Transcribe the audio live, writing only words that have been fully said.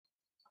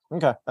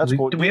Okay, that's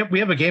cool. We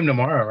have a game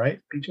tomorrow, right,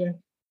 BJ?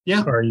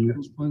 Yeah. Or you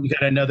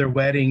got another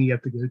wedding you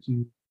have to go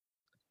to?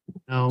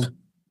 No.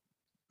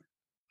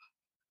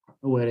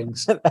 No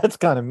weddings. That's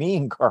kind of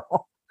mean,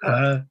 Carl.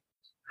 Well,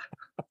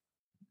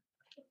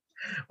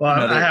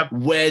 Another I have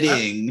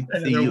wedding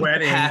that you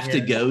have to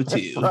yeah. go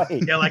to.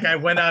 Right. Yeah, like I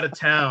went out of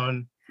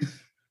town.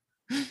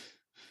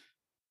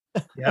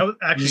 Yeah, I was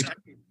actually.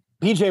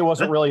 BJ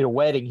wasn't really at a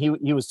wedding.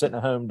 He was sitting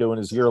at home doing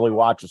his yearly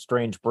watch of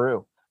Strange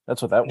Brew.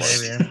 That's what that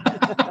was.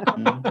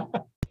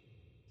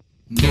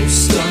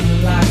 Most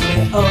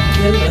unlikely of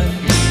villains,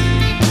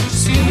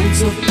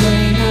 schools of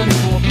pain and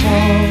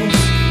forepaws.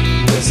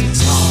 Does it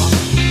talk?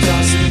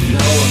 Does it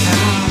know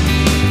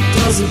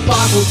how? Does it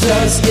bottle?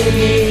 Does it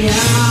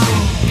meow?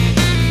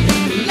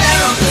 Let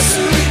on the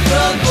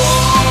cerebral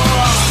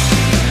bore.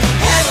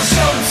 Ever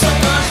show him so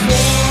much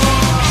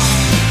more?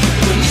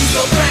 When you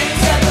go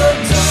brains at the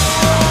door.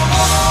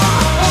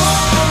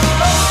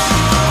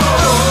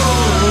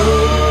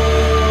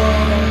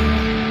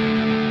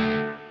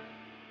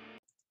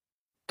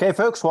 Okay,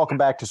 folks, welcome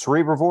back to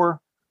Cerebrivore.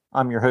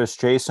 I'm your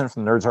host, Jason,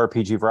 from the Nerds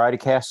RPG Variety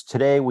Cast.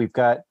 Today, we've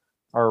got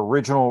our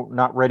original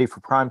Not Ready for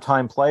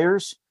Primetime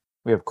players.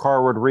 We have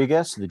Carl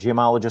Rodriguez, the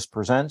Gemologist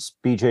Presents,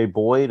 BJ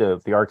Boyd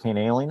of The Arcane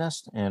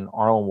Alienist, and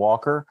Arlen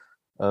Walker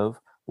of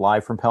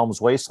Live from Pelham's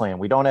Wasteland.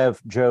 We don't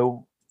have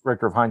Joe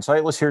Richter of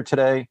Hindsightless here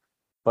today,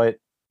 but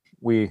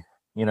I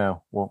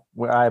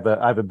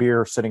have a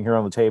beer sitting here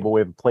on the table.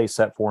 We have a place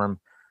set for him,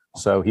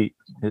 so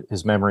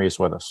his memory is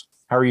with us.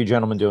 How are you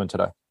gentlemen doing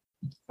today?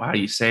 Wow,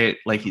 you say it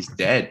like he's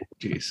dead,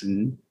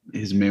 Jason.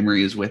 His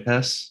memory is with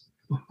us.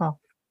 Well,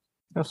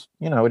 yes,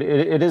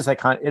 it is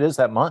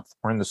that month.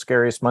 We're in the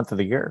scariest month of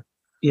the year.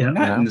 Yeah, we're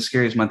not in the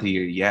scariest month of the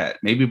year yet.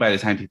 Maybe by the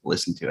time people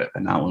listen to it,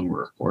 but not when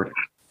we're recording.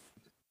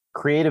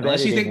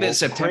 Unless you think that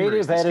September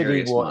is the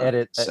scariest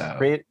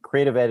month,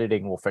 creative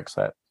editing will fix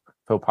that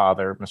faux pas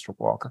there, Mr.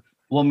 Walker.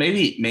 Well,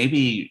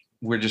 maybe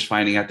we're just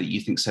finding out that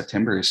you think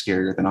September is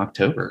scarier than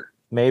October.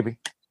 Maybe.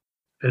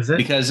 Is it?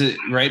 Because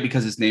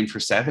it's named for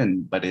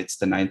 7, but it's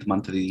the 9th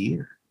month of the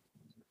year.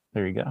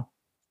 There you go.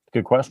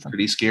 Good question.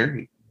 Pretty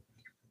scary.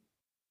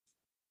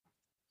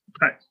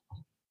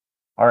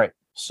 All right.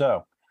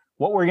 So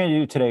what we're going to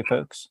do today,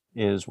 folks,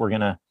 is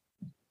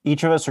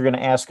each of us are going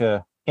to ask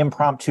a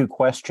impromptu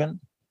question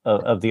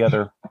of the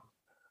other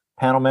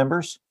panel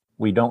members.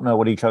 We don't know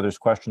what each other's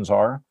questions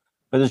are,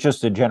 but it's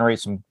just to generate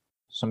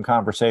some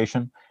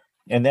conversation.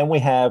 And then we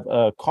have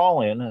a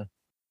call-in, a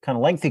kind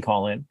of lengthy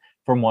call-in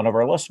from one of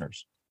our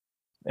listeners,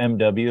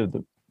 MW,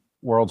 the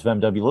World's of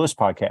MW Lewis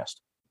podcast.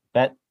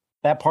 That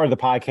part of the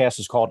podcast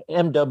is called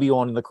MW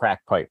on the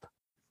Crack Pipe.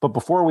 But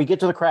before we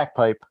get to the crack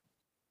pipe,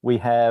 we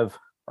have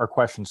our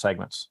question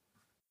segments.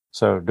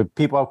 So do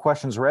people have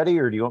questions ready,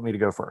 or do you want me to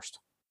go first?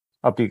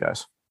 Up to you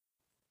guys.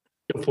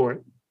 Go for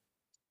it.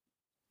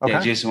 Okay.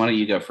 Yeah, Jason, why don't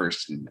you go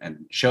first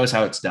and show us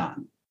how it's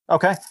done?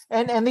 Okay.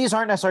 And these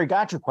aren't necessarily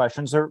gotcha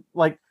questions. They're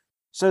like,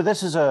 so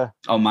this is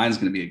mine's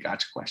going to be a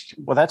gotcha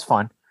question. Well, that's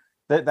fine.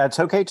 That's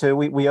okay too.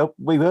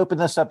 We've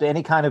opened this up to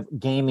any kind of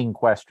gaming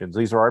questions.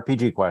 These are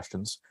RPG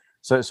questions.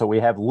 So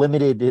we have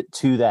limited it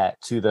to that,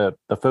 to the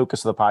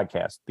focus of the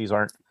podcast. These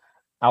aren't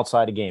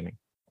outside of gaming.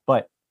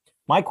 But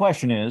my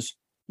question is,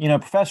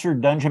 Professor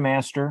Dungeon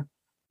Master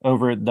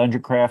over at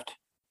Dungeon Craft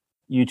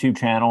YouTube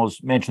channel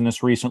has mentioned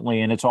this recently,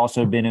 and it's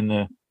also been in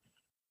the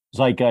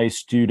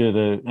zeitgeist due to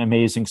the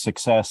amazing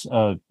success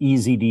of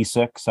Easy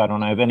D6. I don't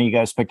know. Have any of you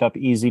guys picked up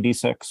Easy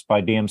D6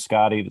 by DM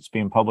Scotty that's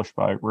being published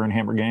by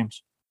Runehammer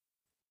Games?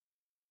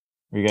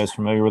 Are you guys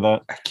familiar with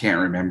that? I can't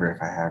remember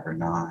if I have or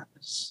not.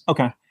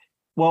 Okay.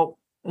 Well,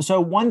 so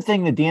one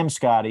thing that DM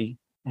Scotty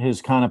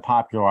has kind of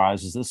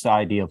popularized is this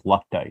idea of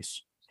luck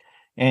dice.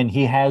 And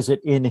he has it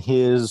in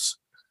his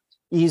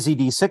Easy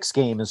D6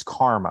 game as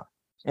Karma.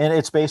 And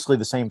it's basically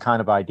the same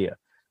kind of idea.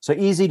 So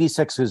Easy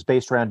D6 is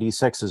based around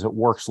D6s. It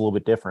works a little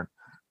bit different.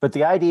 But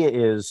the idea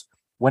is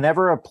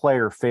whenever a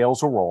player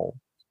fails a roll,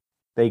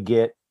 they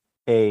get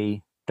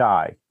a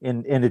die.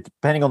 And it,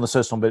 depending on the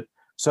system, but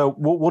so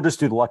we'll just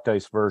do the luck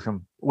dice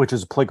version, which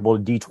is applicable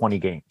to D20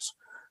 games,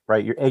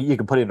 right? You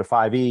can put it into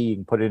 5e, you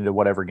can put it into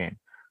whatever game.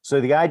 So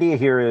the idea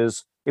here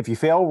is if you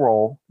fail a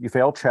roll, you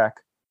fail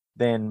check,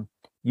 then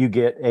you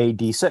get a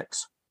D6,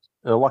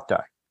 a luck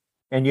die,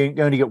 and you're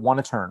going to get one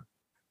a turn.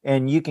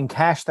 And you can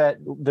cash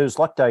those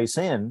luck dice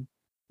in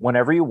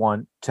whenever you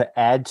want to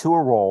add to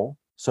a roll.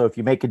 So if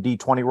you make a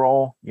D20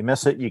 roll, you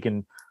miss it, you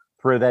can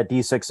throw that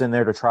D6 in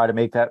there to try to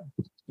make that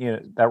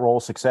roll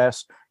a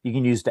success. You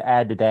can use to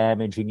add to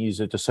damage, you can use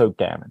it to soak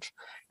damage.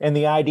 And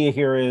the idea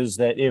here is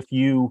that if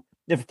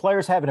a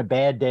player's having a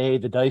bad day,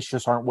 the dice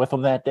just aren't with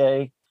them that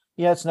day,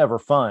 yeah, it's never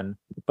fun.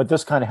 But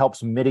this kind of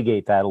helps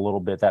mitigate that a little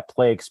bit, that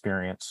play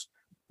experience.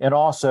 And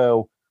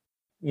also,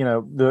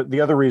 the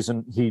other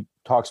reason he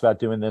talks about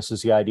doing this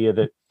is the idea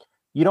that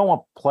you don't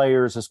want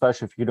players,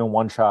 especially if you're doing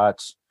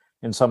one-shots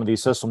in some of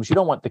these systems, you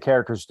don't want the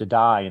characters to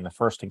die in the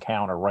first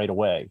encounter right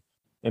away,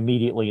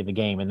 immediately in the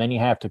game. And then you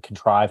have to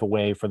contrive a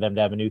way for them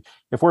to have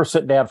if we're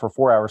sitting down for a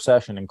 4-hour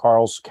session and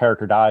Carl's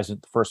character dies in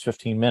the first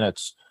 15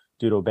 minutes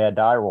due to a bad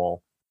die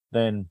roll,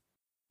 then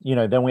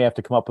then we have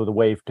to come up with a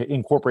way to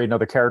incorporate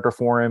another character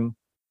for him,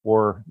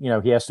 or,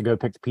 he has to go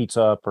pick the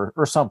pizza up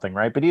or something,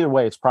 right? But either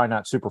way, it's probably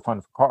not super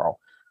fun for Carl.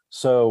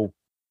 So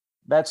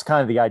that's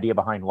kind of the idea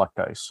behind luck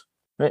dice.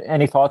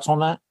 Any thoughts on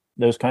that?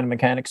 Those kind of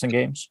mechanics in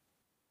games?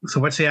 So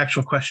what's the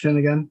actual question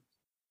again?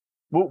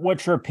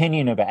 What's your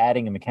opinion of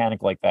adding a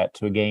mechanic like that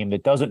to a game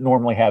that doesn't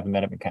normally have a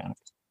meta mechanic?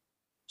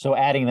 So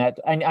adding that,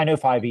 I know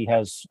 5e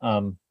has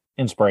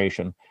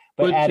inspiration,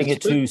 but adding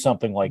it to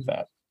something like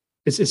that.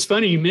 It's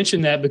funny you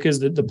mentioned that, because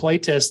the play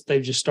test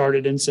they've just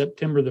started in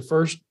September,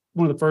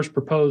 one of the first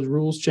proposed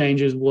rules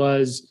changes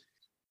was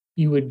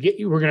you're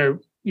going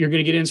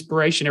to get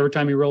inspiration every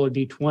time you roll a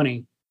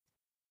D20.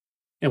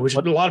 And which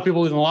a lot of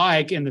people didn't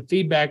like, and the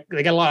feedback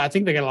I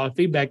think they got a lot of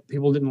feedback.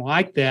 People didn't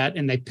like that,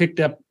 and they picked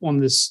up on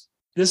this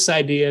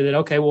idea that,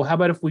 okay, well, how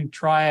about if we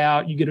try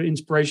out, you get an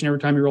inspiration every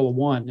time you roll a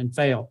 1 and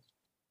fail.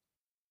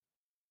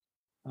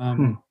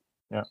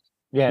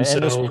 Yeah, and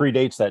this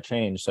predates that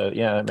change, so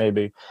yeah, it may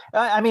be.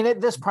 I mean,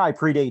 this probably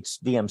predates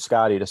DM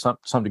Scotty to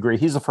some degree.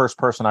 He's the first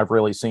person I've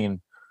really seen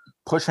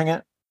pushing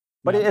it,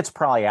 but it's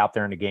probably out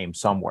there in the game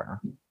somewhere.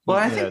 Well,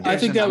 I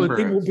think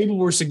that people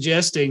were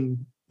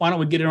suggesting, why don't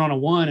we get it on a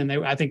 1? And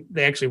I think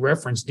they actually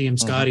referenced DM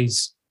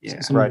Scotty's.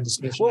 Right.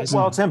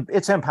 Well,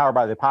 it's empowered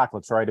by the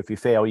apocalypse, right? If you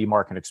fail, you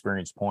mark an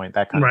experience point,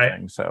 that kind of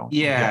thing. So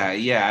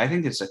yeah, I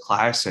think it's a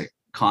classic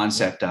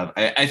concept of.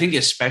 I think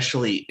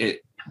especially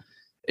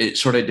it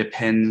sort of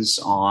depends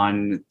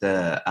on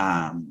the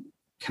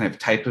kind of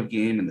type of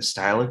game and the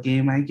style of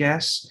game, I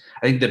guess.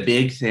 I think the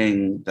big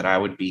thing that I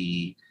would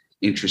be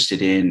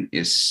interested in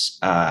is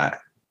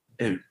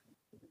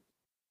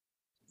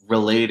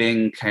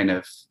relating kind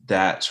of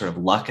that sort of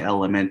luck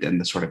element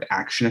and the sort of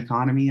action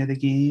economy of the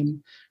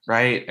game,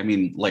 right? I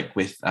mean, like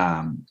with,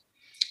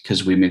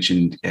 because we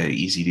mentioned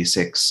Easy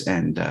D6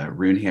 and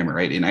Runehammer,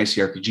 right? In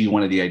ICRPG,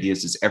 one of the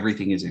ideas is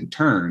everything is in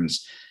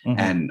turns.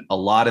 And a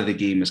lot of the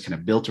game is kind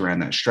of built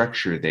around that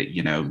structure that,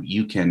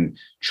 you can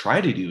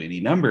try to do any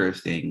number of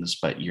things,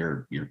 but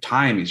your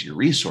time is your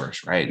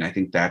resource, right? And I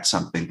think that's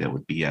something that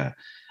would be a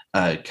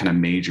kind of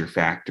major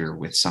factor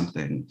with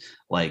something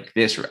like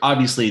this. Or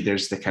obviously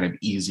there's the kind of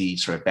easy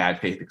sort of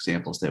bad faith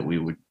examples that we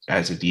would,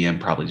 as a DM,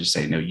 probably just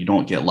say, no, you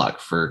don't get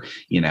luck for,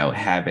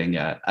 having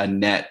a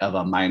net of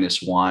a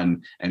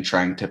 -1 and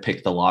trying to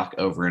pick the lock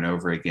over and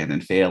over again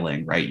and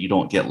failing, right? You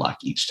don't get luck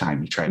each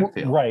time you try to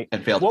fail, right?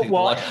 And fail to pick the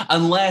lock,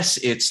 unless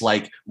it's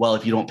like, well,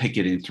 if you don't pick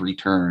it in 3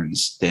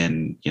 turns,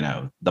 then,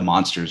 the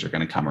monsters are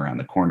going to come around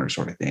the corner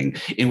sort of thing.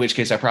 In which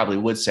case I probably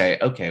would say,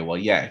 okay, well,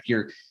 yeah, if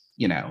you're,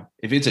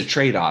 if it's a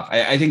trade-off,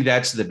 I think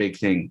that's the big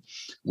thing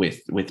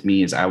with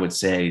me is I would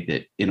say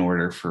that in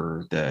order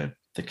for the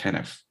kind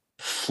of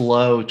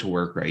flow to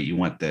work right, you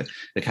want the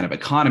kind of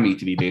economy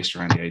to be based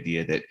around the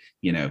idea that,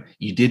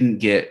 you didn't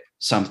get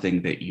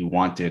something that you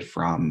wanted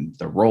from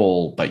the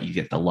roll, but you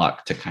get the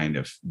luck to kind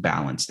of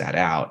balance that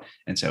out.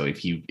 And so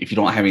if you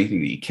don't have anything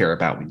that you care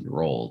about when you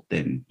roll,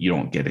 then you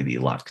don't get any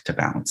luck to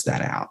balance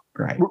that out.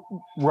 Right.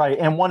 Right.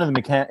 And one of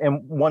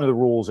the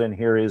rules in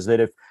here is that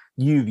if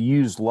you've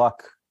used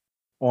luck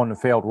on a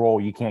failed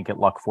roll, you can't get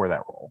luck for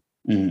that roll,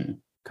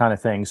 kind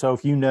of thing. So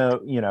if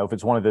if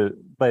it's one of the,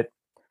 but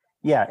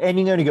yeah, and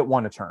you only get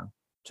 1 a turn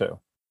too.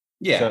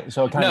 Yeah.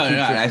 So it kind of keeps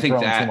I think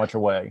throwing that too much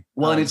away.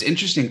 Well, and it's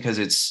interesting because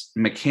it's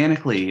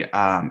mechanically,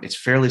 it's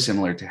fairly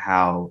similar to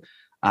how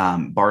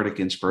Bardic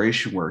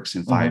Inspiration works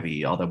in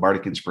 5e. Although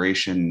Bardic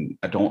Inspiration,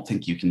 I don't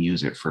think you can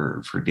use it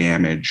for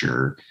damage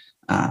or.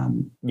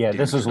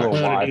 This is a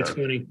little wider.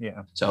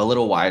 Yeah, so a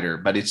little wider,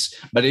 but it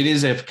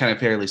is a kind of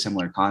fairly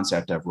similar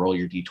concept of roll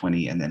your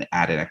d20 and then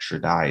add an extra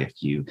die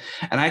if you.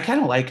 And I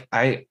kind of like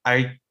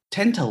I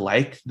tend to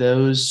like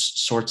those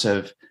sorts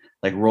of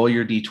like roll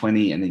your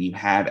d20 and then you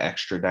have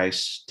extra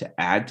dice to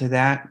add to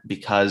that,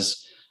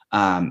 because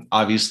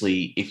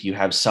obviously if you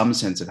have some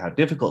sense of how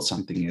difficult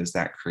something is,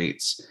 that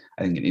creates,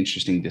 I think, an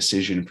interesting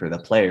decision for the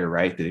player,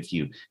 right? That if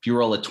you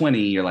roll a 20,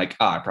 you're like,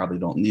 I probably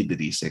don't need the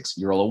D6.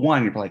 You roll a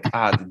 1, you're like,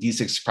 the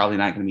D6 is probably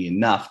not going to be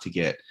enough to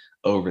get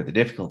over the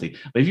difficulty.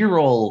 But if you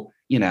roll,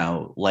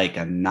 like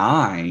a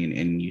 9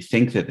 and you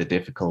think that the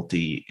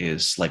difficulty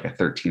is like a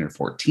 13 or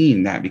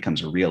 14, that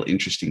becomes a real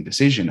interesting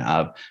decision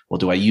of, well,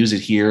 do I use it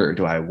here or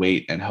do I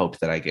wait and hope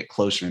that I get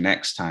closer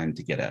next time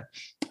to get a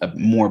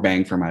more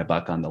bang for my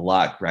buck on the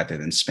luck rather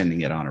than spending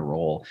it on a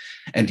roll?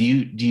 And do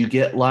you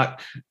get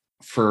luck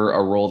for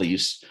a roll that you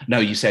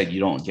said you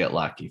don't get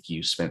luck if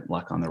you spent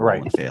luck on the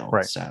roll and failed.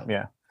 Right. So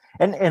yeah.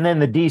 And then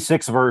the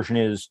D6 version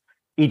is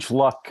each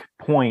luck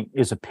point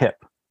is a pip.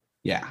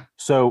 Yeah.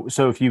 So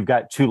if you've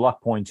got 2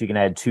 luck points, you can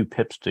add 2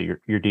 pips to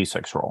your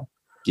D6 roll.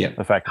 Yeah.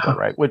 Effectively,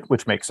 right?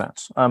 Which makes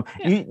sense.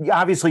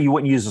 Obviously you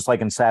wouldn't use this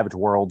like in Savage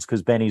Worlds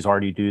because Benny's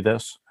already do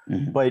this,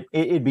 but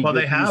it'd be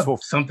they have useful.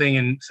 Something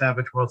in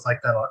Savage Worlds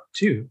like that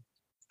too.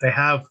 They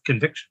have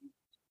conviction.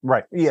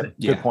 Right. Yeah.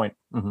 Good point.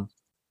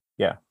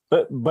 Yeah.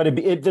 But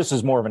this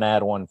is more of an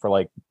add-on for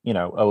like,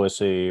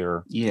 OSC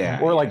or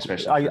like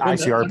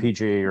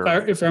ICRPG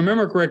or. If I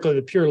remember correctly,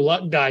 the pure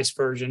luck dice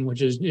version,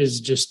 which is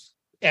just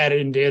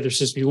added into the other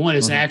system you want,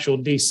 is an actual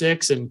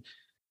D6, and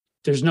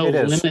there's no It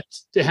is. limit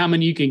to how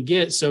many you can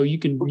get. So you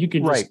can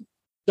Right. just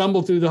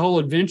stumble through the whole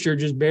adventure,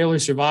 just barely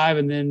survive.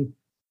 And then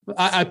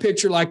I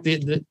picture like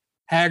the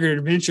Haggard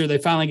adventure. They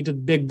finally get to the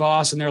big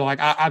boss and they're like,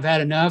 I've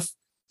had enough.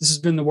 This has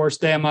been the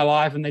worst day of my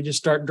life. And they just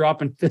start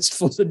dropping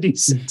fistfuls of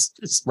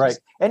D6. Right.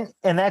 And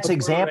that's the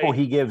Before example raid.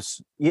 he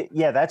gives.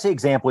 Yeah, that's the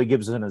example he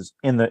gives in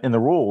the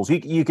rules.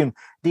 You can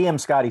DM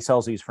Scotty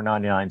sells these for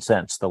 99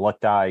 cents, the luck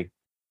die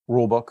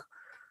rule book.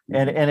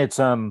 And it's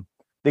the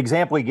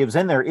example he gives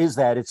in there is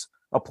that it's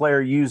a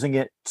player using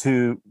it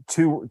to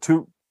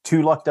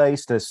two luck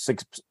dice to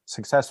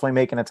successfully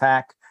make an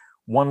attack,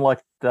 one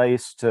luck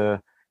dice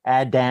to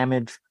add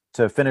damage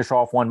to finish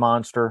off one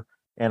monster,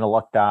 and a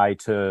luck die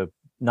to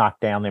knock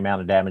down the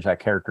amount of damage that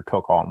character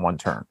took all in one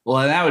turn. Well,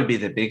 and that would be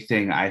the big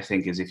thing, I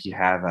think, is if you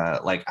have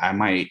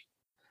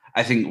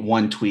I think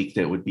one tweak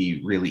that would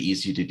be really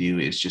easy to do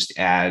is just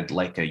add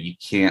like you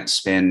can't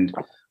spend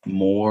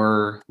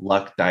more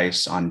luck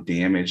dice on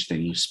damage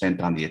than you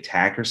spent on the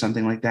attack or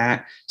something like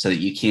that, so that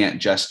you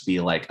can't just be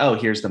like, oh,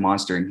 here's the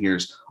monster and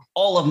here's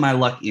all of my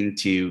luck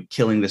into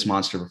killing this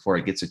monster before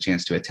it gets a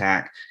chance to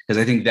attack,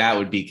 because I think that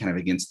would be kind of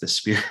against the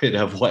spirit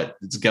of what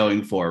it's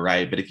going for,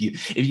 right? But if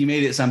you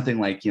made it something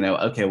like,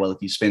 okay, well,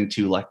 if you spend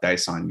 2 luck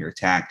dice on your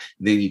attack,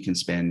 then you can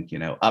spend,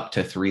 up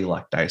to 3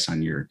 luck dice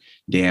on your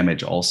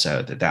damage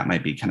also, that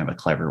might be kind of a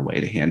clever way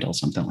to handle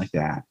something like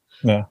that.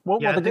 Yeah. Well,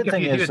 Yeah, the good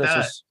thing is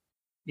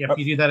if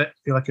you do that, I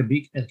feel like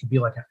it could be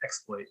like an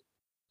exploit.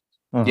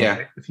 Yeah.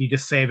 Right? If you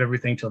just save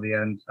everything till the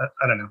end,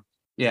 I don't know.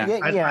 Yeah.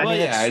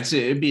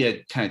 It'd be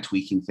a kind of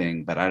tweaking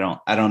thing, but I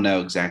don't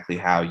know exactly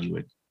how you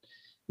would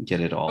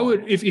get it all. I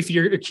would, if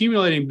you're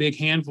accumulating big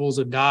handfuls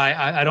of die,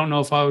 I don't know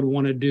if I would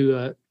want to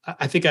do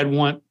I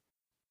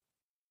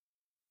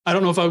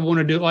don't know if I would want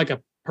to do it like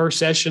a per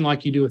session,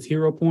 like you do with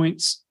hero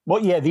points.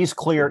 Well, yeah, these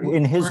clear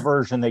in his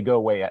version, they go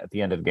away at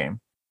the end of the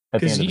game,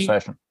 at the end of the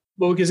session.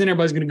 Well, because then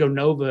everybody's going to go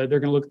Nova. They're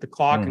going to look at the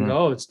clock and go,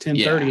 oh, it's 10:30.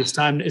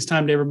 Yeah. It's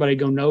time to everybody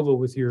go Nova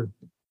with your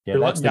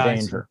That's the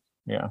dice. danger.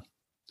 Yeah.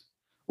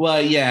 Well,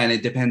 yeah, and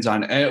it depends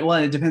on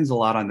it depends a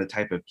lot on the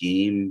type of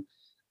game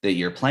that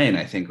you're playing,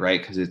 I think,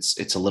 right? Because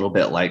it's a little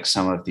bit like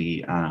some of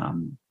the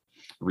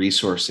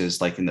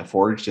resources, like in the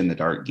Forged in the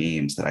Dark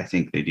games, that I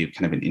think they do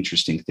kind of an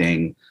interesting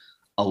thing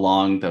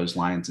along those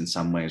lines in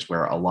some ways,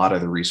 where a lot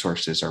of the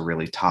resources are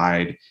really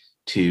tied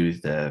to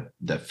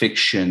the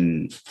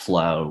fiction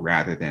flow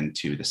rather than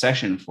to the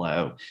session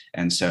flow,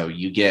 and so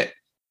you get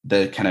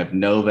the kind of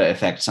Nova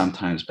effect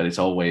sometimes, but it's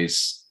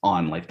always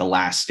on like the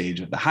last stage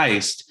of the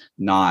heist,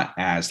 not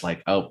as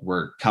like, oh,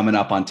 we're coming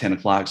up on 10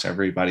 o'clock, so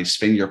everybody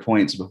spend your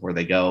points before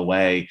they go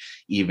away,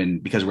 even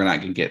because we're not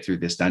going to get through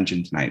this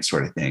dungeon tonight,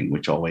 sort of thing,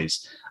 which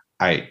always,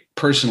 I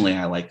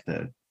like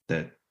the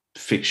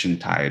fiction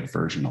tied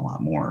version a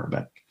lot more.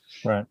 But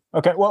right.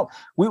 Okay. Well,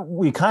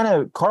 we kind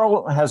of,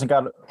 Carl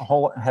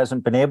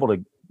hasn't been able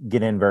to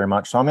get in very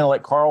much. So I'm going to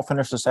let Carl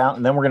finish this out,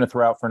 and then we're going to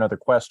throw out for another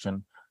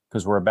question,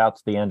 because we're about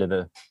to the end of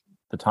the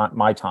time,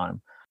 my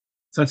time.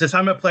 So since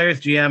I'm a player's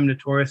GM,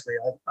 notoriously,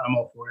 I'm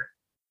all for it.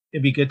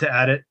 It'd be good to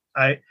add it.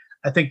 I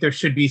think there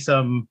should be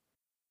some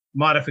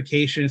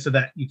modification so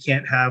that you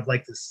can't have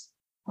like this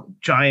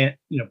giant,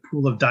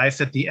 pool of dice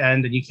at the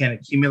end and you can't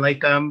accumulate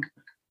them.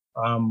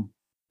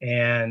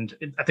 And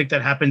I think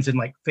that happens in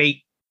like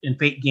Fate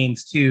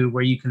games too,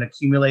 where you can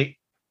accumulate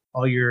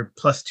all your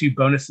 +2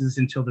 bonuses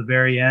until the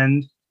very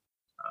end.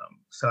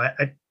 So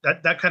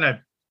that kind of,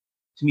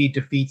 to me,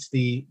 defeats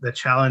the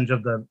challenge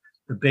of the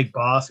big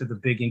boss or the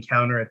big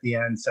encounter at the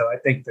end. So I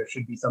think there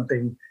should be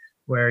something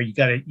where you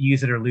got to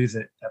use it or lose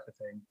it type of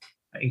thing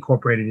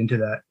incorporated into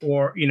that.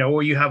 Or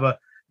you have a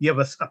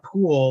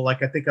pool,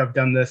 like I think I've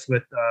done this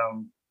with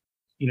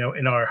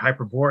in our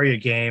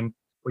Hyperborea game,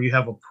 where you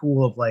have a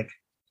pool of like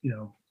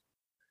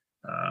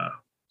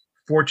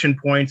fortune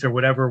points or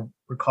whatever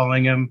we're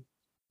calling them,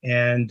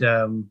 and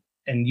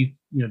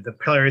the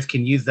players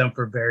can use them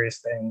for various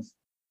things.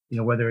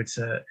 Whether it's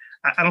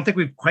I don't think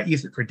we've quite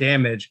used it for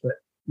damage, but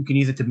you can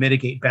use it to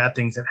mitigate bad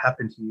things that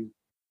happen to you.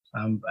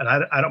 And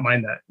I don't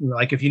mind that.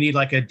 Like if you need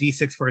like a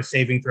D6 for a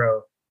saving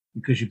throw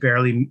because you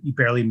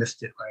barely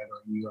missed it, right?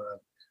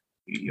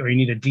 Or you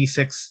need a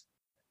D6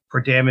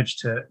 for damage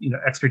to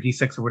extra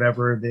D6 or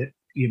whatever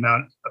the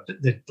amount of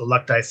the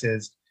luck dice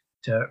is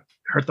to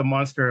hurt the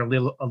monster a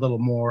little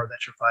more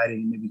that you're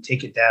fighting, maybe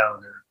take it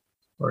down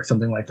or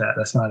something like that.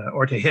 That's not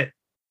or to hit.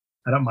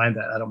 I don't mind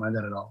that. I don't mind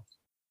that at all.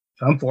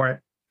 So I'm for it,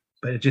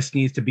 but it just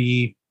needs to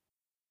be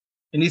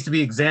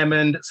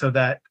examined so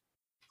that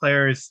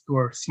players who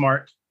are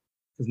smart,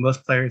 because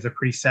most players are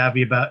pretty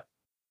savvy about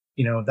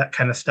that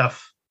kind of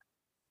stuff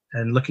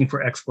and looking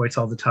for exploits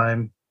all the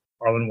time.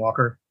 Arlen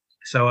Walker.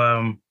 So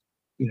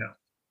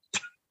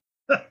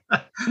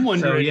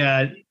so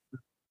yeah.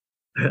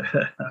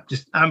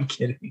 I'm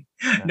kidding.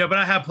 No, but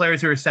I have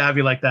players who are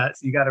savvy like that.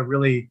 So you got to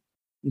really,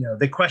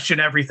 they question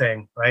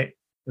everything, right?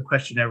 They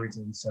question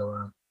everything.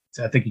 So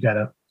I think you got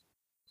to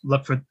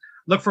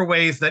look for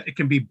ways that it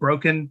can be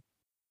broken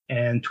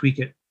and tweak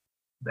it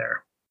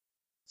there.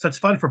 So it's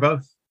fun for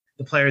both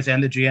the players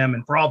and the GM,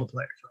 and for all the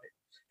players, right?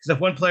 Because if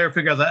one player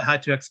figures out how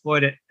to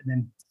exploit it and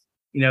then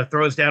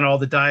throws down all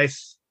the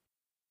dice,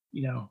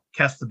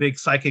 casts the big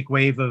psychic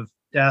wave of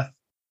death,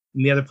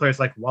 and the other player's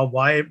like, well,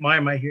 why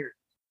am I here?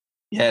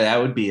 Yeah,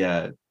 that would be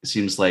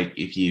seems like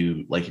if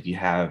you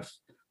have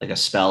like a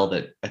spell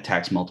that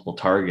attacks multiple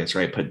targets,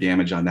 right? Put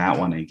damage on that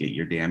one and get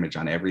your damage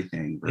on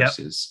everything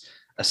versus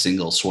a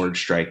single sword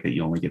strike that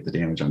you only get the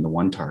damage on the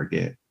one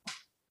target.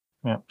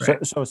 Yeah.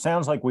 Right. So it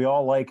sounds like we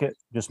all like it.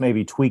 Just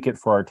maybe tweak it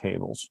for our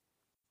tables.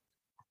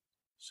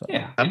 So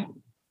Yeah.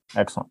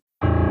 excellent.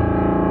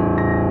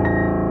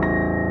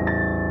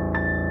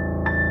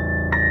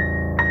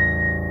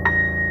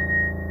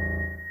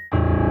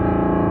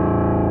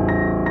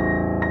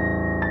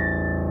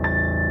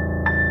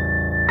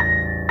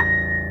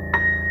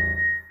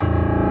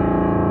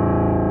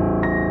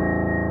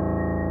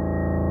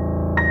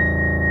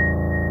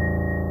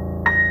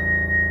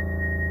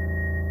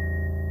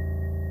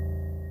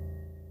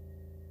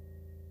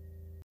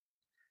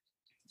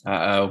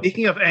 Uh-oh.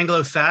 Speaking of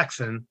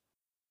Anglo-Saxon,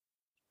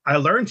 I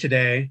learned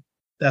today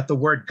that the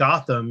word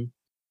Gotham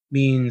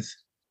means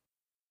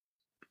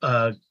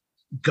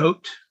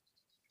goat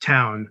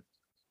town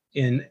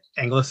in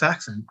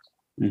Anglo-Saxon.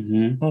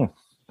 Mm-hmm.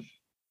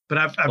 But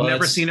I've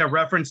never seen a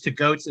reference to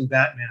goats in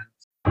Batman.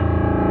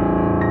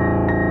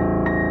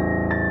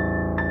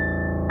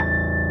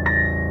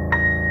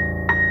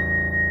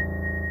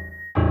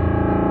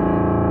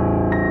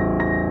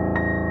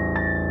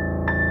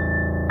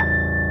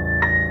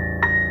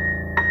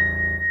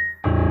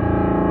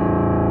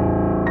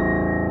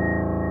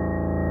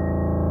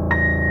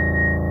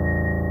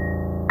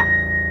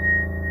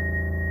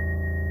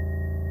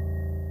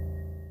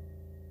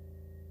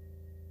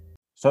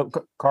 So,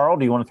 Carl,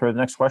 do you want to throw the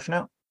next question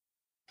out?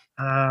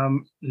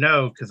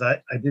 No, because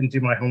I didn't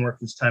do my homework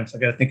this time, so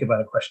I got to think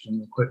about a question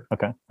real quick.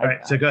 Okay. All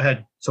right, so go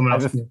ahead. Someone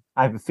else.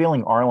 I have a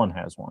feeling Arlen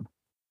has one.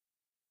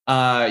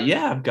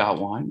 Yeah, I've got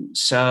one.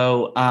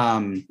 So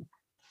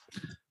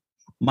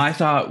my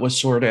thought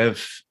was sort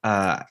of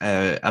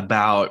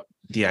about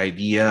the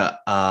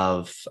idea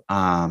of,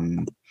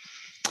 I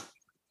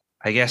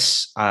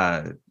guess,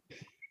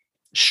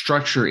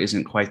 structure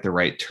isn't quite the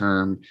right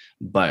term,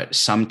 but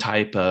some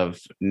type of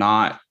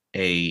not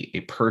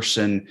a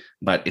person,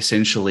 but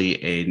essentially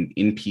an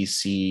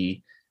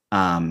NPC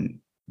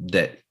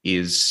that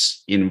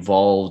is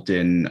involved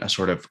in a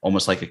sort of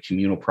almost like a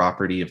communal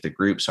property of the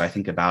group. So I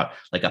think about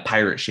like a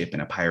pirate ship in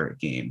a pirate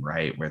game,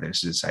 right? Where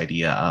there's this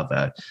idea of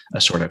a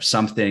sort of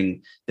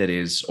something that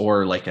is,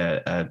 or like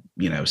a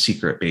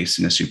secret base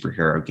in a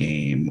superhero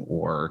game,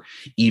 or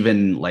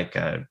even like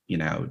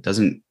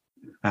doesn't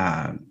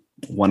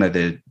one of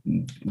the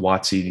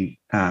WotC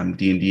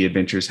D&D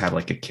adventures have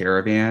like a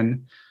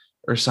caravan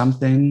or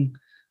something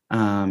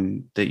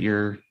that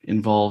you're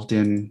involved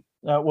in?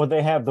 Well,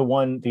 they have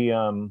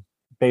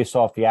based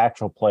off the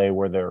actual play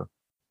where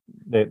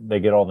they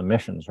get all the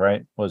missions,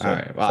 right? Was it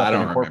right. Well, I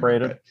don't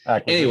incorporated? Remember,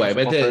 but anyway,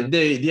 but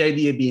the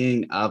idea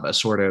being of a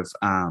sort of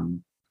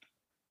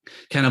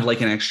kind of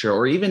like an extra,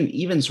 or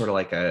even sort of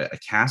like a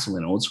castle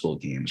in old school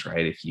games,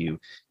 right? If you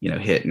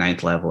hit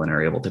 9th level and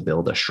are able to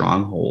build a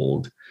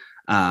stronghold.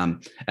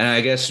 And I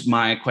guess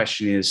my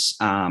question is,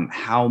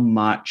 how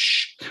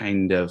much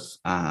kind of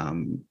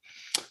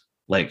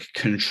like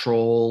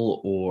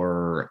control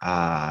or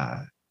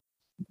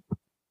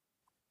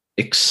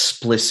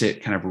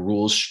explicit kind of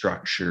rule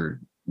structure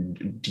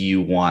do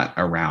you want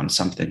around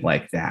something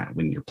like that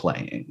when you're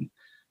playing,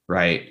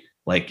 right?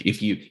 Like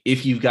if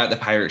you've got the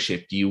pirate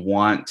ship, do you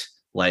want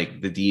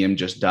like the DM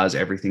just does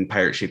everything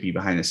pirate shippy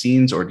behind the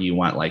scenes, or do you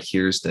want like,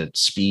 here's the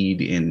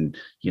speed in,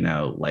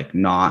 like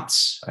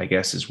knots, I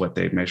guess is what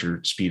they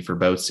measure speed for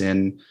boats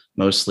in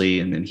mostly.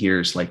 And then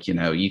here's like,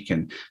 you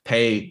can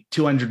pay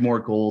 200 more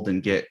gold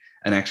and get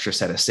an extra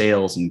set of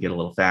sails and get a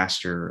little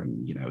faster.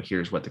 And,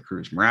 here's what the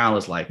crew's morale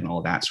is like and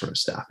all that sort of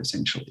stuff,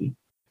 essentially.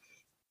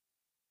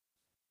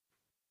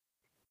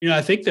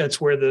 I think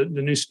that's where the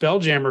new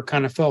Spelljammer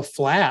kind of fell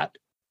flat,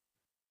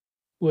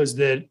 was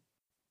that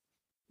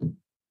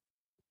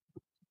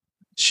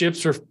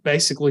ships are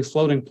basically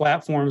floating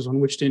platforms on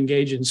which to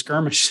engage in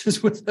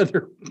skirmishes with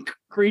other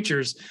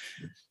creatures.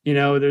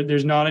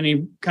 There's not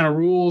any kind of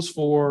rules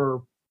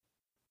for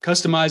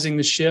customizing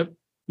the ship,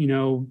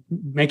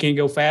 making it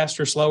go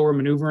faster, slower,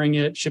 maneuvering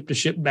it, ship to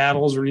ship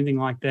battles or anything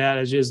like that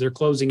as they're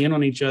closing in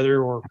on each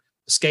other, or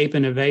escape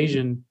and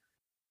evasion.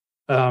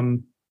 But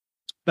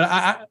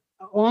a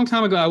long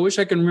time ago, I wish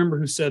I can remember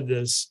who said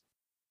this,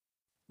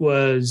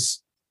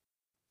 was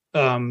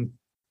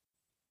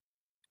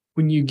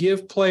when you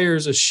give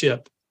players a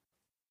ship,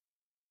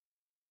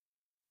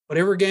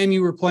 whatever game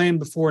you were playing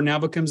before now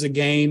becomes a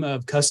game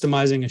of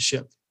customizing a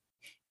ship.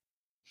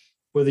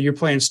 Whether you're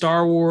playing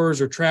Star Wars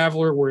or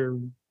Traveler, where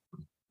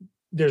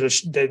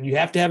that you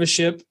have to have a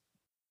ship,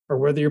 or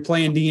whether you're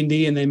playing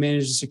D&D and they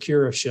manage to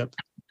secure a ship,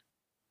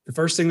 the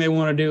first thing they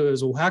want to do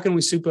is, well, how can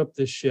we soup up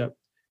this ship?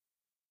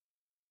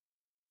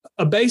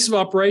 A base of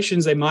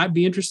operations they might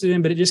be interested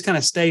in, but it just kind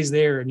of stays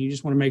there, and you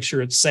just want to make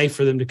sure it's safe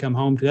for them to come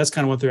home to. That's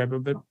kind of what they're at.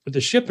 But the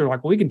ship, they're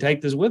like, well, we can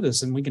take this with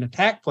us, and we can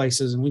attack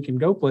places, and we can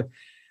go play.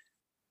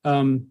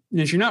 And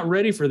if you're not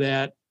ready for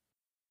that,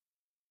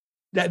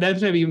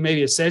 that's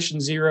maybe a session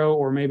 0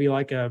 or maybe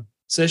like a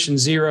session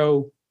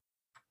 0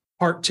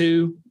 part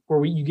 2,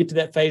 where you get to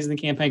that phase of the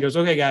campaign, goes,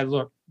 okay, guys,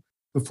 look,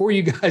 before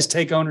you guys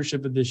take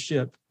ownership of this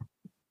ship,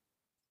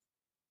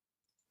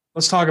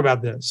 let's talk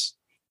about this.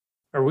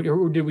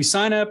 Or did we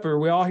sign up, or are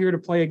we all here to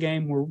play a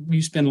game where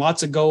you spend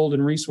lots of gold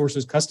and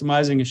resources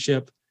customizing a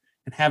ship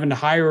and having to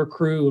hire a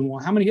crew? And,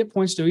 well, how many hit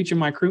points do each of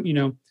my crew,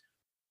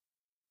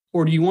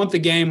 or do you want the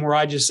game where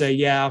I just say,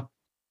 yeah,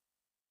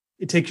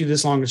 it takes you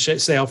this long to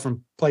sail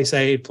from place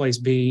A to place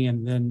B,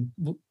 and then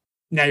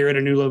now you're at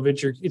a new low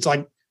adventure. It's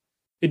like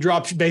it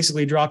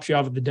basically drops you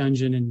off of the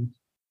dungeon, and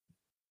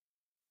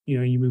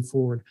you move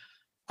forward.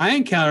 I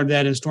encountered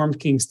that in Storm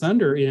King's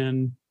Thunder.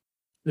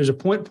 There's a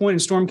point in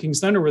Storm King's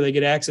Thunder where they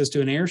get access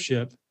to an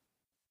airship,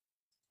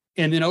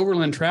 and then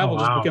overland travel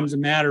just becomes a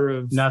matter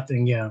of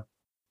nothing. Yeah,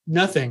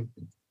 nothing.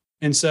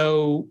 And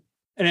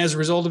as a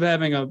result of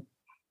having a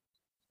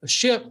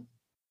ship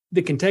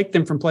that can take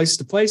them from places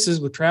to places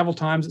with travel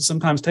times that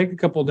sometimes take a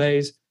couple of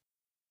days,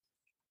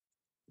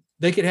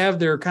 they could have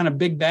their kind of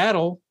big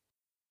battle,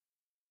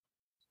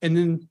 and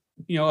then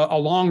a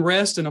long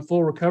rest and a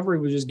full recovery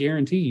was just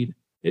guaranteed.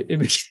 It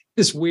became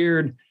this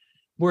weird.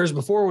 Whereas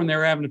before, when they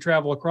were having to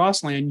travel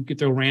across land, you could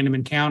throw random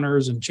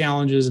encounters and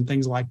challenges and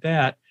things like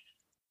that.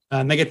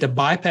 And they get to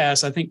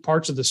bypass, I think,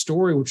 parts of the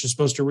story, which is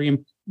supposed to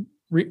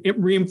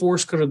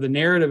reinforce kind of the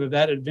narrative of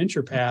that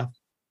adventure path.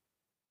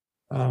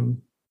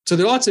 So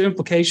there are lots of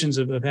implications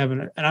of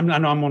having it. And I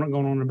know I'm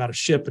going on about a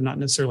ship and not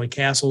necessarily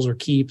castles or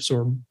keeps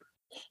or,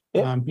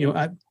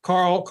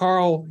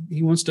 Carl,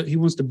 he wants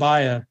to buy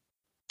a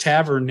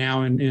tavern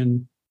now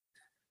in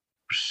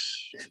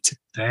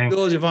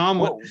Village of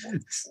Omelet.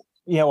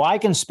 Yeah, well, I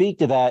can speak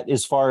to that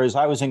as far as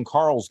I was in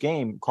Carl's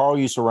game. Carl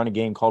used to run a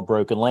game called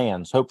Broken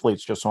Lands. Hopefully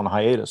it's just on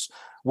hiatus,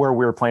 where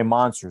we were playing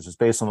monsters. It's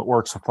based on the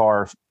works of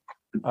our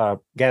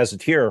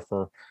gazetteer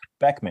for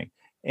Beckme.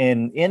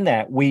 And in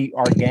that,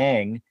 our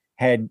gang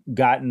had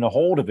gotten a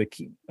hold of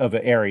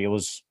an area. It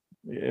was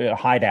a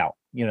hideout,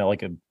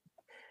 like a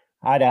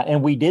hideout.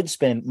 And we did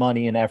spend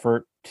money and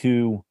effort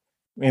and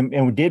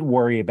we did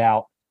worry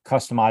about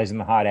customizing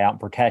the hideout and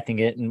protecting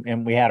it,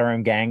 and we had our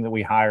own gang that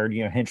we hired,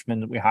 henchmen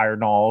that we hired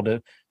and all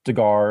to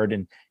guard.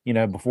 And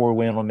before we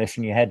went on a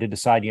mission, you had to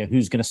decide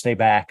who's going to stay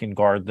back and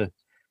guard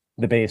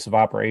the base of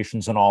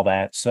operations and all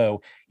that.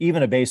 So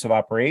even a base of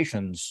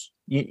operations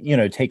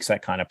takes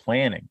that kind of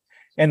planning.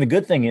 And the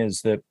good thing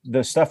is that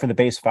the stuff for the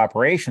base of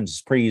operations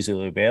is pretty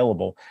easily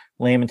available.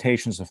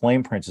 Lamentations of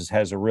Flame Princess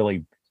has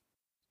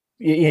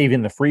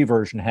even the free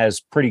version has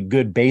pretty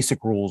good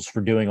basic rules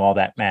for doing all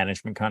that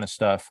management kind of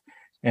stuff.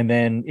 And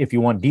then if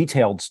you want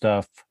detailed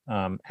stuff,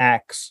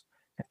 Axe,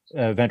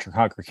 Venture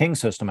Conquer King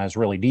system has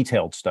really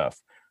detailed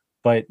stuff.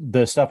 But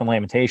the stuff in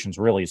Lamentations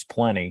really is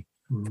plenty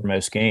for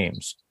most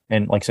games.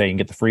 And like I say, you can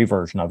get the free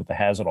version of it that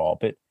has it all.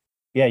 But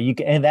yeah, you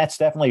can, and that's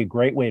definitely a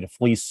great way to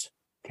fleece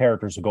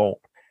characters of gold.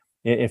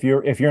 If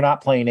you're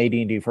not playing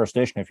AD&D First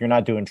Edition, if you're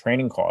not doing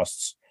training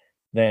costs,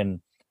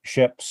 then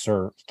ships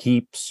or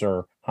keeps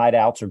or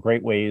hideouts are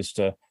great ways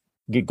to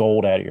get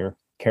gold out of your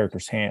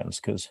character's hands,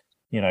 because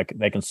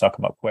they can suck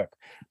them up quick.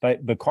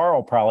 But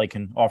Carl probably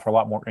can offer a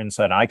lot more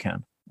insight than I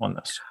can on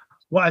this.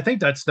 Well, I think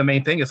that's the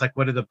main thing. Is like,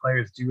 what do the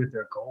players do with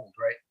their gold,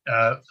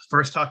 right?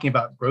 First, talking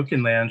about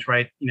Broken Lands,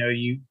 right?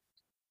 You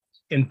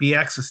in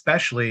BX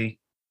especially,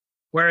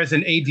 whereas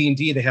in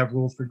AD&D they have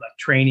rules for like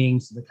training,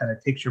 so that kind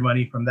of takes your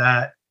money from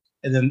that.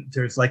 And then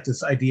there's like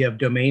this idea of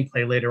domain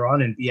play later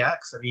on in BX.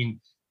 I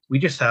mean, we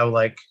just have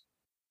like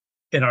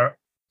in our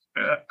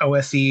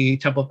OSE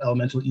Temple of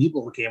Elemental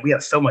Evil game, we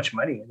have so much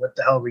money. What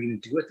the hell are we going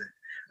to do with it?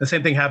 The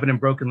same thing happened in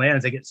Broken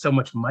Lands. They get so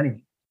much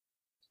money.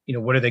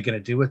 What are they going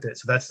to do with it?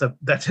 So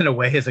that's in a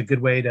way is a good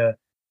way to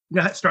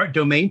start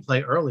domain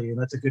play early,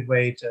 and that's a good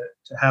way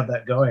to have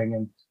that going.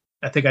 And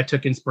I think I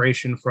took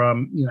inspiration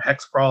from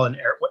Hexcrawl and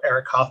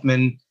Eric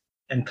Hoffman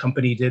and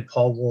company did,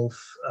 Paul Wolf,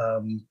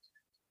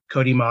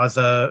 Cody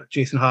Mazza,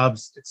 Jason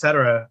Hobbs,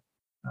 etc.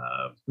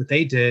 What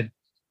they did,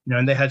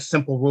 and they had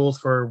simple rules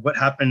for what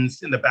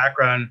happens in the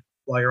background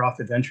while you're off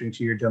adventuring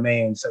to your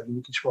domain. So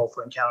you can roll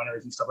for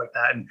encounters and stuff like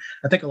that. And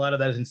I think a lot of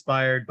that is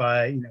inspired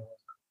by,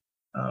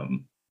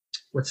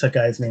 what's that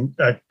guy's name?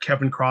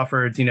 Kevin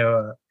Crawford's,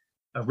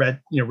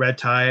 Red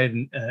Tide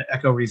and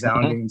Echo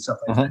Resounding and stuff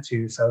like that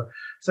too. So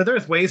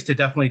there's ways to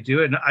definitely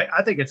do it. And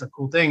I think it's a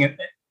cool thing. And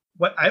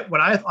what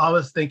I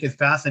always think is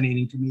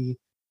fascinating to me,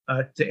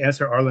 to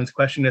answer Arlen's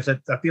question, is that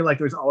I feel like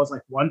there's always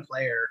like one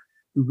player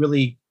who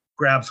really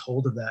grabs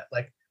hold of that.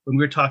 Like when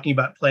we were talking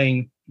about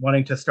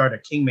wanting to start a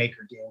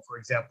Kingmaker game, for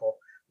example,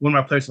 one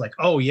of my players was like,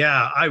 oh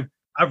yeah,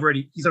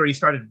 he's already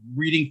started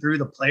reading through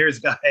the player's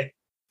guide,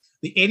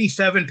 the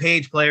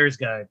 87-page player's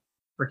guide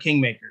for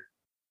Kingmaker.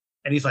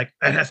 And he's like,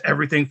 that has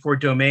everything for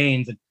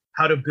domains and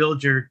how to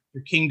build your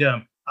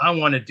kingdom. I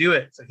want to do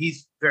it. So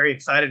he's very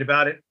excited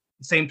about it.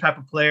 The same type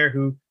of player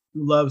who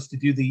loves to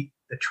do the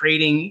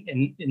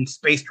trading in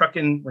space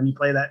trucking when you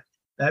play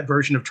that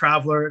version of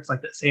Traveler. It's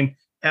like the same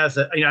as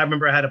I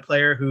remember I had a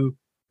player who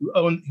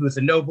was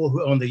a noble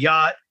who owned the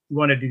yacht, who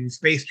wanted to do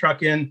space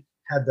trucking,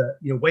 had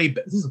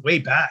this is way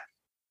back,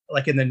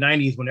 like in the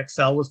 90s when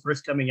Excel was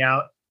first coming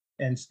out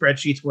and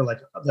spreadsheets were like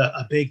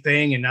a big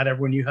thing and not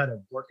everyone knew how to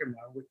work them.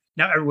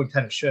 Now everyone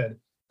kind of should.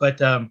 But,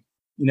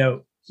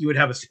 you would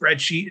have a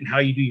spreadsheet and how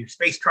you do your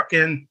space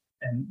trucking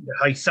and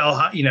how you sell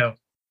high,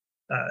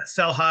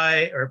 sell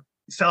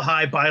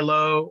high, buy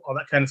low, all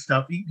that kind of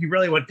stuff. You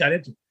really got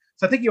into it.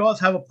 So I think you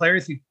always have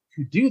players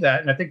who do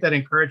that. And I think that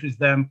encourages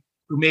them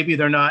who maybe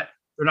they're not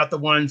the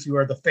ones who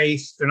are the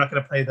face. They're not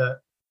going to play the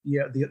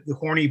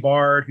horny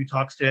bard who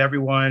talks to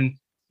everyone,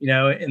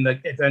 in the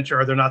adventure,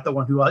 or they're not the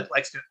one who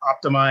likes to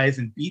optimize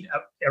and beat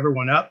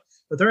everyone up.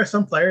 But there are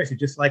some players who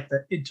just like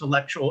the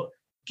intellectual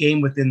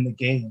game within the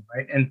game,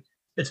 right? And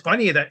it's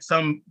funny that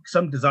some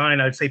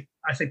design, I say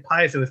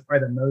Paizo is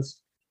probably the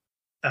most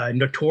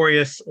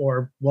notorious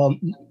or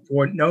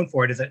known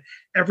for it, is that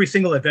every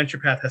single adventure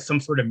path has some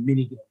sort of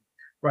mini game,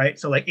 right?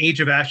 So like Age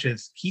of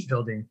Ashes, keep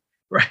building,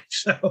 right?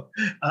 So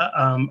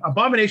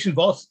Abomination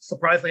Vault,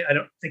 surprisingly, I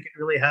don't think it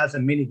really has a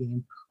mini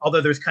game,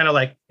 although there's kind of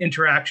like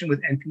interaction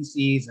with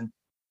NPCs and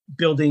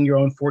building your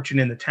own fortune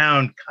in the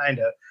town, kind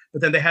of.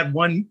 But then they had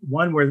one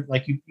where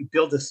like you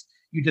build this,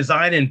 you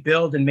design and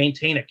build and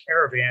maintain a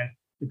caravan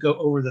to go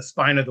over the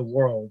spine of the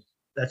world.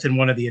 That's in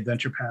one of the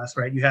adventure paths,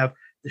 right? You have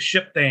the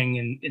ship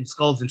thing in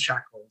Skulls and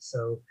Shackles.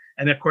 So,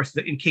 and of course,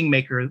 in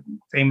Kingmaker,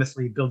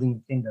 famously building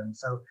the kingdom.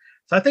 So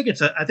I think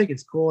it's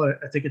cool.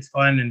 I think it's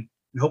fun, and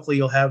hopefully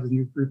you'll have in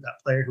your group that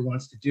player who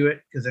wants to do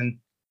it, because then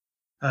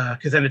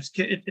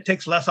it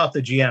takes less off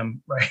the GM,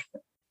 right?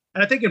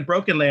 And I think in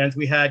Broken Lands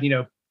we had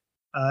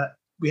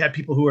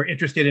people who were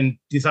interested in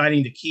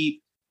designing the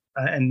keep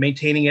and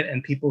maintaining it,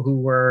 and people who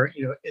were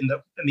in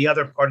the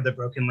other part of the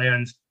Broken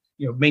Lands,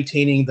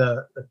 maintaining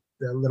the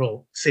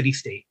little city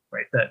state,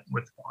 right, that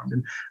was formed.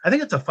 And I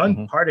think it's a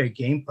fun part of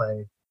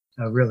gameplay.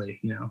 Really,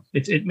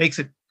 it makes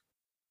it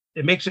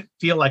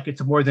feel like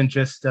it's more than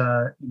just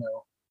you're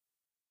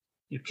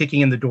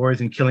kicking in the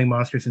doors and killing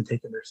monsters and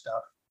taking their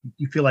stuff.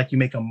 You feel like you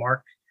make a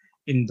mark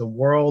in the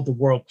world. The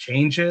world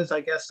changes.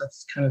 I guess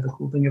that's kind of the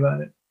cool thing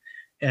about it.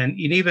 And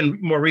even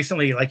more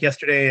recently, like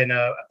yesterday, and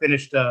I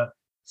finished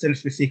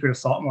Sinister Secret of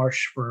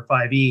Saltmarsh for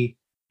 5e,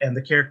 and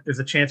there's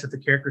a chance that the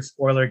character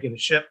spoiler get a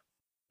ship,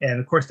 and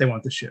of course they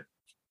want the ship.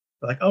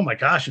 They're like, oh my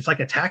gosh, it's like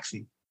a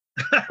taxi.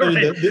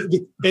 Right.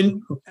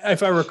 And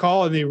if I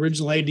recall, in the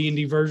original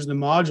AD&D version of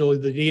the module,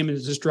 the DM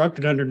is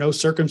instructed under no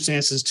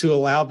circumstances to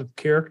allow the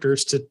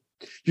characters to.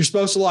 You're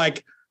supposed to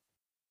like,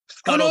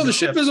 oh no, the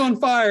ship is on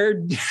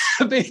fire,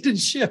 abandon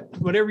ship.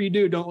 Whatever you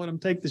do, don't let them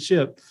take the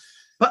ship.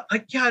 But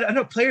I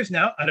know players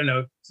now. I don't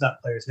know. It's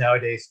not players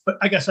nowadays, but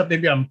I guess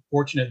maybe I'm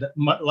fortunate that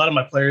a lot of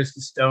my players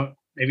just don't.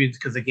 Maybe it's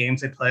because the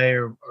games they play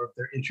or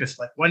their interests.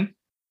 Like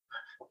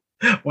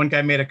one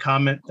guy made a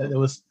comment that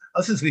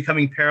this is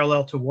becoming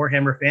parallel to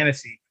Warhammer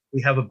Fantasy.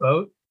 We have a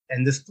boat,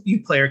 and this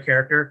player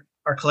character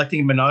are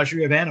collecting a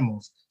menagerie of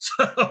animals.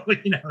 So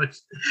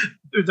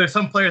there's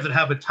some players that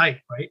have a type,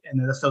 right,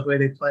 and that's the way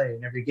they play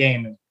in every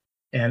game.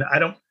 And I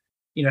don't.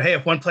 Hey,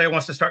 if one player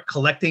wants to start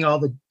collecting all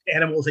the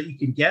animals that you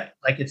can get,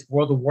 like it's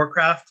World of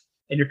Warcraft,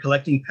 and you're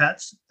collecting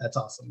pets, that's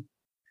awesome.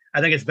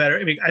 I think it's better.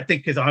 I mean, I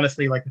think because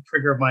honestly, like the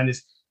trigger of mine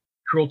is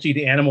cruelty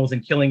to animals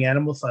and killing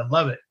animals. So I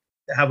love it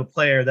to have a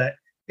player that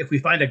if we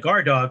find a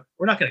guard dog,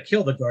 we're not going to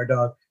kill the guard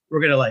dog. We're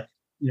going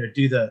to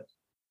do the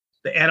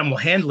animal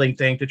handling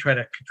thing to try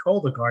to control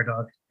the guard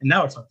dog. And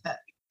now it's our pet.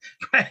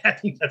 I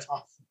think that's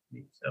awesome.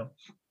 So,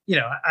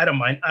 I don't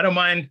mind. I don't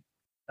mind.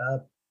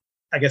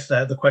 I guess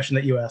the question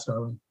that you asked,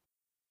 Arlen.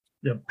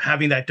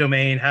 Having that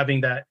domain,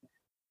 having that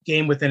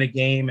game within a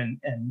game,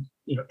 and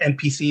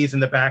NPCs in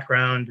the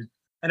background,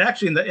 and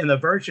actually in the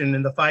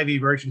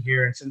 5e version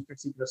here in Sinister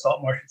Secret of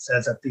Saltmarsh, it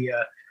says that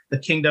the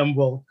kingdom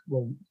will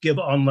give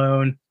on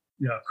loan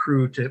a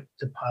crew to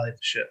pilot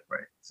the ship,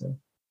 right? So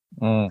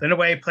in a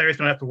way, players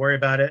don't have to worry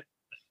about it.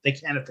 They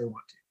can if they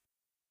want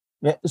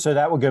to. Yeah, so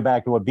that would go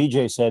back to what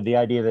BJ said: the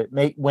idea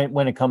that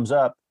when it comes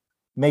up,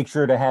 make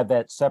sure to have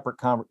that separate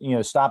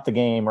stop the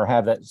game or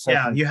have that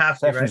section, you have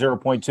section to,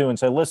 right? 0.2 and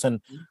say,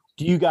 listen,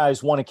 do you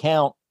guys want to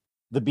count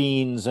the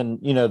beans and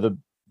the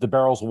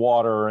barrels of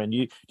water, and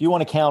do you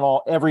want to count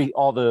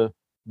all the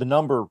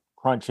number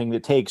crunching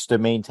that takes to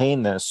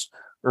maintain this,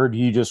 or do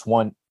you just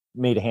want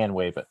me to hand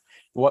wave it?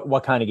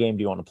 What kind of game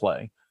do you want to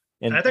play?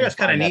 And I think that's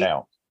kind of neat.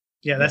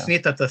 Yeah, that's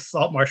neat that the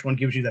Saltmarsh one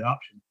gives you that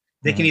option.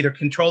 They can either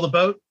control the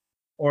boat,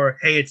 or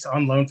hey, it's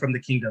on loan from the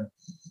kingdom.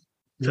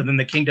 So then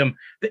the kingdom,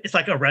 it's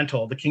like a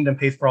rental. The kingdom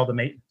pays for all the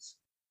maintenance.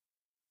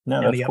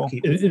 No, that's cool.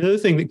 Another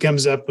thing that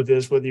comes up with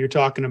this, whether you're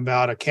talking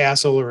about a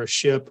castle or a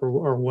ship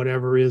or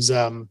whatever, is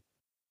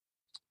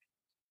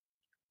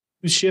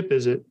whose ship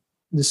is it?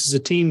 This is a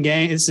team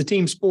game. It's a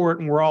team sport,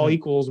 and we're all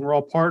equals and we're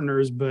all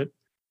partners. But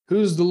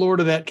who's the lord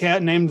of that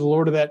named the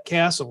lord of that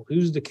castle?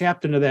 Who's the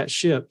captain of that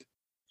ship?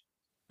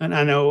 And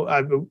I know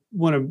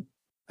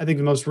I think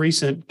the most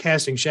recent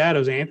Casting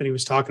Shadows, Anthony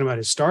was talking about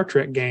his Star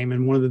Trek game.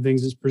 And one of the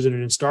things that's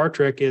presented in Star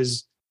Trek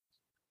is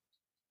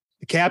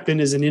the captain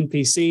is an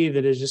NPC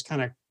that is just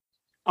kind of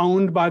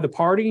owned by the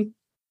party.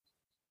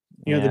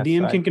 The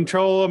DM can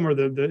control them, or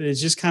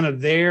it's just kind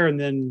of there. And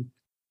then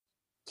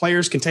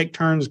players can take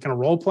turns kind of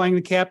role playing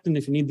the captain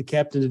if you need the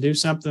captain to do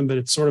something, but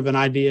it's sort of an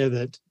idea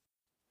that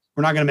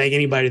we're not going to make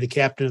anybody the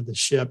captain of the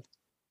ship.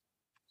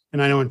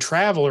 And I know in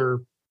Traveler,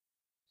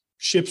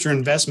 ships are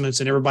investments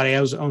and everybody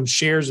owns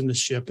shares in the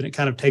ship, and it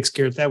kind of takes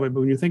care of it that way. But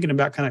when you're thinking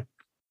about kind of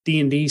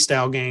D&D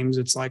style games,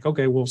 it's like,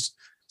 okay, well,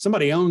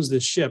 somebody owns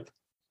this ship.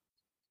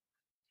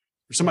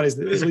 Or somebody's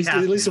at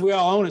least if we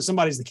all own it,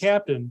 somebody's the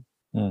captain.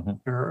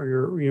 Mm-hmm.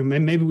 Or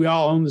maybe we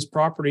all own this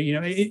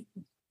property.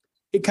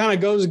 It kind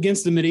of goes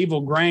against the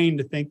medieval grain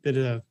to think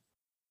that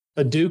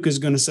a duke is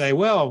going to say,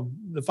 well,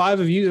 the 5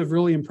 of you have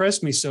really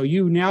impressed me, so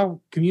you now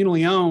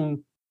communally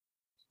own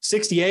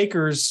 60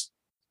 acres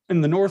in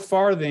the North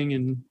Farthing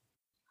and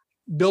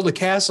build a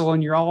castle,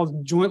 and you're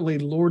all jointly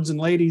lords and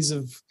ladies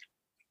of.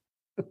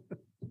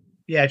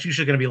 Yeah, it's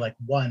usually going to be like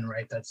 1,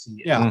 right? That's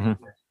the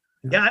Mm-hmm.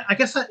 Yeah. I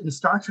guess that in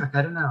Star Trek,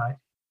 I don't know.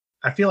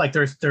 I feel like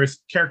there's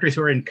characters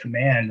who are in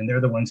command, and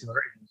they're the ones who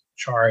are in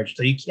charge.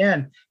 So you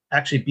can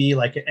actually be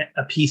like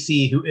a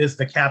PC who is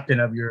the captain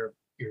of your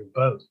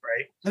boat,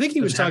 right? I think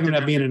he was talking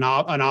about being an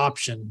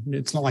option.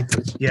 It's not like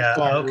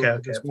okay.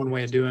 That's one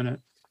way of doing it.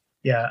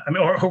 Yeah,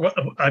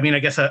 I mean, I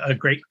guess a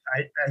great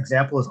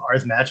example is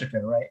Ars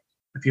Magica, right?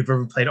 If you've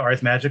ever played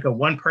Ars Magica,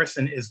 one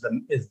person is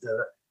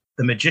the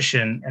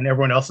magician, and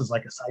everyone else is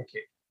like a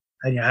sidekick.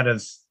 And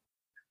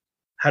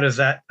how does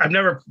that? I've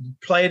never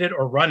played it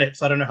or run it,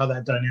 so I don't know how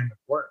that dynamic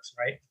works,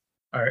 right?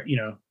 Or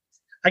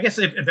I guess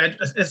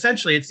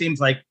essentially it seems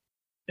like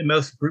in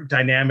most group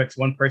dynamics,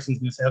 one person's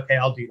going to say, "Okay,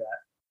 I'll do that,"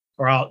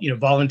 or I'll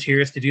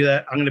volunteers to do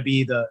that. I'm going to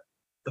be the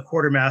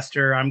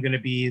quartermaster. I'm going to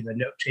be the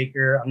note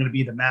taker. I'm going to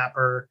be the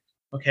mapper.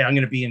 Okay, I'm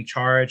going to be in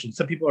charge. And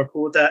some people are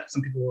cool with that.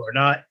 Some people are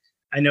not.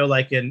 I know,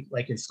 like in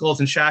Skulls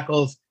and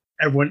Shackles,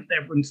 everyone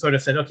sort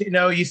of said, "Okay,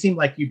 no, you seem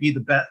like you'd be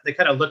the best." They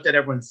kind of looked at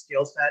everyone's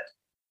skill set,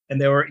 and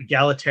they were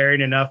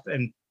egalitarian enough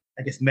and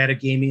I guess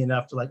metagamey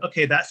enough to like,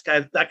 okay, that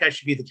guy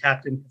should be the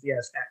captain because he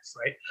has X,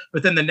 right?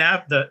 But then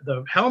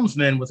the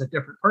helmsman was a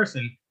different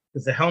person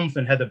because the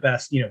helmsman had the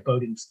best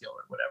boating skill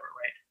or whatever,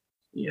 right?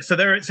 Yeah, so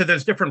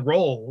there's different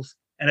roles,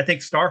 and I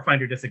think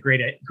Starfinder does a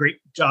great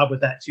job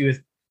with that too, is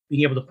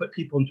being able to put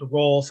people into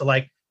roles. So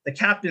like the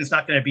captain's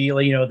not going to be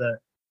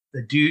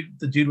the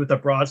dude with the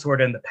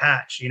broadsword and the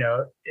patch, in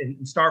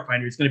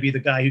Starfinder. It's going to be the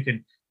guy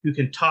who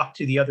can talk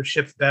to the other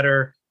ships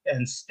better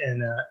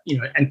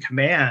and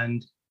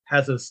command,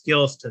 has those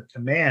skills to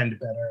command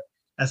better,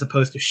 as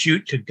opposed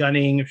to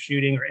gunning or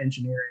shooting or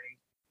engineering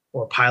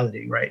or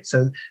piloting, right?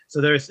 So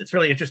it's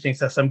really interesting.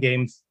 So some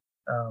games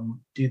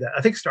do that.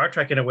 I think Star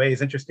Trek in a way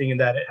is interesting in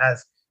that it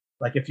has,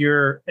 like, if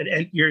you're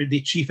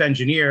the chief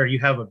engineer, you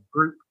have a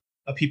group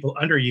of people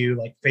under you,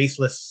 like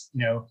faceless,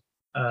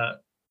 I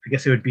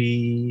guess are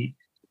they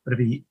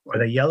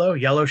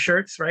yellow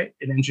shirts, right?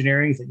 In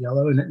engineering, is it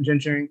yellow in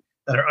engineering,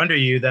 that are under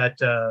you, that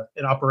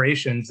in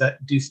operations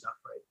that do stuff,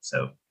 right?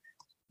 So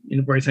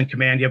where he's in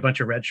command, you have a bunch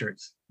of red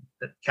shirts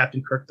that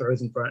Captain Kirk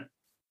throws in front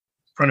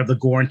of the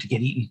Gorn to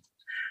get eaten.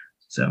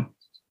 So,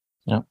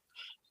 yeah.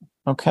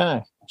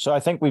 Okay. So I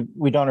think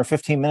we've done our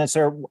 15 minutes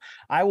there.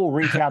 I will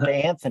reach out to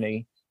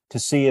Anthony to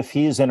see if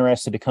he is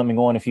interested in coming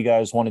on. If you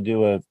guys want to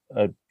do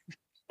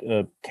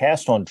a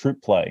cast on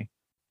Troop Play,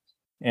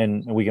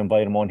 and we can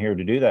invite him on here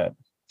to do that.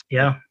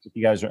 Yeah. If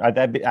you guys are, I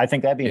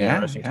think that'd be an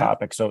interesting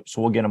topic. So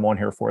we'll get him on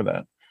here for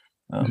that.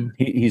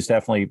 He's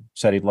definitely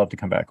said he'd love to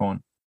come back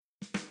on.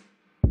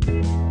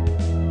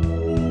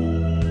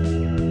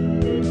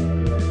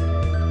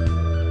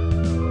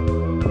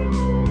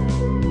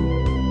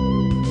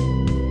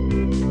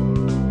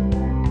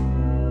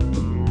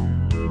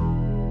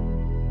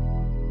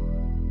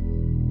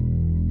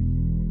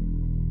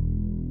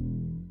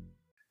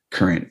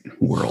 Current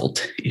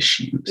world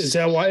issues. Is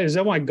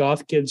that why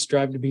goth kids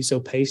strive to be so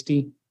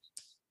pasty?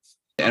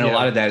 And a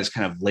lot of that is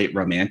kind of late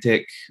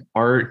romantic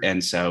art.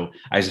 And so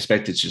I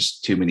suspect it's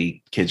just too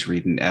many kids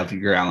reading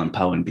Edgar Allan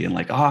Poe and being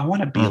like, oh, I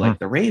want to be like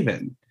the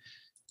Raven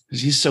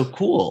because he's so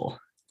cool.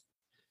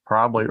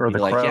 Probably. Or the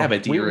Crow. Crow. Yeah,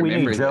 but do you remember?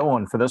 We need Joe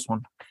on for this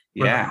one.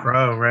 Yeah. Or the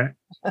Crow, right?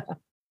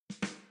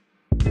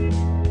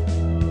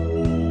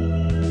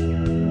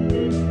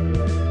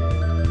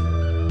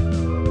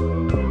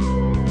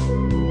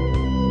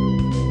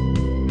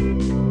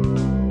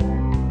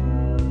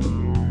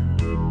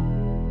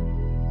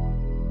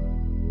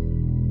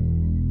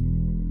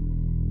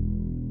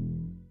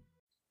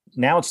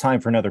 Now it's time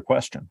for another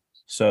question.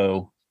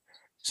 So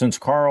since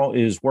Carl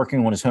is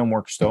working on his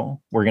homework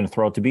still, we're going to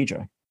throw it to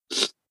BJ.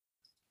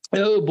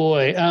 Oh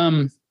boy.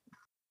 I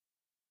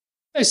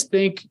just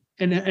think,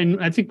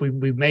 and I think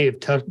we may have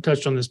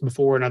touched on this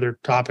before in other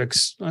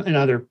topics, in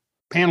other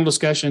panel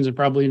discussions, and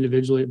probably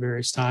individually at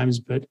various times,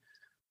 but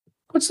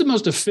what's the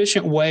most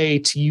efficient way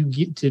to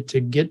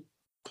get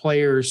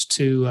players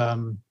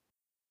to,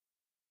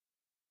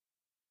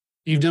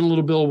 you've done a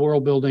little bit of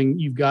world building,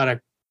 you've got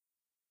a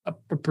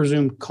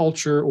presumed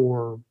culture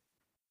or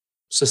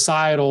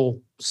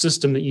societal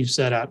system that you've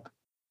set up.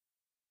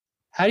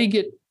 How do you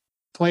get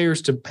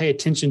players to pay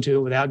attention to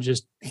it without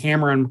just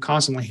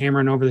constantly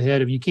hammering over the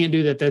head of, you can't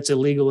do that, that's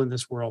illegal in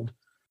this world?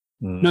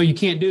 no, you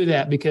can't do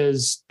that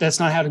because that's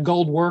not how the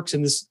gold works.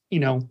 And this,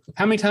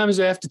 how many times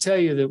do I have to tell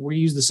you that we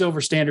use the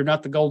silver standard,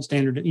 not the gold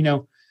standard,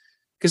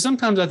 because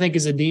sometimes I think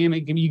as a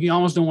DM, you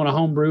almost don't want to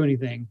homebrew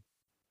anything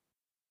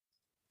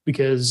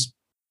because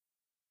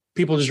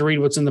people just read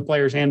what's in the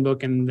player's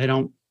handbook and they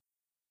don't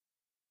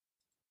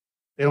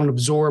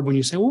absorb when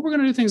you say, well, we're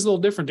going to do things a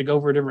little different to go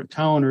for a different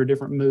tone or a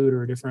different mood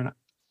or a different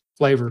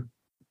flavor.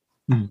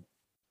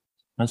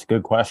 That's a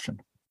good question.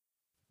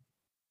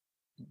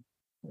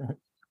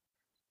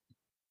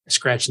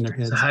 Scratching their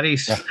heads. So how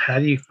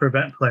do you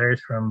prevent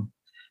players from?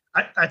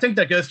 I think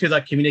that goes to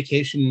like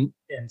communication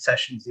in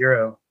session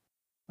 0.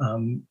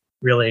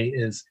 Really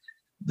is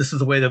this is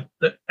the way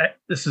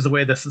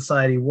the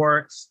society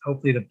works.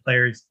 Hopefully the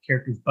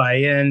characters buy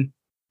in,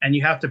 and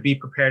you have to be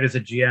prepared as a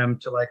GM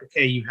to like,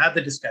 okay, you have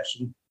the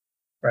discussion,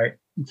 right?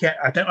 You can't.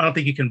 I don't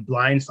think you can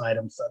blindside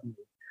them suddenly.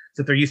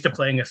 So if they're used to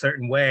playing a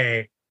certain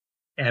way,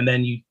 and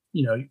then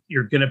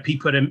you're going to be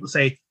put in.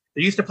 Say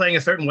they're used to playing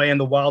a certain way in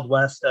the Wild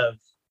West of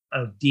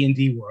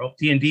D&D world,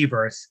 D&D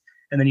verse,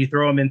 and then you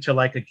throw them into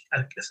like a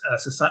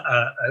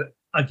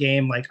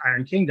game like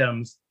Iron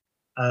Kingdoms,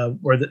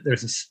 where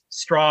there's a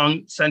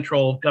strong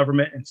central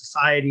government and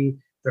society.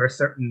 There are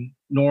certain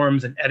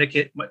norms and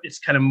etiquette. It's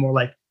kind of more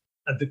like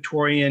a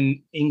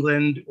Victorian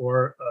England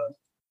or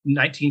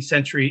 19th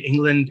century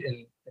England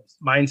in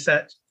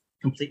mindset,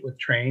 complete with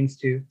trains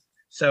too.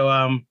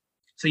 So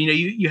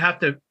you have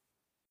to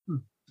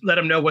let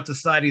them know what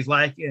society's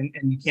like,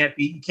 and you can't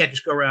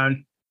just go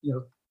around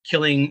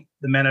killing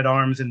the men at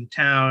arms in the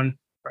town,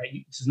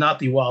 right? This is not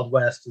the Wild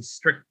West. It's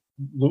strict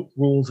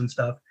rules and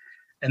stuff.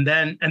 And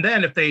then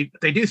if they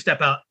do step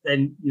out,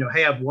 then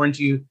hey, I've warned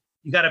you.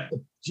 You got to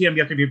GM. You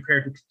have to be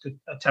prepared to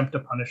attempt to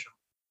punish them,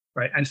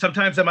 right? And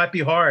sometimes that might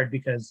be hard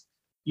because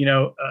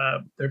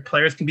their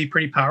players can be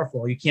pretty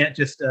powerful. You can't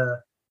just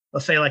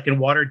let's say like in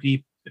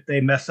Waterdeep, if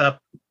they mess up,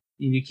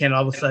 you can't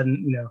all of a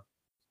sudden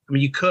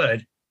you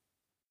could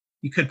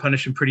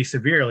punish them pretty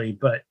severely,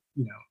 but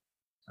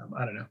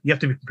I don't know. You have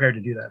to be prepared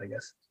to do that, I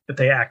guess, if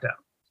they act out.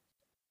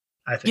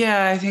 I think.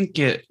 Yeah, I think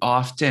it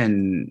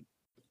often.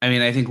 I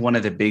mean, I think one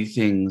of the big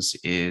things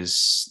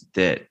is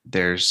that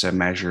there's a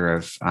measure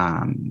of,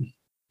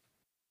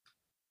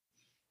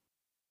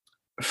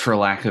 for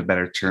lack of a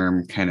better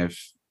term, kind of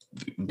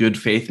good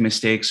faith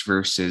mistakes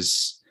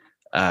versus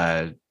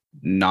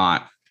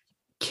not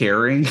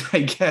caring,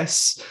 I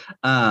guess.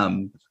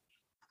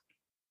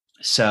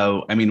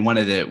 So, I mean, one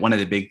of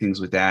the big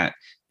things with that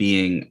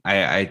being,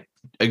 I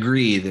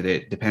agree that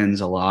it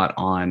depends a lot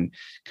on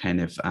kind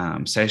of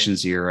session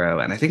 0,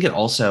 and I think it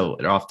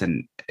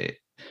often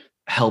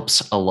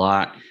helps a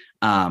lot.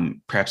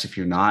 Perhaps if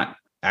you're not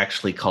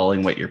actually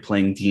calling what you're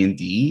playing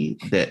D&D,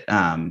 that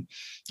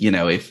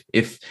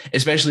if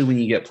especially when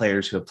you get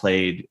players who have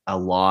played a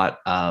lot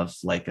of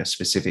like a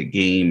specific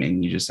game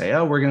and you just say,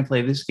 oh, we're going to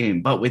play this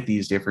game but with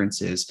these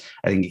differences,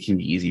 I think it can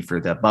be easy for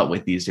the but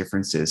with these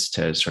differences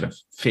to sort of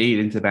fade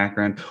into the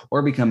background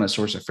or become a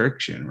source of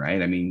friction,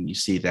 right? I mean, you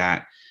see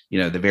that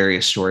the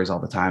various stories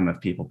all the time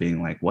of people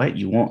being like, what,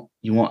 you won't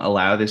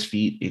allow this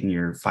feat in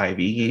your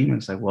 5e game? And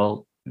it's like,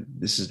 well,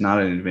 this is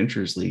not an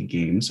Adventures League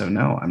game, so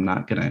no, I'm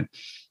not going to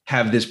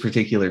have this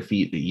particular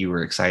feat that you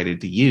were excited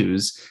to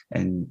use,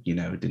 and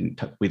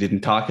we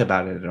didn't talk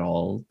about it at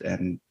all,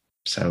 and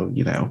so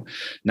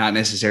not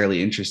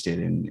necessarily interested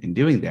in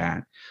doing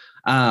that.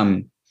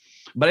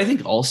 But I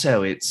think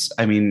also I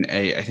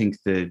think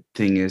the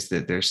thing is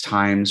that there's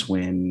times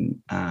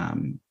when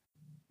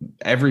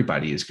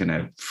everybody is going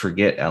to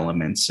forget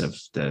elements of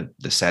the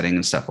setting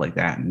and stuff like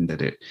that, and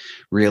that it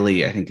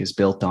really, I think, is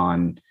built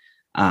on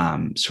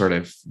sort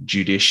of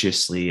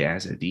judiciously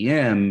as a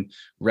DM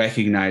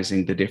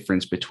recognizing the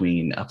difference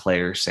between a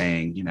player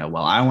saying,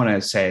 well, I want to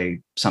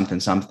say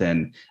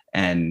something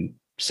and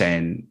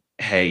saying,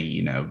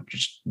 hey,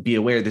 just be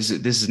aware this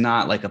is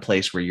not like a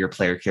place where your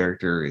player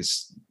character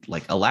is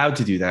like allowed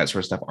to do that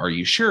sort of stuff. Are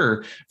you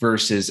sure?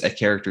 Versus a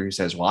character who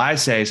says, well, I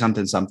say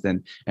something,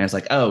 and it's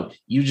like, oh,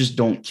 you just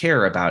don't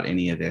care about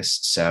any of this,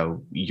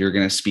 so you're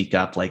going to speak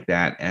up like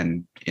that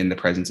and in the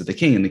presence of the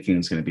king, and the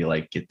king's going to be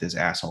like, get this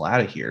asshole out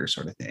of here,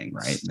 sort of thing,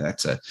 right?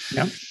 That's a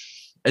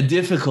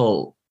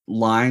difficult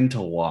line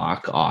to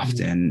walk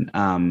often.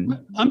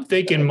 I'm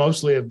thinking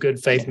mostly of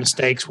good faith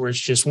mistakes where it's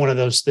just one of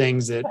those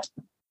things that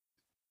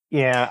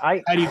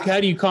how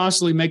do you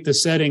constantly make the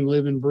setting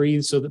live and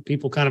breathe so that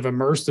people kind of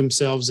immerse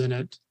themselves in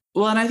it?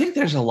 Well, and I think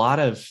there's a lot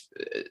of,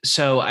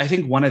 so I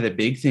think one of the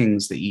big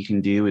things that you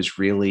can do is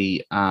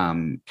really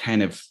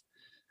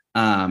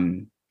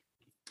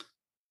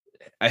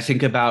I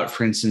think about,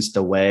 for instance,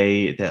 the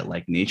way that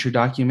like nature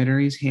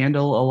documentaries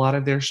handle a lot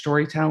of their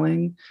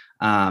storytelling,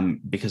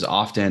 because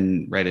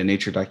often, right, a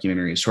nature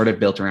documentary is sort of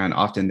built around,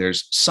 often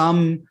there's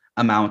some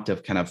amount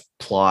of kind of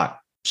plot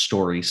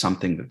story,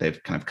 something that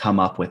they've kind of come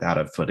up with out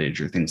of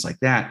footage or things like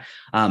that.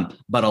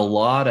 But a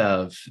lot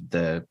of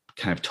the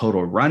kind of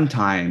total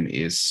runtime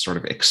is sort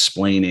of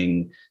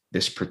explaining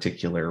this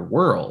particular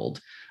world.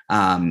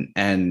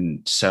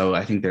 And so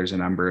I think there's a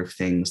number of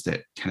things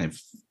that kind of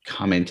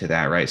come into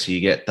that, right? So you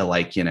get the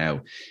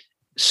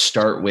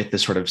start with the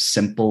sort of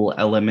simple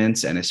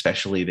elements, and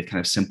especially the kind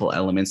of simple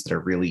elements that are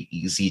really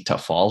easy to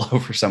follow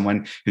for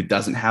someone who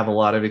doesn't have a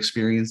lot of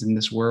experience in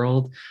this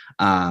world.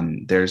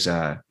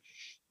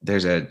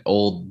 There's an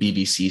old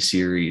BBC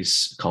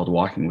series called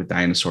Walking with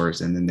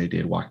Dinosaurs, and then they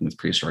did Walking with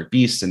Prehistoric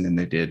Beasts, and then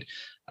they did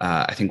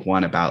I think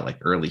one about like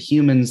early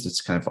humans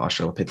that's kind of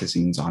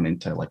Australopithecines on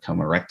into like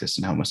Homo erectus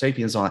and Homo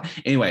sapiens. All that.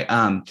 Anyway,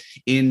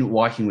 in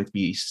Walking with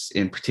Beasts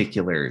in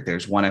particular,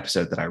 there's one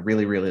episode that I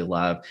really, really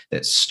love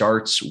that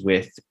starts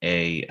with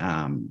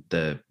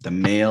the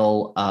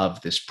male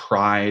of this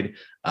pride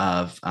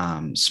of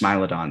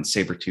Smilodon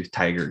saber-toothed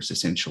tigers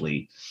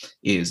essentially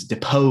is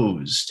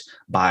deposed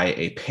by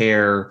a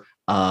pair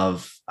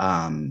of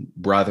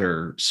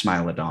brother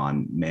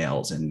Smilodon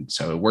males. And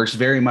so it works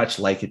very much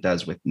like it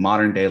does with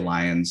modern day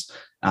lions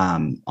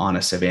on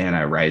a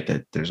savanna, right?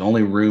 That there's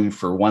only room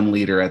for one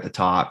leader at the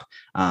top,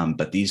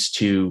 but these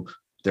two,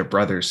 they're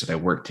brothers, so they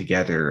work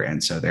together.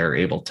 And so they're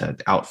able to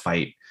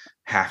outfight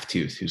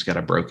Halftooth, who's got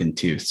a broken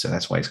tooth. So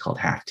that's why he's called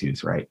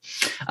Halftooth, right?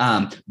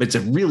 But it's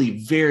a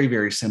really very,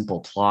 very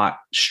simple plot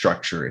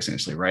structure,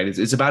 essentially, right?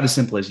 It's about as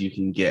simple as you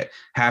can get.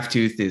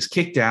 Halftooth is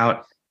kicked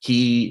out.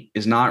 He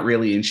is not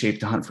really in shape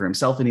to hunt for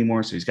himself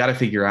anymore. So he's got to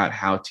figure out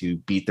how to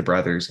beat the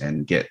brothers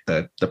and get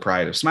the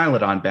pride of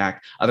Smilodon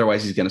back.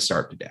 Otherwise, he's going to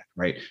starve to death,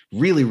 right?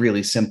 Really,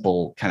 really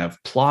simple kind of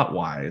plot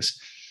wise.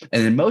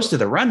 And then most of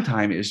the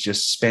runtime is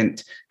just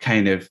spent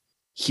kind of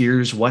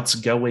here's what's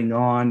going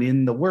on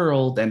in the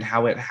world and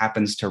how it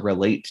happens to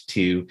relate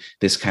to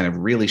this kind of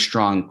really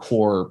strong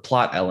core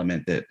plot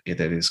element that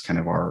is kind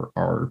of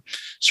our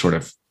sort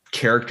of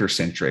character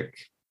centric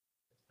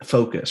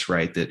focus,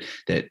 right?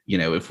 That you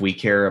know, if we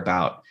care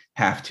about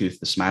Halftooth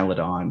the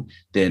Smilodon,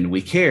 then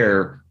we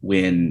care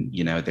when,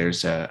 you know,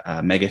 there's a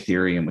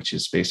Megatherium, which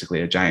is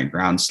basically a giant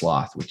ground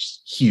sloth, which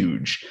is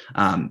huge,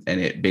 and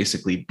it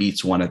basically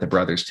beats one of the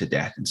brothers to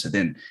death. And so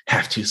then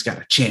Halftooth's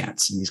got a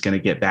chance and he's going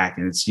to get back.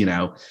 And it's, you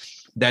know,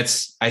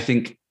 that's, I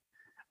think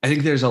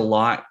there's a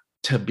lot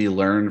to be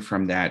learned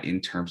from that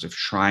in terms of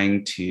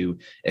trying to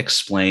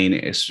explain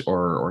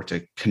or to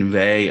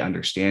convey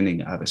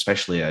understanding of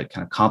especially a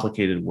kind of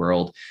complicated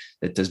world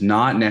that does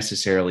not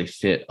necessarily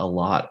fit a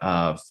lot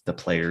of the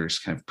players'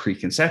 kind of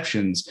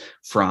preconceptions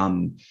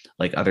from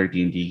like other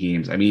D&D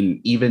games. I mean,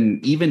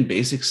 even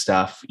basic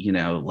stuff, you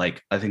know,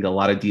 like I think a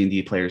lot of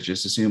D&D players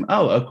just assume,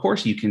 oh, of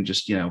course you can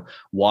just, you know,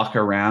 walk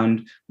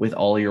around with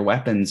all your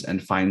weapons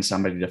and find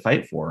somebody to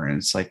fight for. And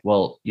it's like,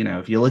 well, you know,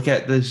 if you look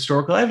at the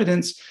historical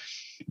evidence,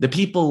 the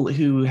people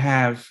who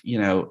have, you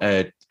know,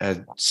 a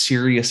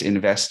serious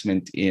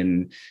investment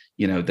in,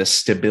 you know, the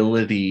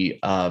stability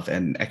of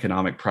and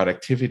economic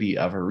productivity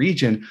of a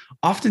region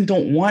often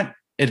don't want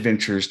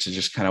adventurers to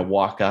just kind of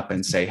walk up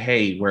and say,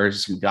 hey,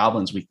 where's some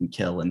goblins we can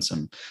kill and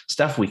some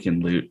stuff we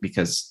can loot?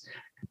 Because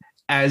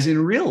as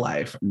in real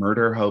life,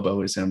 murder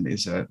hoboism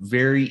is a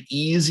very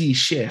easy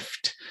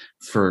shift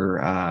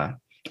for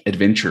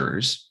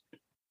adventurers.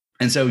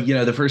 And so, you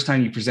know, the first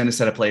time you present a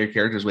set of player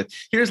characters with,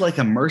 here's like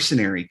a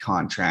mercenary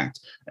contract,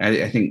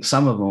 I think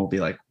some of them will be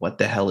like, what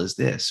the hell is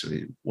this?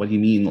 What do you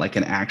mean like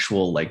an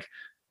actual like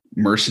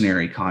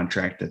mercenary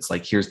contract that's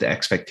like, here's the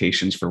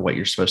expectations for what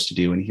you're supposed to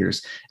do. And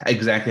here's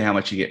exactly how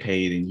much you get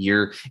paid. And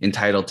you're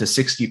entitled to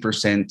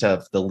 60%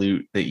 of the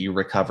loot that you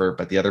recover,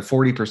 but the other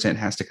 40%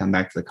 has to come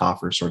back to the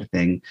coffer sort of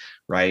thing.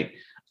 Right.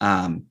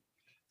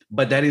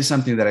 But that is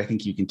something that I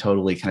think you can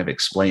totally kind of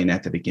explain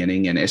at the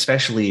beginning. And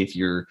especially if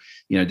you're,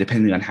 you know,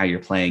 depending on how you're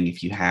playing,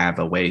 if you have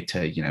a way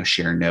to, you know,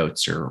 share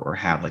notes or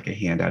have like a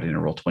handout in a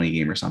Roll20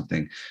 game or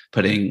something,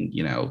 putting,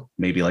 you know,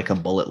 maybe like a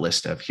bullet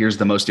list of here's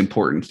the most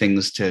important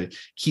things to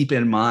keep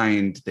in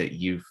mind that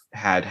you've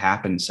had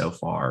happen so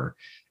far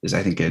is,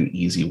 I think, an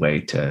easy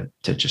way to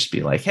just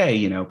be like, hey,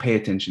 you know, pay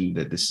attention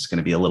that this is going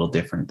to be a little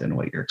different than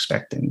what you're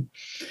expecting.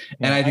 Yeah,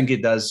 and I think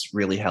it does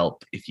really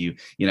help if you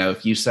know,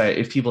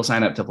 if people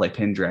sign up to play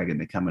Pendragon,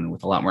 they come in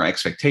with a lot more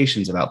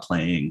expectations about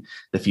playing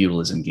the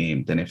feudalism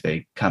game than if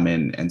they come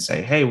in and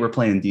say, hey, we're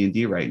playing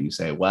D&D, right? And you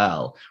say,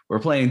 well, we're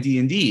playing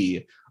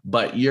D&D,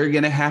 but you're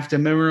going to have to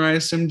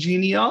memorize some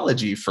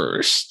genealogy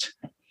first.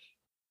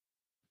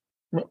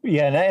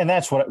 Yeah, and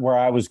that's where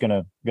I was going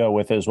to go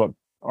with is what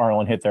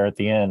Arlen hit there at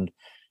the end.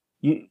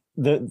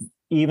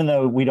 Even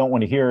though we don't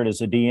want to hear it as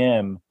a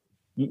DM,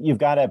 you've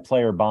got to have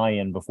player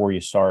buy-in before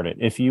you start it.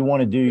 If you want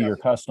to do your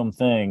custom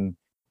thing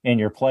and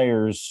your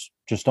players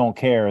just don't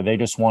care, they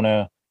just want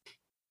to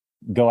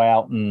go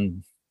out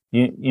and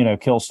you know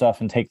kill stuff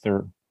and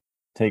kill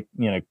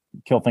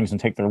things and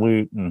take their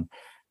loot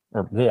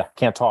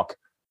can't talk.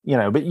 You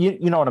know, but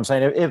you know what I'm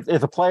saying.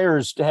 If the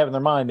players have in their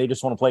mind they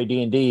just want to play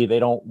D&D, they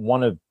don't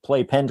want to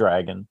play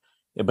Pendragon,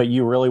 but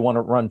you really want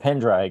to run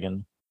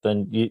Pendragon,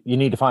 then you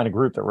need to find a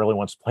group that really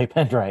wants to play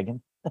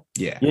Pendragon.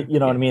 Yeah. You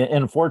know what I mean?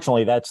 And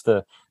unfortunately, that's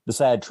the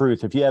sad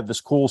truth. If you have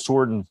this cool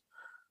sword and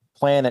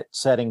planet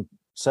setting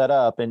set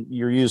up and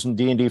you're using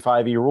D&D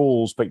 5e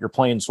rules, but you're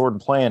playing sword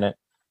and planet,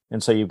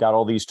 and so you've got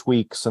all these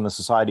tweaks and the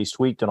society's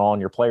tweaked and all,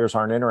 and your players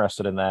aren't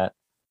interested in that,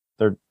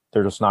 they're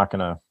just not going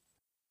to,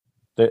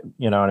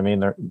 you know what I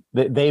mean?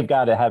 They've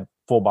got to have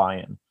full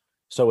buy-in.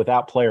 So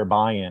without player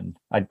buy-in,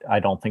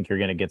 I don't think you're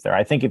going to get there.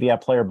 I think if you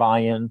have player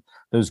buy-in,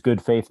 those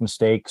good faith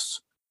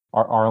mistakes,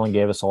 Arlen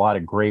gave us a lot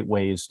of great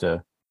ways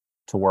to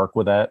work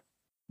with that.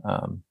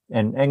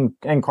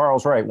 And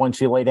Carl's right.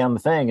 Once you lay down the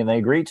thing and they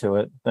agree to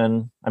it,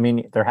 then I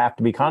mean there have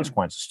to be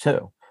consequences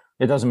too.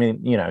 It doesn't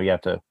mean you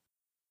have to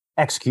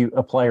execute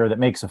a player that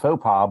makes a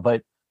faux pas,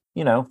 but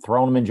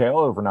throwing them in jail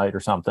overnight or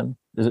something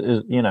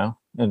is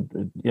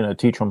and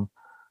teach them,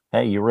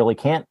 hey, you really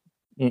can't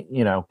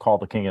call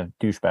the king a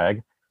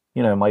douchebag.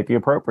 Might be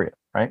appropriate,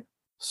 right?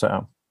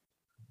 So,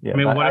 yeah. I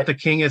mean, what if the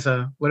king is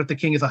a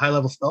high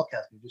level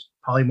spellcaster? You just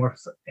polymorph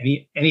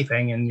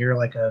anything, and you're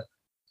like a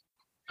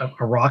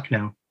rock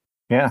now.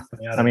 Yeah,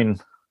 I mean,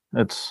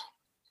 it's.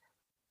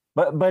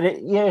 But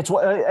it's.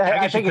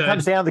 I think it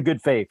comes down to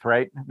good faith,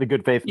 right? The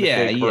good faith.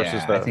 Yeah.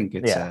 Versus I think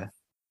it's. I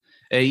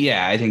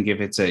think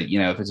if it's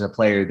a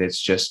player that's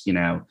just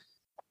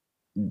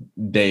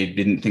they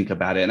didn't think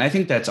about it, and I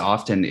think that's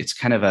often it's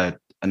kind of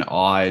an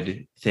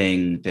odd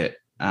thing that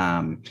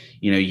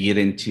you get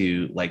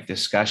into like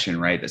discussion,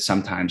 right? That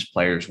sometimes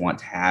players want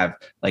to have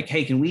like,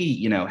 hey, can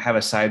we have a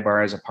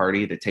sidebar as a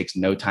party that takes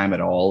no time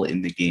at all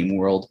in the game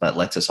world, but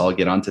lets us all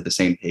get onto the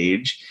same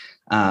page.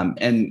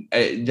 And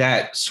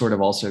that sort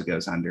of also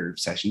goes under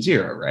session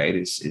 0, right?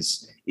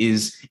 Is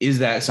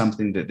that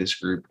something that this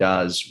group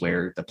does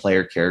where the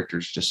player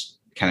characters just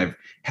kind of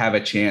have a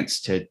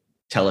chance to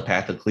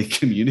telepathically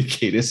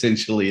communicate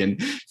essentially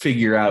and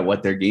figure out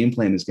what their game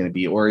plan is going to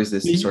be? Or is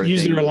this the sort of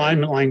use thing their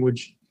alignment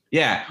language?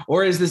 Yeah.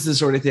 Or is this the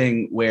sort of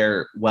thing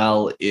where,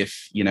 well,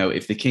 if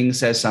the king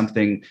says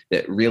something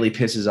that really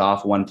pisses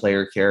off one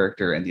player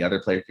character and the other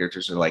player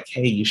characters are like,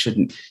 hey, you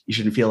shouldn't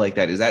feel like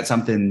that. Is that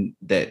something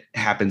that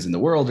happens in the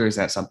world, or is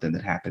that something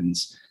that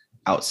happens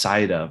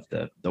outside of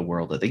the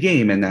world of the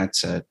game? And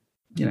that's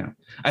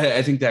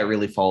I think that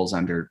really falls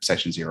under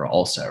session 0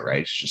 also,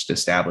 right? It's just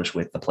establish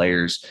with the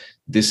players,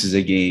 this is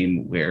a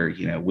game where,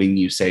 when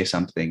you say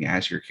something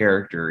as your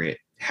character, it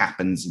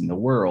happens in the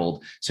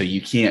world. So you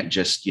can't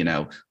just,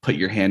 put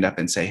your hand up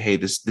and say, hey,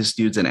 this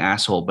dude's an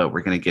asshole, but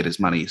we're going to get his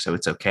money, so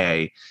it's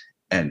okay.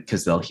 And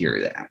because they'll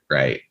hear that,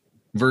 right?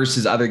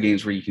 Versus other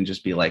games where you can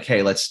just be like,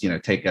 hey, let's,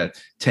 take a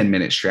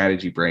 10-minute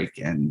strategy break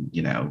and,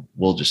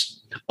 we'll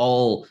just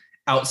all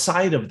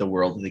outside of the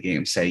world of the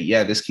game say,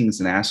 yeah, this king's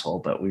an asshole,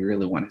 but we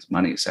really want his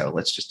money. So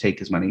let's just take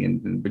his money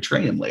and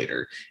betray him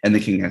later. And the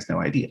king has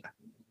no idea.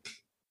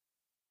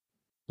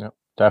 Yep,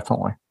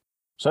 definitely.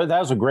 So that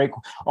was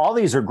all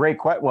these are great.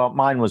 Well,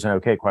 mine was an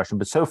okay question,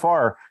 but so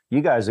far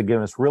you guys have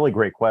given us really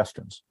great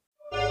questions.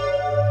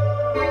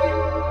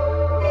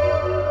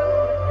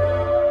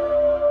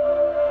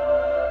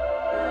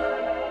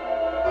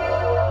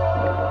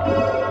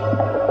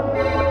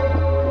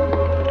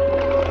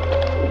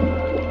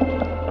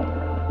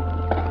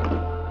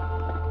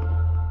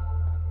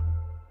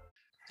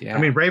 Yeah. I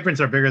mean,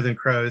 ravens are bigger than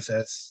crows.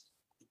 That's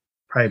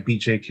probably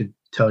BJ could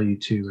tell you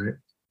too, right?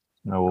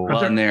 No.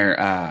 Well, and there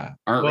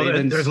aren't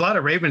ravens. There's a lot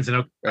of ravens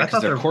in. I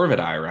thought they're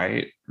corvidae,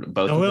 right?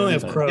 Both. No, we only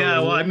have crows. Yeah,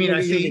 well, I mean,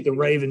 I see the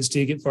ravens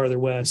till you get farther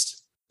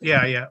west.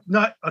 Yeah.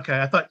 Not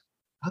okay. I thought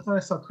I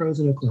saw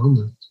crows in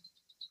Oklahoma,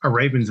 or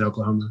ravens in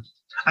Oklahoma.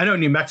 I know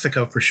New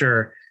Mexico for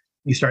sure.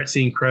 You start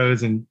seeing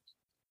crows, and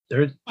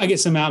I get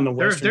some out in the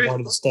western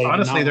part of the state.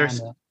 Honestly,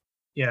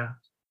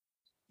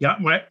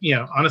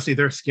 honestly,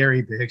 they're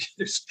scary big.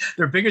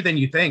 They're bigger than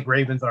you think.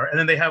 Ravens are, and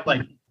then they have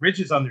like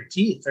ridges on their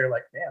teeth. They're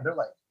like, man,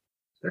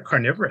 they're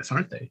carnivorous,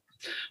 aren't they?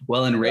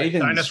 Well, and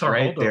ravens,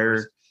 right?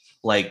 They're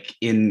like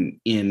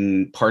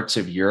in parts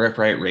of Europe,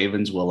 right?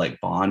 Ravens will like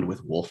bond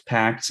with wolf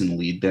packs and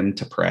lead them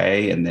to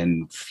prey, and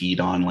then feed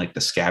on like the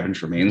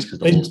scavenged remains because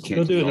the wolves can't.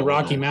 They'll do it in the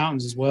Rocky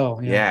Mountains as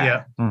well.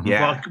 Yeah.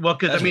 Mm-hmm. Well,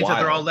 because that means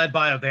that they're all led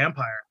by a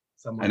vampire.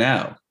 I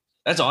know.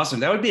 That's awesome.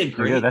 That would be a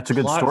great that's a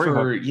good plot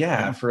story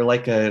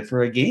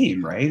for a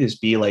game, right? Is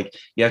be like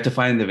you have to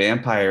find the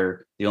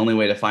vampire. The only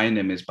way to find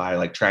him is by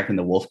like tracking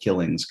the wolf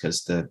killings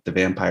because the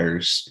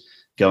vampires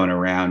going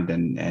around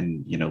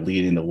and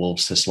leading the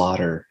wolves to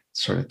slaughter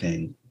sort of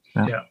thing.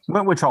 Yeah.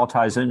 Which all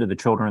ties into the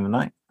Children of the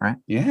Night, right?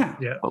 Yeah.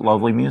 But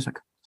lovely music.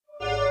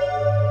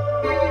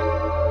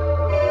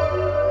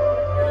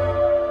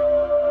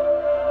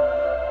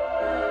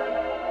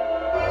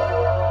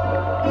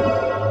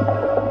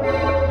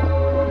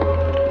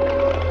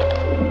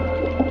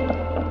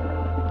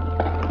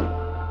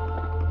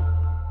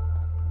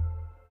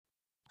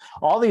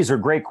 All these are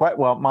great.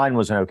 Well, mine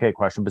was an okay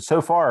question, but so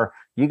far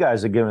you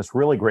guys have given us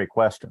really great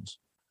questions.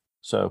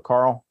 So,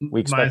 Carl, we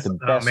expect the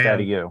best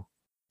out of you.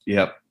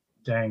 Yep.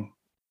 Dang.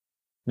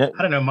 I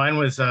don't know. Mine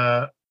was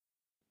just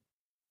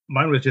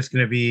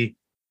going to be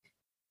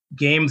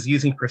games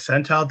using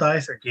percentile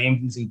dice or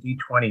games using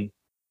D20.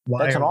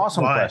 That's an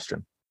awesome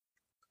question.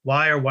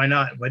 Why or why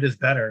not? What is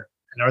better?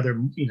 And are there,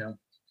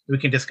 we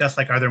can discuss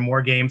are there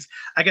more games?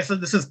 I guess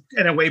this is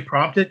in a way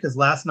prompted because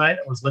last night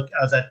I was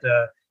at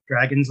the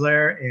Dragon's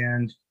Lair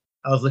and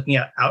I was looking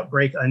at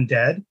Outbreak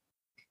Undead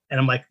and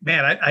I'm like,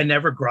 man, I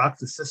never grokked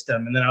the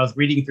system. And then I was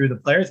reading through the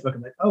player's book.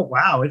 I'm like, oh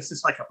wow, it's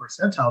just like a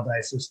percentile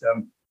dice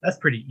system. That's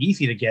pretty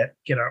easy to get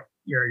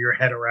your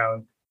head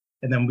around.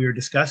 And then we were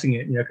discussing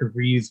it, because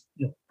we use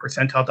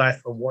percentile dice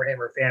for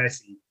Warhammer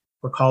Fantasy,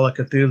 for Call of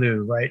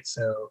Cthulhu, right?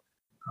 So,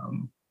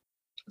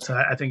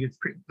 I think it's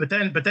pretty. But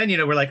then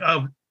we're like,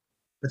 oh,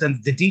 but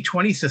then the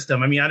D20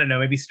 system. I mean, I don't know,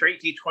 maybe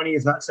straight D20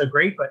 is not so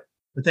great, but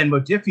then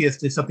Modifius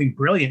did something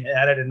brilliant. It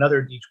added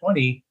another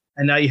D20,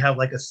 and now you have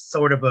like a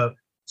sort of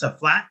it's a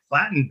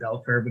flattened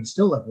bell curve, but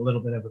still a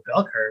little bit of a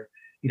bell curve,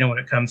 when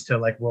it comes to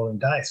like rolling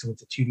dice. So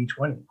it's a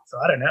 2D20. So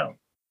I don't know.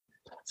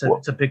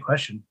 It's a big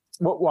question.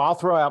 Well, I'll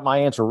throw out my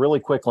answer really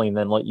quickly and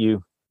then let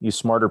you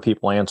smarter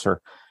people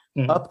answer.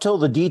 Mm-hmm. Up till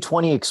the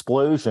D20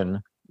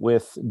 explosion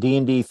with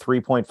D&D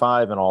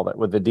 3.5 and all that,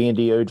 with the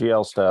D&D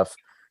OGL stuff,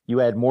 you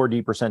had more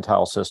D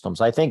percentile systems.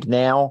 I think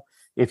now,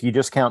 if you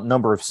just count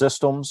number of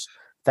systems,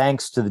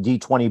 thanks to the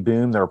D20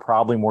 boom, there are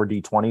probably more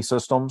D20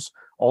 systems.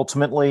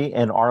 Ultimately,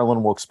 and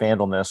Arlen will expand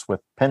on this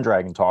with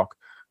Pendragon Talk,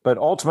 but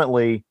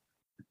ultimately,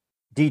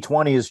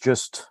 D20 is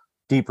just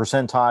D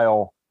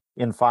percentile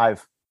in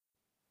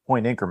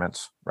 5-point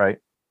increments, right?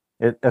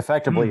 It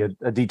effectively a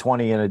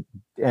D20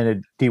 and a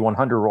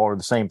D100 roll are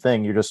the same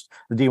thing.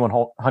 The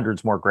D100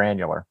 is more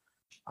granular.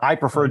 I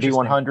prefer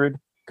D100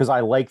 because I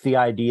like the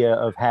idea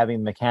of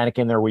having mechanic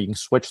in there where you can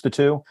switch the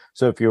two.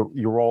 So if you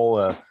roll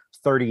a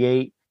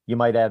 38, you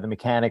might add the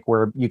mechanic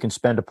where you can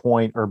spend a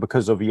point, or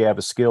because of you have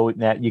a skill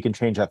that you can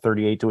change that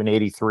 38 to an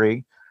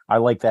 83. I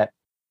like that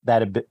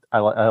a bit. I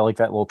like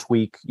that little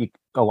tweak.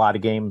 A lot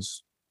of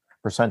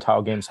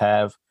percentile games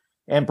have.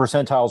 And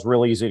percentile is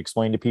really easy to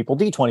explain to people.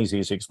 D20 is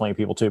easy to explain to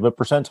people too, but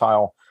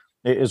percentile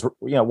is,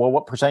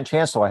 what percent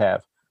chance do I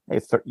have?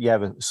 You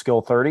have a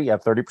skill 30, you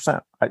have 30%.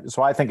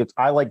 So I think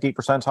I like D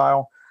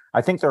percentile.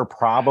 I think there are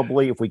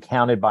probably, if we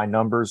counted by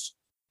numbers,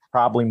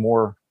 probably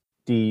more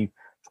D20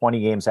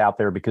 games out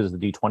there because of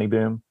the D20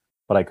 boom,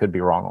 but I could be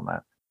wrong on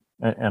that.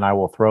 And I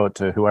will throw it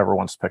to whoever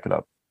wants to pick it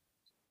up.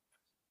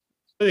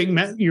 I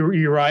think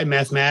you're right.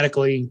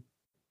 Mathematically,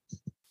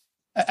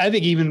 I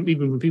think even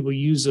when people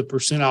use a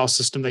percentile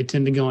system, they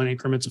tend to go in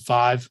increments of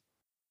 5,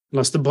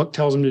 unless the book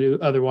tells them to do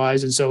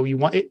otherwise. And so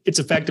it's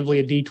effectively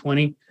a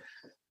D20.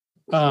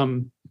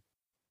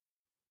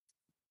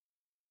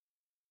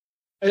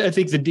 I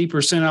think the D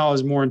percentile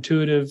is more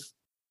intuitive,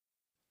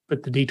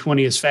 but the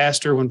D20 is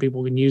faster when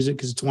people can use it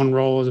because it's one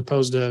roll as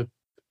opposed to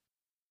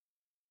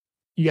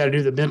you got to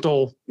do the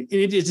mental.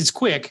 It's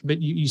quick,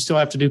 but you still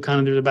have to do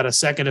there's about a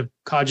second of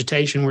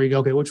cogitation where you go,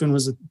 okay, which one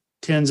was the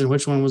tens and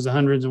which one was the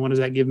hundreds and what does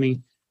that give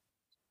me?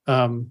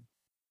 I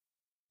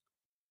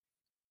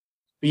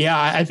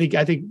think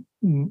I tend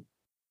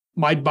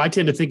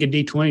to think of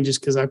D20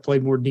 just because I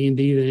played more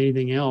D&D than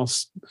anything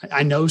else.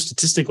 I know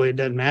statistically it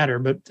doesn't matter,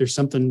 but there's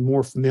something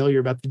more familiar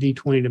about the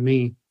D20 to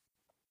me.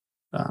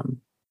 Back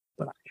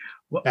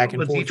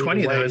and forth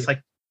D20 though, it's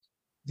like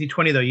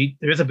D20 though.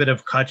 There is a bit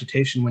of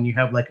cogitation when you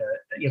have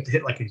you have to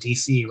hit like a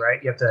DC, right?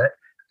 You have to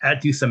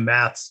do some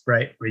maths,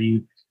 right? Where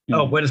you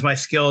what is my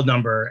skill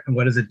number and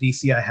what is a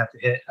DC I have to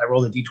hit? I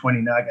rolled a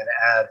D20, now I got to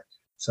add.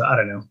 So I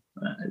don't know.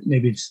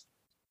 Maybe it's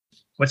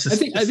what's the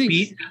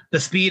speed? The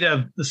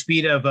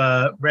speed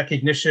of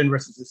recognition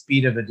versus the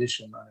speed of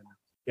addition. I don't know.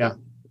 Yeah,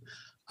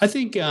 I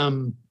think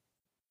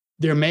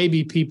there may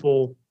be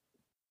people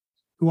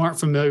who aren't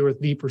familiar with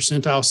D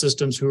percentile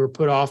systems who are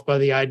put off by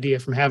the idea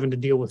from having to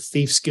deal with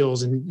thief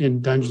skills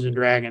in Dungeons and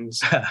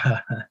Dragons,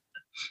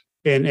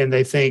 and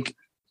they think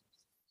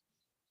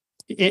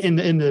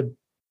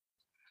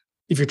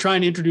if you're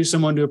trying to introduce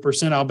someone to a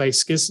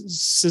percentile-based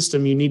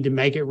system, you need to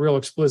make it real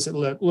explicit.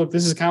 Look,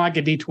 this is kind of like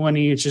a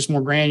D20. It's just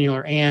more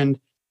granular. And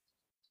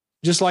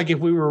just like if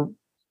we were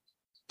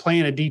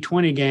playing a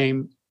D20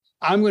 game,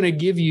 I'm going to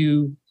give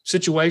you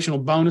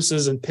situational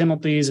bonuses and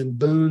penalties and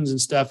boons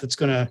and stuff that's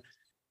going to,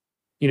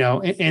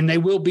 and they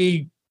will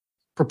be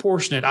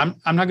proportionate.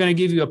 I'm not going to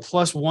give you a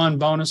 +1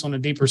 bonus on a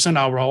D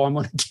percentile roll. I'm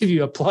going to give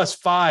you a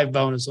 +5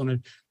 bonus on a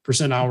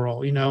percentile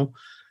roll,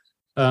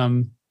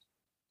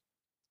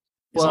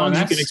 As long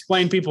as you can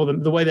explain people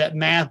the way that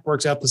math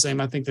works out the same,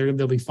 I think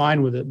they'll be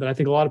fine with it. But I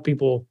think a lot of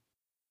people,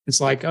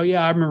 it's like, oh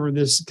yeah, I remember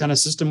this kind of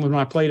system when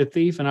I played a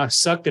thief and I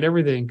sucked at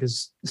everything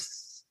because.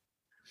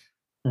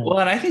 Well,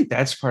 and I think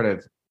that's part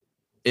of,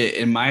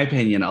 in my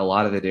opinion, a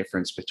lot of the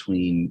difference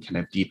between kind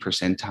of D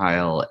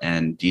percentile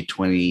and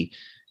D20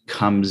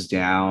 comes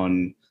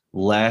down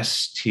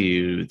less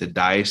to the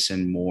dice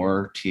and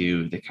more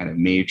to the kind of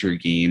major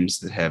games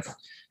that have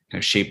kind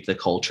of shaped the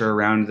culture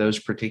around those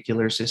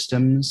particular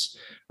systems,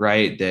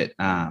 right? That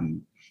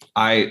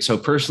so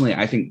personally,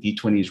 I think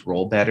D20s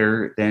roll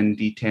better than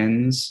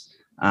D10s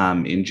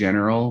in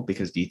general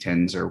because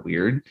D10s are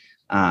weird.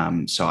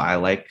 So I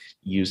like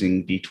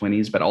using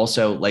D20s, but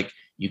also like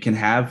you can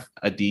have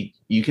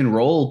you can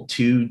roll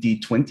 2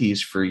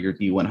 D20s for your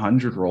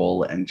D100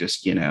 roll and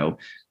just,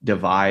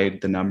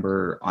 divide the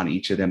number on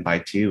each of them by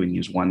 2 and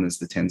use one as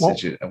the 10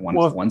 digit and one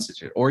as the 1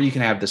 digit. Or you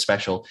can have the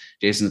special,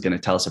 Jason's going to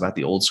tell us about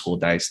the old school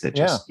dice that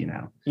just, you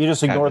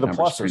just ignore the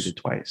numbers pluses printed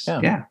twice.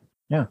 Yeah.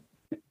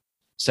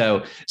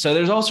 So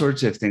there's all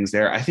sorts of things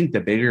there. I think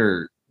the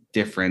bigger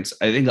difference,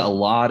 I think a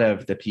lot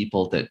of the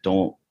people that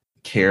don't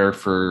care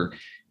for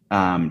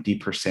D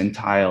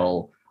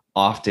percentile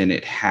often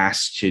it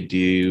has to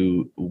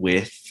do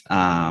with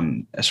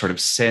a sort of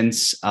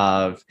sense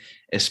of,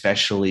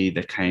 especially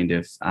the kind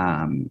of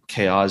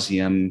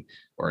Chaosium,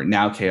 or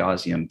now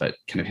Chaosium, but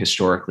kind of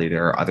historically,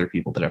 there are other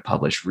people that have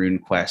published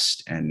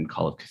RuneQuest and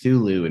Call of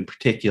Cthulhu in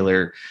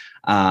particular.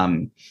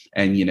 And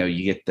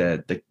you get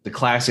the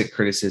classic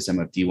criticism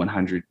of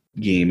D100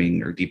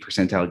 gaming or D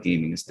percentile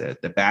gaming is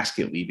the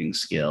basket weaving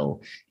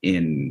skill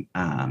in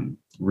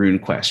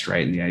RuneQuest,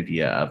 right? And the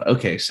idea of,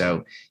 okay,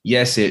 so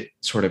yes, it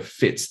sort of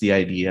fits the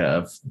idea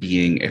of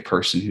being a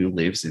person who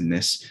lives in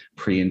this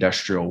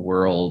pre-industrial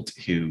world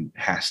who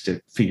has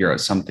to figure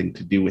out something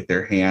to do with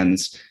their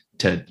hands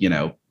to,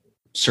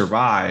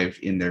 survive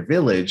in their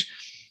village.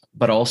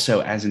 But also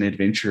as an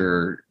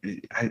adventurer,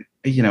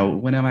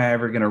 when am I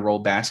ever going to roll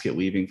basket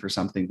weaving for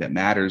something that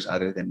matters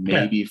other than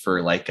maybe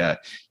for like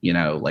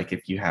like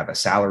if you have a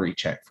salary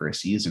check for a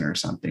season or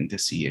something to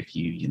see if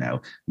you,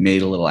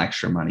 made a little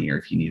extra money or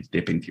if you need to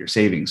dip into your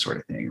savings sort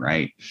of thing.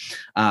 Right.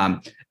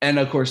 And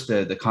of course,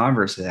 the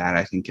converse of that,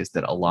 I think, is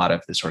that a lot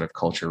of the sort of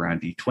culture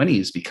around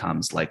D20s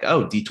becomes like,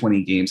 oh,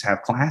 D20 games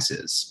have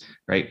classes,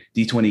 right?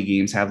 D20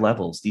 games have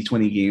levels.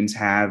 D20 games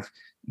have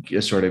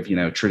a sort of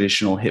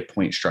traditional hit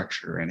point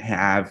structure and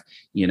have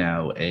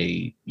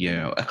a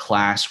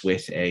class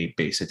with a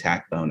base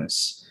attack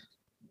bonus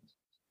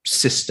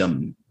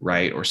system,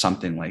 right, or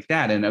something like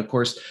that. And of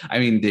course, I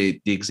mean,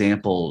 the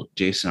example,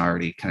 Jason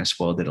already kind of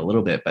spoiled it a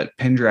little bit, but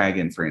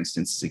Pendragon, for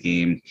instance, is a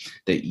game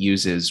that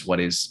uses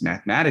what is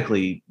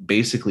mathematically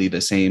basically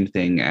the same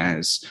thing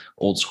as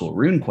old school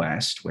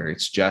RuneQuest, where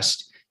it's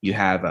just you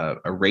have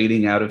a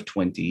rating out of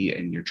 20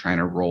 and you're trying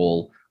to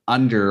roll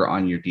under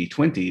on your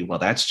D20. Well,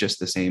 that's just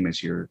the same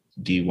as your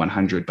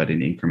D100, but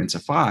in increments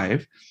of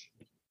 5.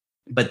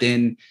 But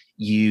then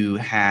you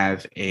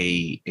have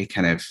a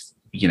kind of,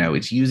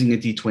 it's using a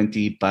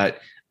D20, but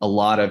a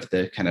lot of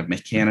the kind of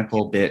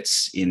mechanical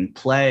bits in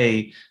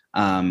play,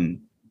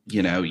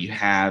 you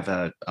have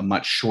a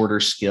much shorter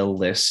skill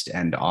list,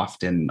 and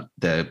often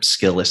the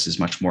skill list is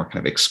much more kind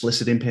of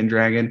explicit in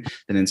Pendragon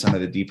than in some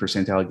of the D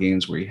percentile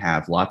games where you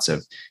have lots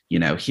of,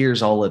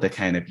 here's all of the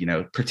kind of,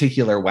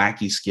 particular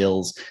wacky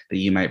skills that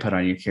you might put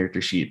on your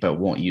character sheet, but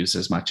won't use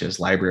as much as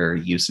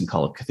library use in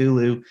Call of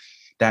Cthulhu,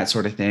 that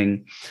sort of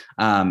thing.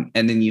 And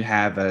then you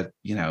have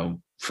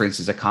for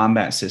instance, a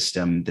combat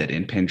system that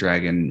in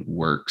Pendragon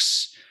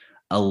works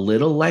a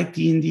little like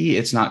D&D.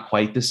 It's not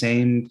quite the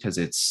same because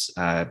it's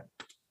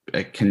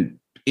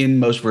in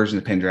most versions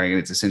of Pendragon,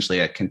 it's essentially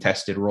a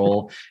contested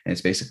roll, and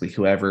it's basically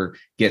whoever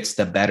gets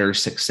the better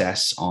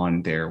success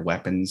on their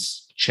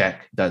weapons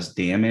check does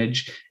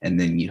damage, and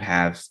then you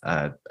have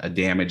a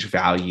damage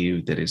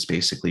value that is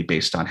basically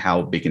based on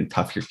how big and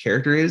tough your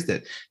character is.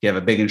 That you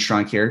have a big and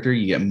strong character,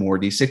 you get more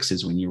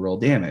d6s when you roll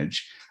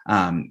damage,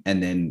 and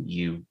then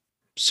you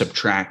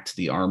subtract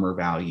the armor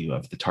value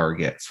of the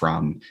target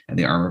from, and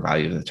the armor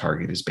value of the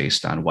target is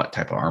based on what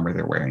type of armor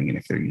they're wearing and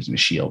if they're using a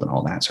shield and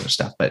all that sort of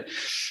stuff. But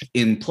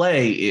in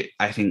play, it,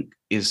 I think,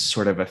 is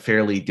sort of a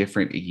fairly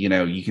different,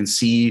 you can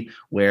see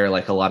where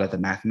like a lot of the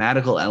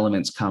mathematical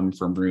elements come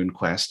from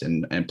RuneQuest,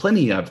 and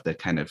plenty of the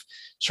kind of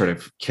sort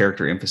of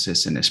character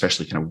emphasis and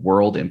especially kind of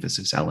world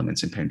emphasis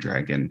elements in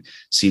Pendragon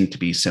seem to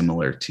be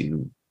similar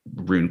to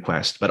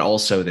RuneQuest, but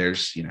also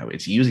there's,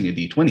 it's using a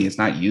D20, it's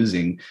not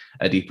using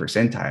a D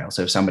percentile.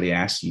 So if somebody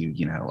asks you,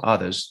 oh,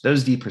 those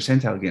D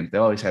percentile games, they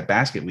always have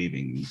basket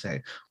weaving, and you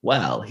say,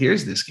 well,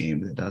 here's this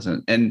game that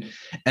doesn't.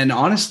 And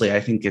honestly, I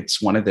think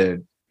it's one of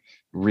the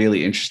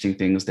really interesting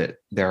things that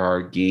there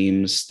are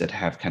games that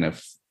have kind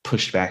of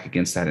pushed back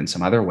against that in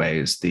some other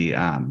ways. The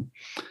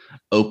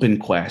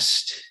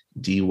OpenQuest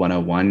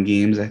D101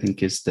 games, I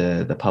think, is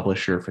the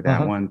publisher for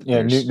that one.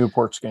 Yeah,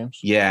 Newport's games.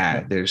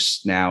 Yeah,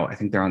 there's now, I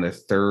think they're on the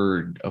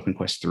third.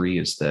 OpenQuest 3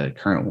 is the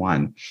current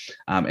one.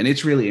 And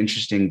it's really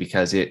interesting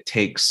because it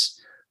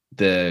takes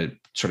the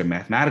sort of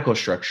mathematical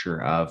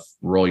structure of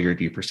roll your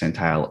D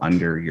percentile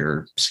under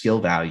your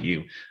skill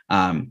value,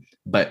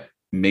 but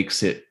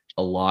makes it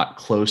a lot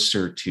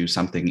closer to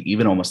something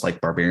even almost like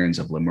Barbarians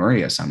of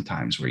Lemuria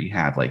sometimes, where you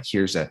have like,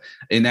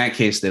 in that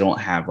case, they don't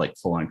have like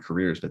full-on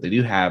careers, but they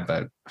do have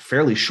a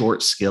fairly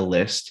short skill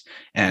list.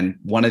 And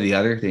one of the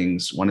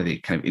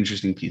kind of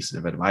interesting pieces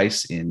of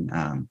advice in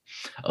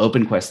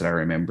OpenQuest that I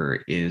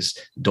remember is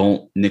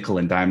don't nickel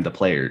and dime the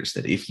players.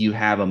 That if you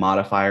have a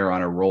modifier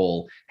on a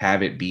roll,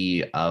 have it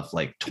be of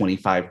like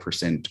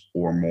 25%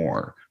 or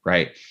more,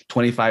 right?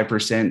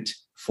 25%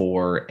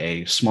 for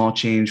a small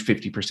change,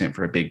 50%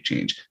 for a big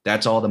change.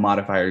 That's all the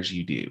modifiers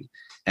you do.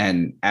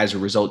 And as a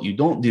result, you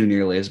don't do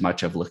nearly as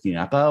much of looking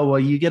up, oh, well,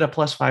 you get a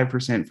plus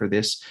 5% for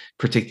this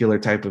particular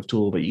type of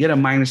tool, but you get a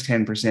minus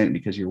 10%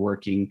 because you're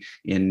working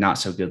in not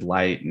so good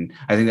light. And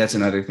I think that's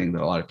another thing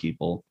that a lot of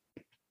people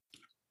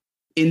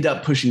end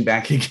up pushing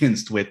back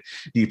against with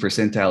the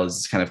percentile, is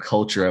this kind of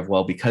culture of,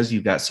 well, because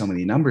you've got so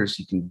many numbers,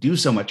 you can do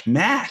so much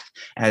math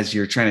as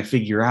you're trying to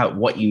figure out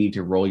what you need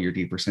to roll your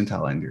D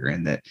percentile under.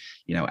 And that,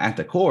 at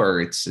the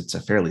core, it's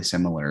a fairly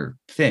similar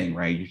thing,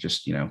 right? You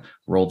just,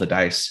 roll the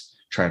dice,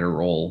 try to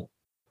roll,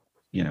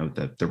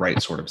 the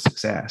right sort of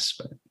success.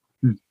 But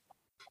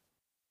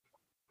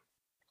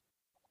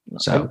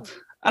So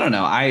I don't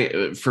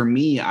know. For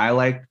me, I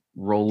like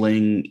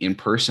rolling in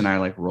person. I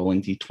like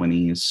rolling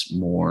D20s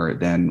more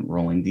than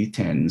rolling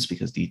D10s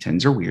because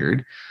D10s are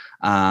weird.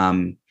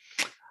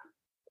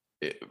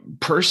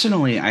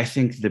 Personally, I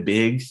think the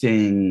big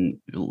thing,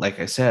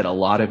 like I said, a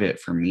lot of it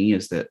for me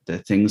is that the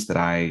things that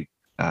I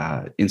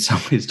in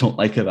some ways don't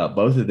like about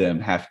both of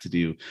them have to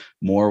do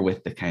more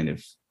with the kind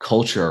of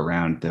culture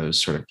around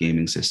those sort of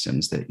gaming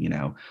systems that,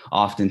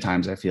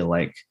 oftentimes I feel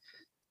like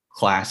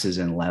classes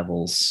and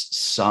levels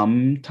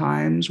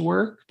sometimes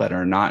work, but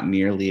are not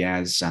nearly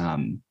as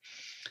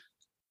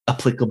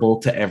applicable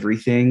to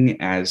everything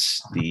as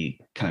the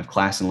kind of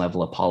class and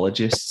level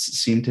apologists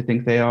seem to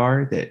think they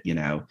are. That,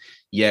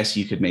 yes,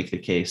 you could make the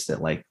case that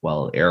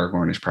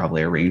Aragorn is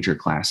probably a ranger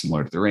class in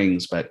Lord of the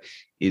Rings, but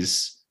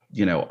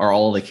are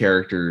all the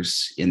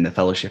characters in the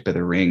Fellowship of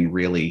the Ring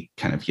really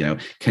kind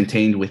of,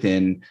 contained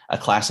within a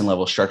class and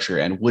level structure?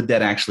 And would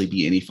that actually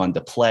be any fun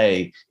to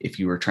play if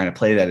you were trying to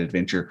play that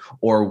adventure?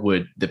 Or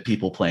would the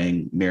people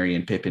playing Merry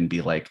and Pippin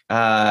be like,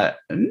 I'm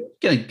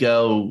going to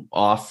go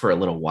off for a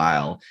little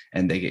while,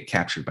 and they get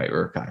captured by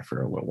Uruk-hai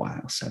for a little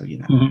while? So,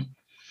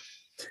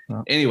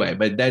 Anyway,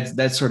 but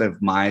that's sort of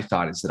my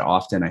thought, is that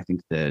often I think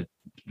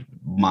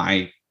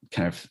my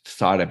kind of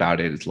thought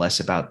about it is less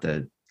about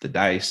the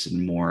dice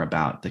and more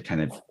about the kind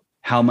of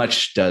how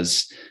much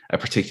does a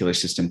particular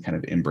system kind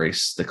of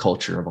embrace the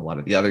culture of a lot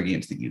of the other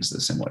games that use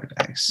the similar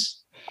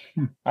dice.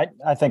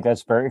 I think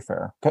that's very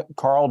fair.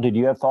 Carl, did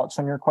you have thoughts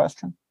on your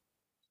question?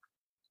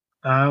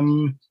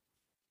 No,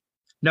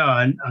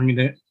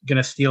 I'm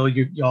gonna steal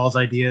y'all's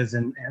ideas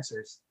and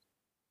answers.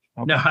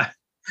 Okay. No,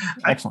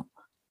 excellent.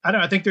 I don't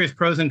know. I think there's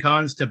pros and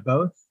cons to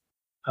both.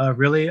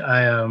 Really,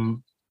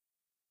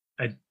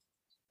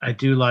 I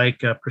do like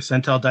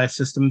percentile dice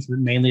systems, but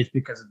mainly it's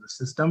because of the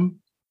system.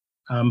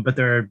 But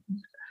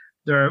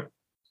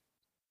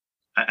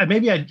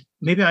maybe I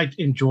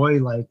enjoy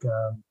like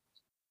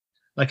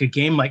a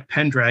game like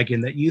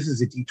Pendragon that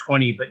uses a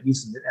D20 but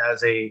uses it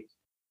as a,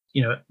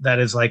 that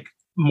is like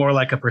more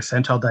like a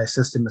percentile dice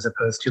system as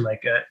opposed to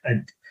like a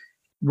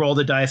roll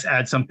the dice,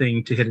 add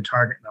something to hit a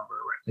target number,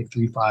 right? Like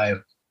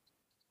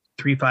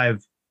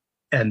 3-5,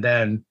 and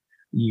then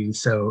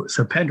so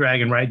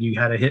Pendragon, right? You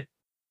got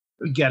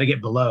to get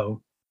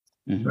below,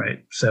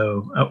 right?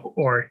 So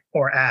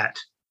or at,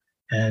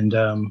 and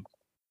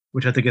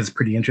which I think is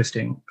pretty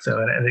interesting. So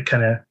and it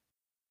kind of,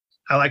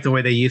 I like the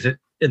way they use it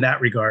in that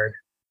regard.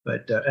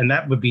 But and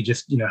that would be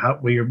just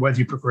whether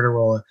you prefer to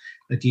roll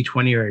a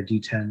D20 or a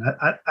D10.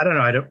 I don't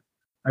know.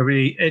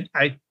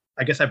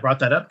 I guess I brought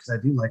that up because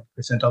I do like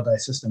percentile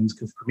dice systems,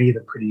 because for me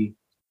they're pretty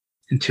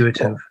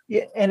intuitive. Well,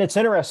 yeah, and it's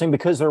interesting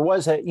because there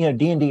was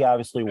D&D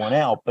obviously won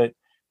out, but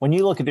when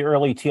you look at the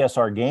early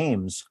TSR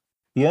games,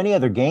 the only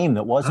other game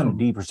that wasn't a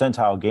D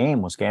percentile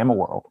game was Gamma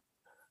World.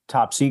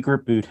 Top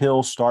Secret, Boot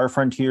Hill, Star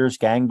Frontiers,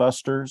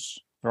 Gangbusters.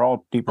 They're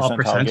all D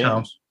percentile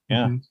games.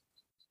 Yeah. Mm-hmm.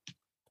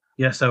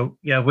 Yeah. So,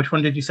 which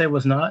one did you say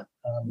was not?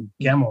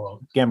 Gamma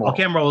World. Gamma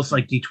World is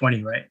like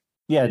D20, right?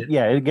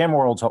 Yeah. Gamma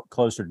World's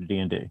closer to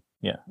D&D.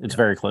 Yeah. It's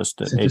very close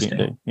to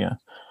AD&D. Yeah.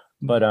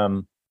 But,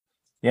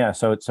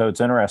 so it's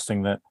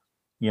interesting that,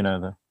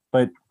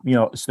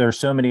 there's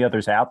so many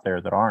others out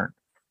there that aren't.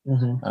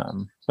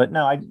 Mm-hmm. But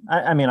no,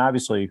 I mean,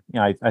 obviously,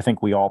 I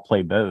think we all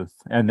play both,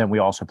 and then we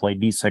also play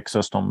D6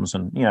 systems,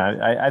 and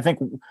I think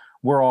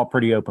we're all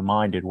pretty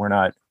open-minded. We're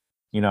not,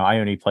 I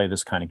only play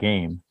this kind of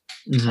game.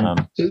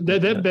 Mm-hmm.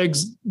 That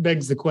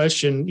begs the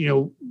question.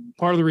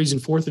 Part of the reason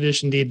 4th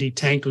edition D&D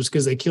tanked was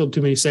because they killed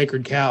too many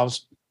sacred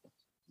cows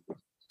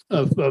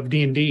of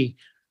D&D.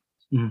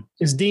 Mm-hmm.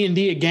 Is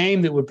D&D a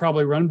game that would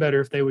probably run better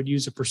if they would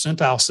use a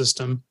percentile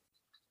system,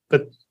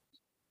 but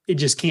it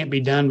just can't be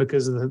done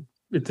because of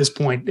at this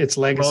point, it's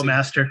legacy.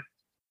 Rollmaster.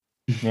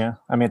 Yeah.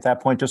 I mean, at that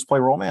point, just play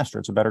Rollmaster.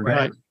 It's a better game.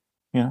 Right.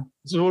 Yeah.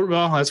 So,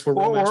 that's for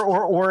Rollmaster.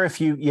 Or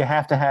if you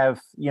have to have,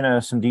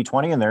 some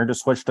D20 in there,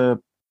 just switch to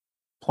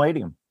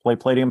Palladium. Play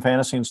Palladium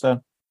Fantasy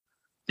instead.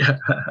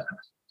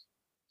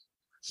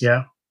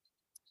 Yeah.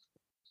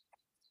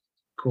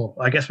 Cool.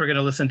 I guess we're going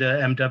to listen to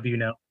MW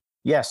now.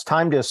 Yes.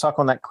 Time to suck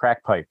on that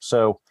crack pipe.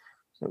 So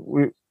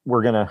we're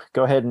going to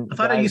go ahead and... I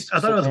thought it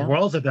was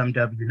Worlds of MW,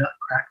 not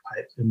crack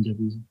pipe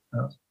MW.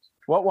 Oh.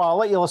 Well, I'll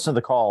let you listen to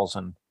the calls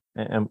and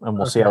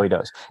we'll see how he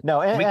does.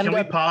 No, can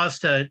we pause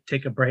to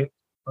take a break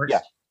first? Yeah.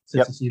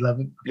 Since it's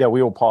 11. Yeah,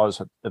 we will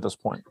pause at this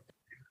point.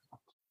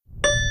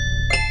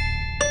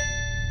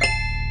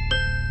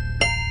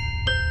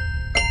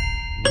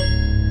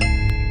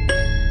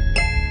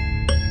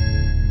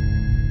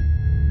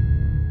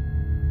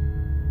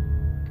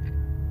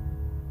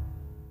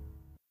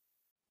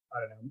 I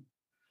don't know.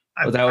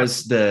 Well, that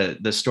was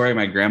the story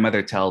my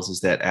grandmother tells, is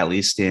that at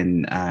least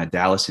in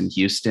Dallas and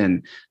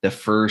Houston, the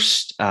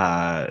first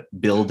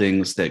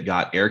buildings that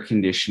got air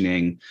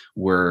conditioning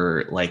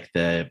were like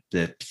the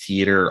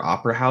theater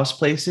opera house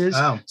places,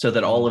 so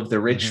that all of the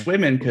rich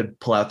women could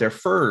pull out their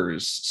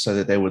furs so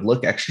that they would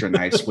look extra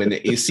nice when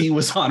the AC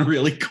was on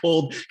really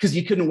cold, because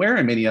you couldn't wear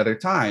them any other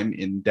time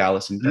in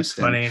Dallas and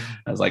Houston. That's funny.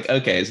 I was like,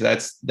 okay, so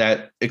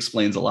that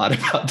explains a lot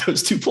about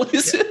those two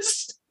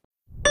places.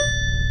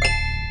 Yeah.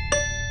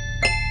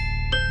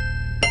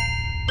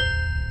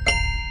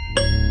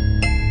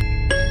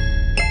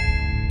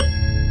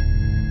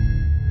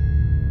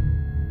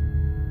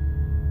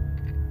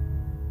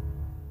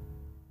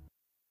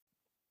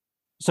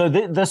 So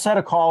this set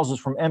of calls is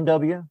from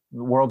MW,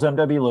 the world's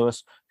MW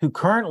Lewis, who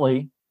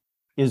currently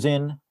is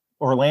in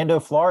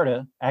Orlando,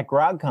 Florida at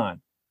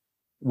GrogCon.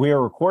 We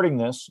are recording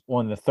this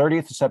on the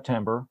 30th of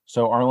September.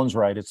 So Arlen's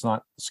right. It's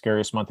not the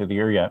scariest month of the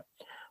year yet.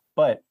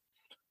 But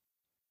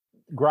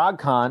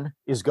GrogCon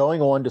is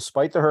going on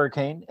despite the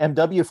hurricane.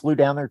 MW flew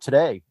down there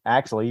today.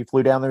 Actually, he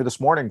flew down there this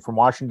morning from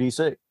Washington,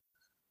 D.C.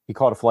 He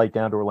caught a flight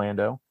down to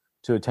Orlando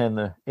to attend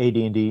the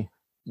AD&D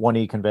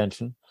 1E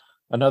convention.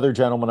 Another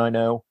gentleman I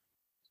know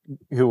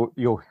who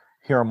you'll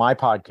hear on my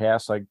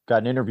podcast, I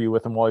got an interview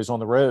with him while he's on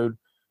the road,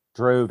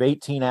 drove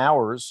 18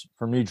 hours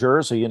from New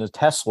Jersey in a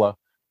Tesla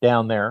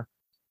down there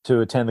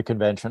to attend the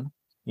convention,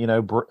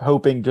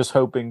 hoping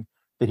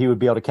that he would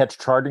be able to catch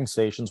charging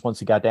stations once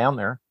he got down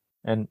there.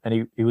 And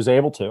he was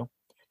able to.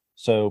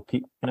 So,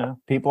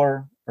 people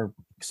are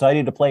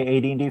excited to play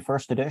AD&D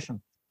first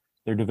edition.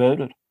 They're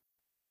devoted.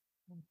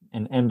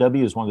 And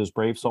MW is one of those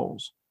brave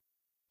souls.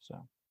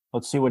 So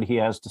let's see what he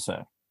has to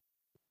say.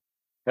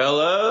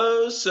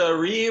 Hello,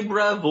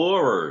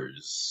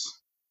 Cerebrivores.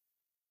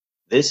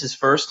 This is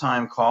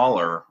first-time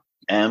caller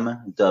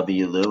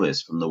M.W.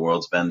 Lewis from the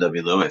world's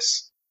M.W.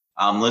 Lewis.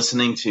 I'm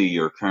listening to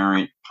your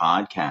current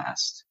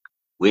podcast,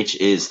 which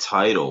is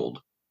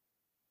titled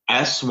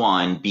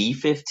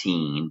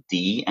S1B16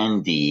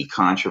 D&D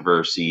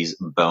Controversies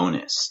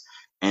Bonus.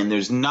 And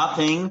there's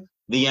nothing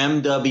the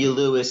M.W.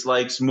 Lewis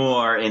likes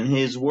more in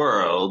his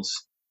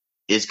worlds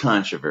is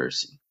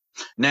controversy.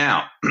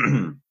 Now,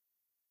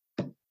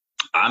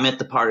 I'm at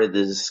the part of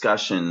the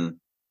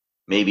discussion,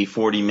 maybe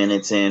 40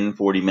 minutes in,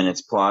 40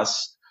 minutes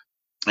plus,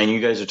 and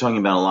you guys are talking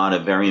about a lot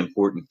of very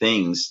important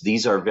things.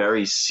 These are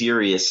very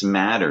serious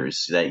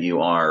matters that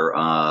you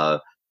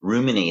are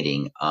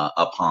ruminating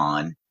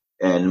upon,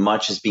 and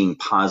much is being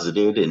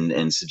posited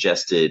and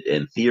suggested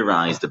and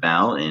theorized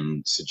about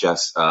and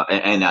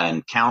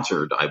and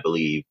countered, I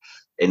believe,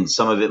 and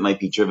some of it might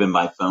be driven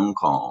by phone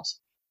calls.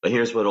 But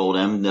here's what old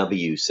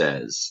MW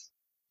says.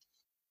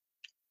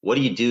 What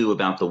do you do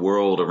about the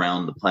world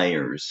around the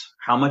players?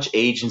 How much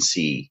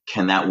agency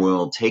can that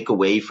world take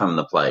away from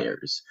the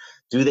players?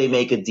 Do they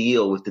make a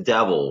deal with the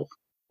devil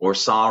or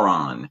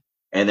Sauron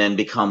and then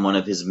become one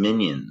of his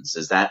minions?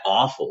 Is that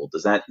awful?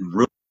 Does that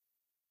ruin?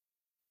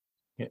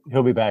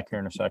 He'll be back here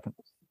in a second.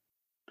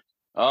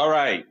 All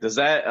right. Does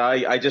that?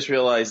 I just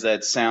realized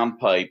that sound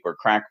pipe or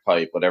crack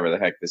pipe, whatever the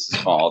heck this is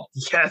called,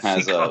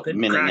 has a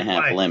minute and a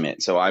half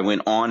limit. So I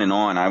went on and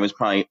on. I was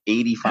probably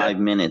 85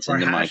 minutes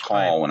into my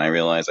call when I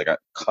realized I got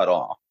cut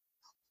off.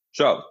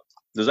 So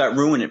does that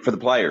ruin it for the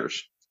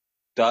players?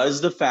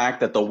 Does the fact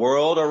that the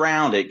world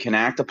around it can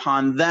act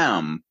upon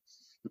them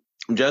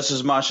just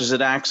as much as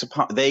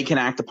they can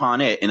act upon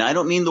it? And I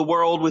don't mean the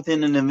world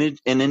within an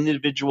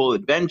individual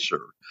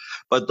adventure,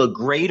 but the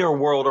greater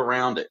world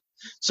around it.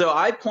 So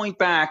I point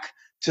back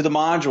to the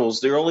modules,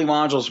 the early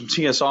modules from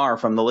TSR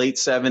from the late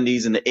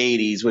 70s and the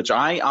 80s, which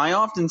I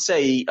often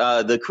say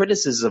the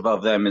criticism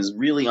of them is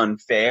really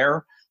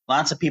unfair.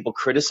 Lots of people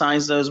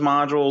criticize those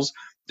modules.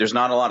 There's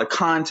not a lot of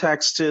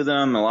context to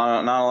them,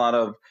 not a lot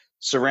of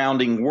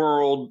surrounding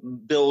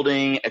world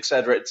building, et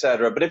cetera, et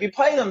cetera. But if you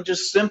play them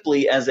just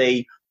simply as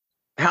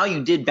how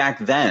you did back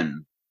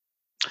then,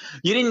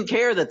 you didn't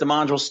care that the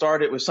module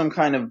started with some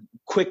kind of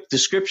quick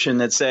description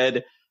that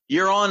said,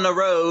 you're on the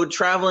road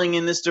traveling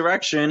in this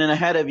direction, and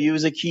ahead of you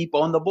is a keep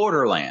on the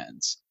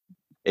borderlands.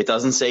 It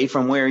doesn't say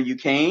from where you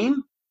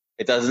came.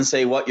 It doesn't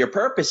say what your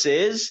purpose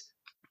is.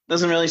 It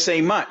doesn't really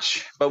say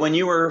much. But when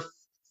you were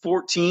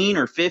 14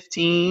 or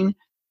 15,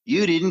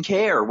 you didn't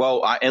care.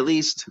 Well, at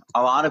least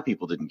a lot of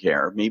people didn't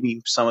care.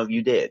 Maybe some of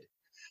you did.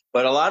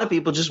 But a lot of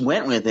people just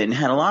went with it and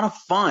had a lot of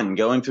fun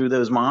going through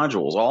those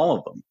modules, all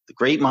of them, the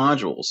great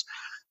modules.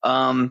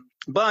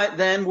 But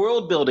then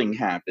world building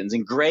happens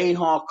and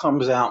Greyhawk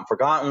comes out and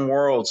Forgotten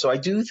Worlds. So I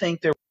do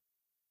think there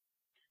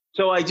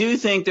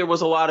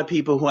was a lot of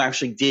people who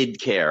actually did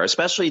care,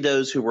 especially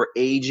those who were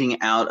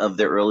aging out of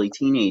their early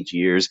teenage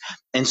years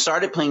and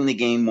started playing the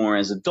game more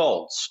as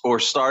adults, or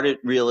started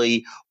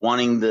really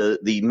wanting the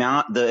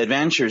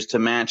adventures to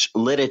match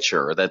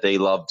literature that they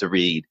love to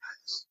read.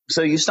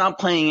 So you stop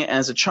playing it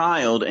as a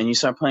child and you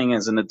start playing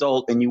as an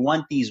adult, and you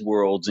want these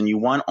worlds and you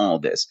want all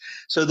this.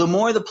 So the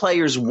more the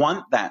players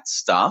want that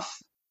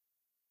stuff,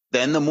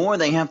 then the more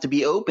they have to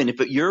be open.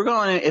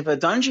 If a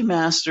dungeon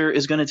master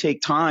is going to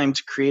take time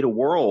to create a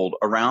world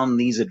around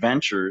these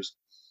adventures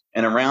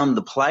and around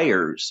the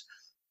players,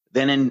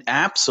 then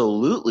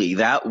absolutely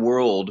that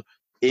world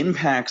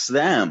impacts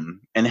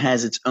them and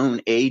has its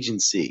own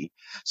agency.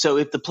 So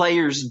if the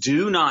players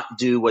do not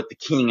do what the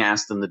king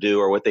asked them to do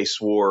or what they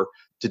swore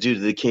to do to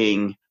the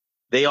king,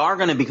 they are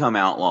going to become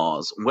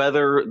outlaws,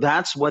 whether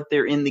that's what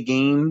they're in the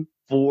game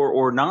for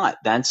or not.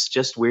 That's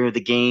just where the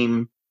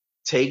game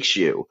takes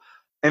you.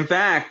 In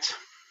fact,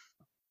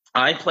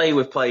 I play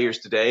with players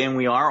today, and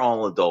we are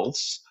all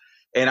adults,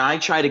 and I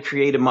try to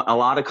create a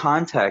lot of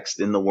context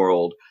in the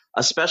world,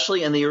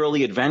 especially in the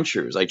early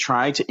adventures. I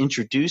try to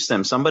introduce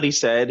them. Somebody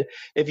said,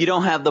 if you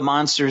don't have the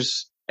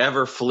monsters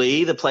ever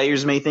flee, the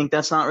players may think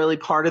that's not really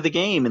part of the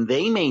game, and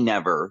they may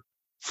never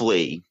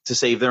flee to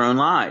save their own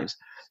lives.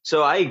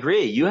 So I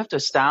agree. You have to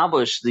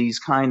establish these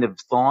kind of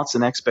thoughts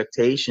and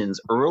expectations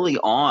early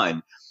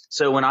on.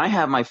 So when I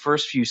have my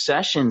first few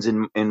sessions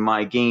in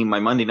my game,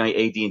 my Monday night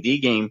AD&D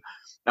game,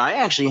 I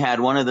actually had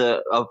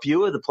a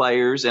few of the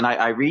players, and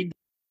I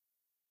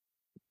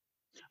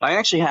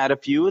actually had a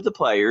few of the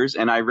players,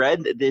 and I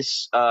read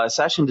this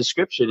session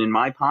description in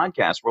my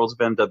podcast, Worlds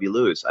of M.W.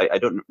 Lewis. I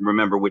don't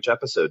remember which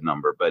episode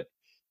number, but it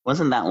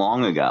wasn't that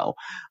long ago.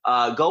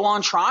 Go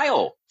on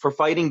trial for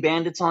fighting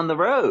bandits on the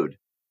road.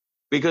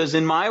 Because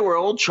in my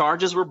world,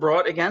 charges were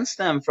brought against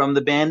them from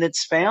the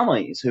bandits'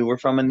 families who were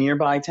from a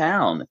nearby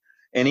town.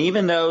 And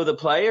even though the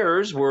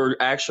players were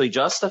actually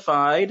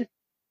justified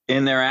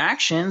in their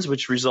actions,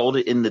 which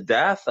resulted in the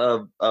death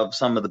of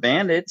some of the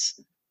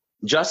bandits,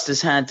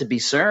 justice had to be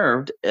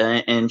served.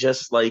 And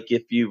just like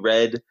if you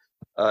read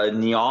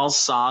Njal's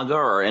saga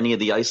or any of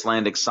the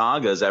Icelandic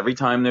sagas, every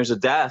time there's a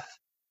death,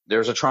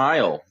 there's a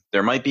trial.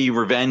 There might be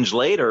revenge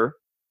later,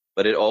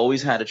 but it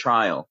always had a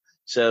trial.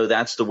 So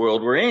that's the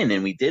world we're in,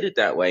 and we did it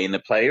that way. And the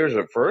players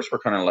at first were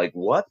kind of like,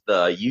 what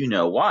the you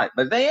know what?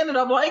 But they ended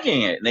up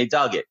liking it, and they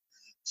dug it.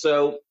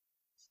 So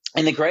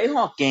in the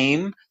Greyhawk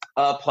game,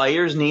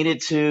 players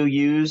needed to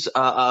use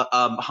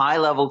a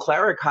high-level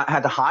cleric, had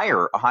to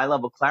hire a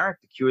high-level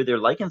cleric to cure their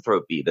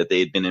lycanthropy that they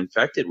had been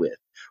infected with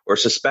or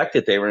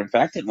suspected they were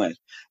infected with.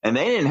 And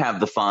they didn't have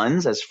the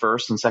funds as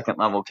first and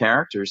second-level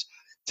characters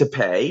to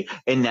pay,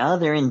 and now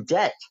they're in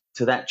debt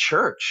to that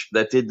church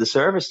that did the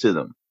service to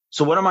them.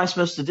 So what am I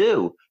supposed to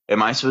do?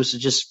 Am I supposed to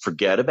just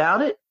forget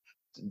about it?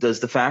 Does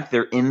the fact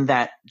they're in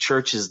that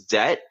church's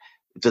debt,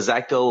 does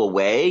that go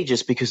away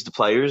just because the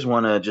players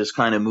want to just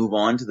kind of move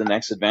on to the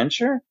next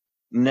adventure?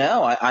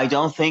 No, I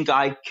don't think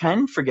I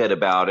can forget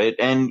about it.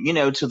 And,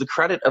 to the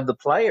credit of the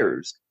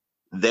players,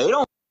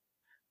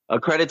 a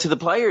credit to the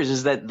players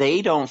is that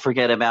they don't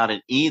forget about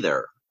it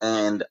either.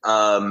 And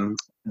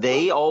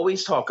they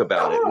always talk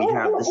about it. We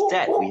have this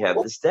debt. We have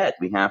this debt.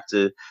 We have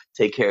to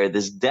take care of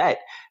this debt.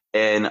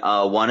 And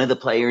one of the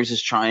players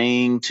is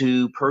trying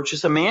to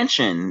purchase a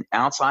mansion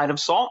outside of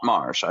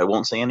Saltmarsh. I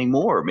won't say any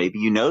more. Maybe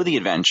you know the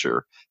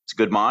adventure. It's a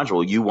good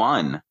module. You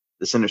won.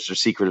 The Sinister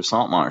Secret of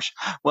Saltmarsh.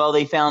 Well,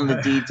 they found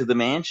the deed to the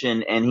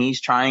mansion, and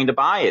he's trying to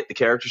buy it. The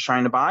character's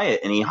trying to buy it,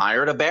 and he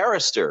hired a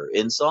barrister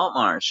in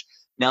Saltmarsh.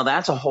 Now,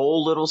 that's a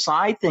whole little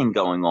side thing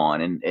going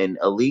on and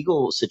a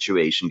legal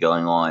situation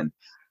going on.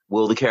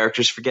 Will the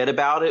characters forget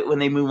about it when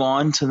they move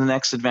on to the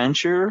next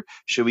adventure?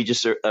 Should we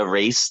just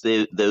erase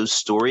those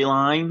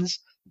storylines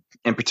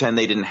and pretend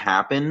they didn't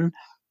happen?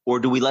 Or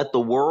do we let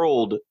the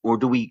world, or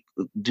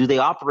do they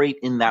operate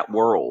in that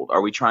world?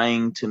 Are we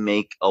trying to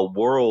make a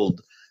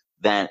world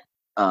that,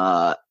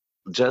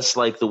 just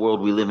like the world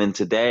we live in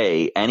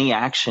today, any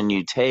action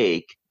you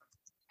take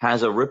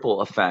has a ripple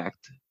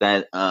effect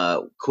that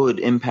could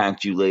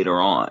impact you later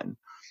on?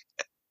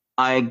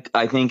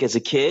 I think as a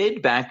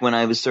kid, back when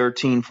I was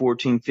 13,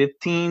 14,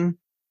 15,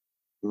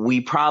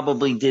 we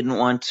probably didn't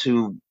want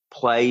to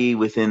play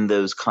within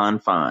those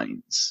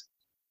confines.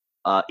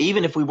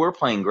 Even if we were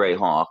playing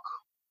Greyhawk,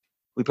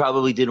 we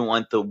probably didn't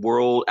want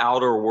the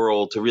outer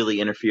world to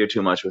really interfere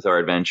too much with our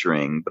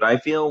adventuring. But I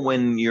feel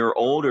when you're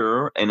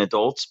older and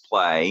adults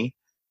play,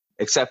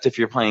 except if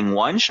you're playing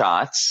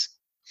one-shots,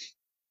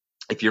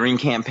 if you're in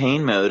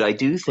campaign mode, I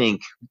do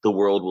think the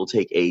world will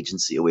take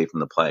agency away from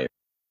the player.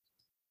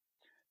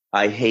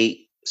 I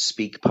hate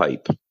speak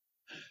pipe,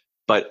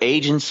 but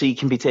agency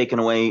can be taken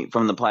away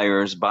from the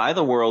players by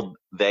the world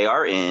they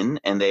are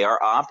in and they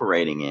are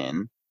operating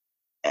in.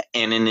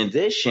 And in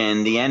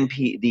addition,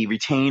 the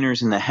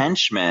retainers and the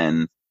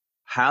henchmen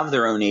have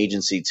their own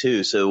agency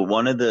too. So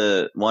one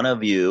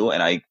of you,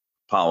 and I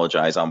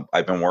apologize,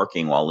 I've been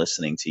working while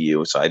listening to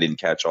you, so I didn't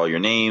catch all your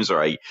names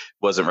or I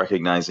wasn't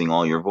recognizing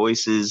all your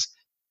voices.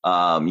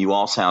 You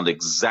all sound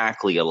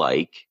exactly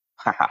alike.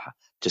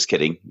 Just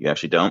kidding. You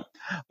actually don't.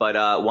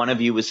 But one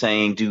of you was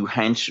saying,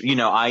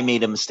 I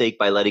made a mistake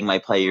by letting my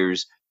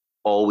players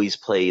always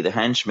play the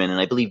henchman. And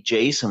I believe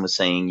Jason was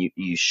saying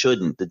you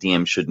shouldn't, the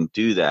DM shouldn't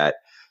do that.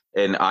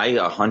 And I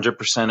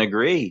 100%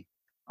 agree.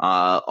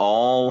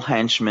 All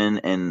henchmen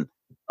and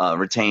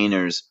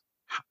retainers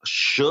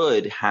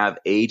should have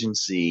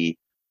agency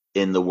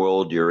in the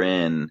world you're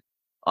in.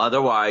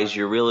 Otherwise,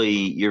 you're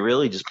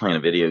really just playing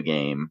a video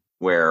game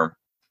where,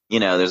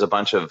 there's a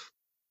bunch of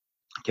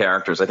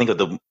characters. I think of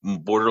the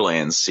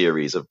Borderlands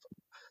series of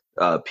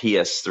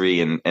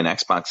PS3 and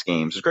Xbox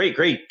games. It's a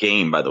great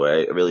game, by the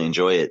way. I really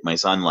enjoy it. My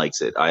son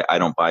likes it. I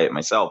don't buy it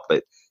myself,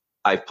 but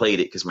I've played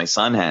it because my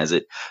son has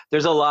it.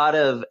 There's a lot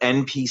of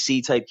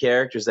NPC type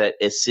characters that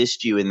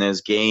assist you in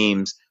those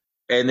games,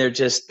 and they're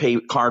just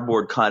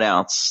cardboard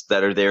cutouts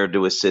that are there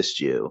to assist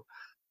you.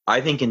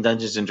 I think in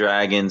Dungeons and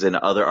Dragons and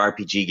other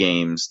RPG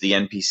games, the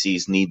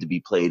NPCs need to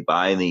be played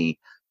by the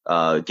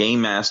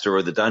game master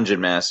or the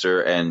dungeon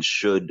master and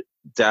should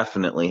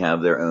definitely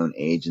have their own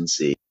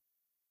agency.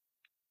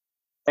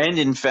 And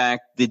in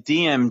fact, the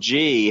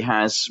DMG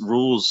has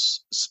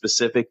rules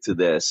specific to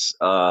this.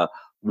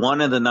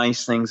 One of the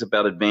nice things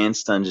about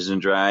Advanced Dungeons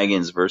and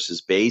Dragons versus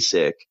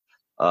Basic,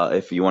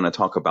 if you want to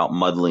talk about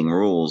muddling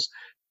rules,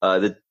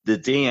 the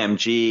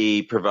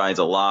DMG provides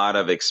a lot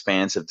of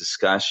expansive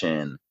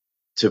discussion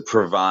to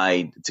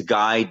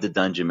guide the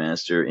dungeon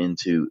master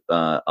into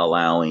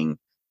allowing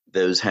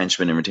those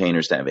henchmen and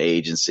retainers to have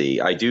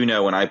agency. I do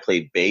know when I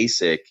played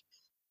basic,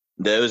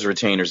 those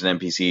retainers and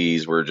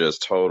NPCs were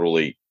just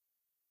totally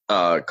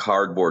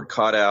cardboard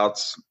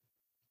cutouts.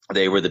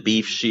 They were the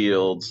beef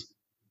shields,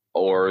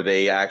 or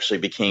they actually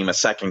became a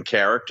second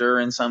character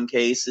in some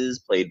cases,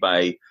 played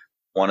by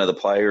one of the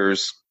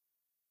players,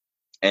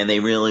 and they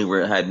really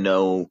had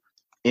no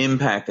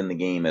impact in the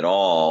game at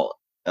all,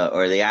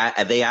 or they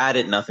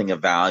added nothing of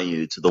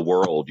value to the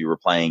world you were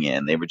playing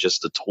in. They were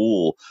just a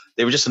tool.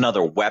 They were just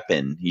another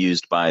weapon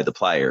used by the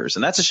players,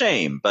 and that's a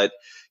shame. But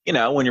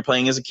when you're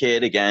playing as a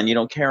kid, again, you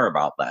don't care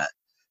about that.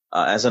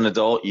 As an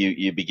adult,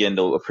 you begin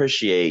to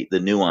appreciate the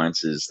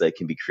nuances that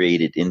can be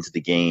created into the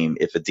game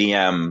if a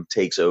DM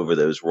takes over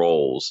those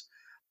roles.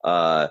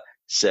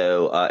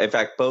 So, in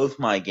fact, both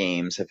my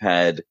games have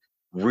had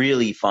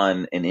really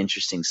fun and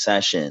interesting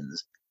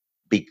sessions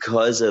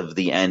because of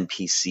the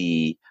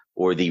NPC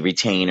or the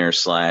retainer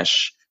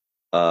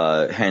 /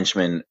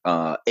 henchman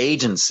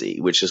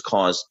agency, which has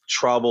caused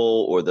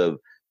trouble,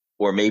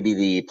 or maybe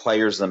the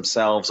players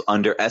themselves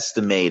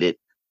underestimated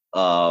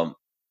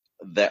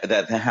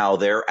that how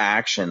their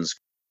actions,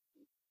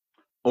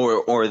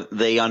 or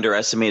they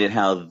underestimated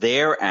how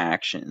their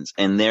actions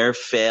and their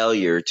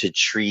failure to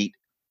treat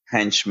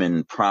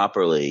henchmen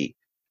properly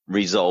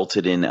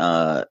resulted in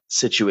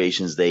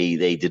situations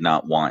they did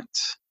not want.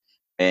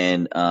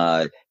 And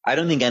I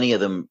don't think any of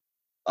them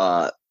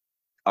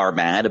are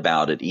mad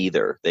about it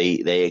either.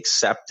 They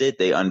accept it.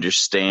 They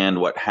understand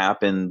what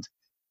happened,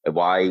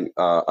 why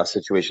a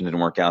situation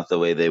didn't work out the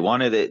way they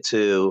wanted it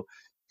to.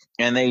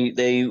 And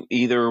they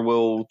either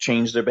will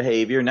change their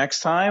behavior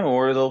next time,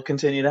 or they'll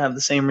continue to have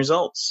the same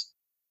results.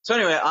 So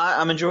anyway,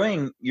 I'm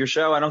enjoying your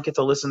show. I don't get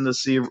to listen to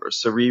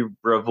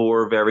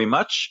Cerebrivore very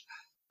much,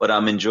 but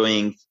I'm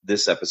enjoying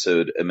this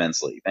episode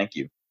immensely. Thank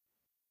you.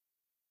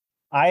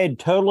 I had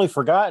totally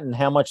forgotten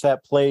how much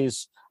that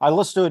plays. I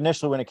listened to it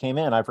initially when it came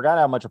in. I forgot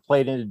how much it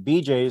played into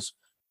BJ's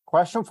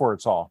question for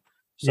it's all.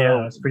 So,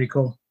 yeah, that's pretty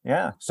cool.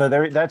 Yeah. So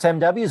that's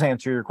MW's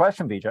answer to your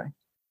question, BJ.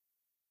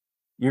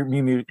 You're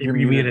muted. You're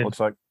muted. Looks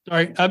like. All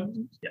right.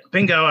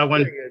 Bingo. I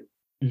won.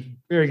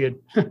 Very good.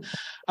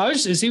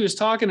 As he was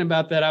talking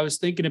about that, I was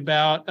thinking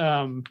about,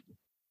 and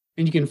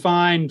you can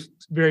find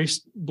various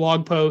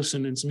blog posts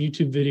and some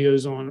YouTube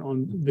videos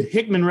on the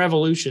Hickman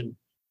Revolution.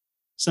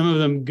 Some of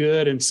them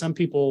good, and some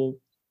people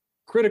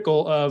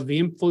critical of the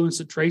influence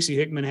that Tracy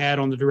Hickman had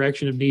on the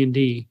direction of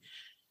D&D,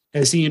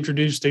 as he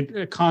introduced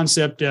a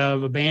concept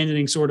of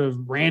abandoning sort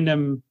of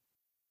random,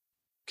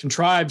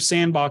 contrived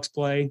sandbox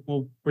play.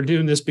 Well, we're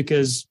doing this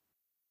because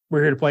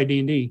we're here to play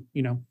D&D.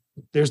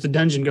 There's the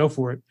dungeon, go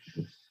for it.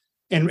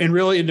 And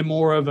really into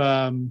more of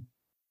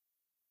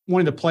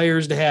wanting the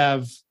players to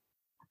have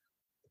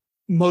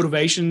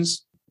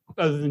motivations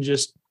other than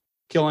just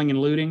killing and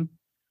looting.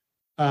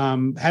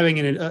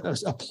 Having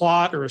a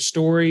plot or a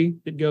story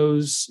that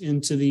goes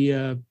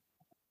into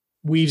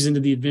weaves into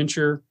the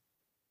adventure.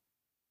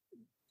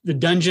 The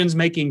dungeons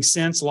making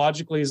sense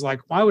logically is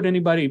like, why would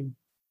anybody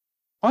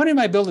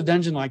build a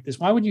dungeon like this?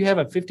 Why would you have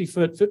a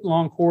 50-foot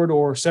long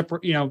corridor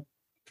separate,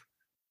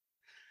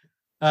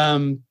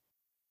 and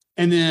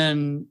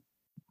then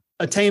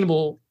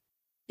attainable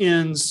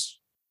ends,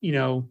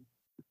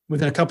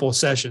 within a couple of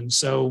sessions.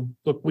 So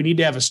look, we need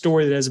to have a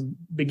story that has a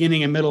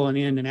beginning, a middle, and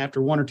end. And after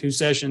one or two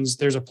sessions,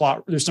 there's a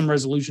plot, there's some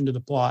resolution to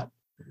the plot.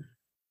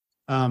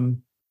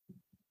 And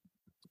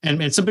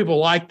some people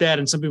like that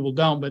and some people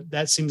don't, but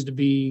that seems to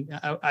be,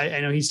 I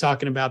know he's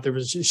talking about, there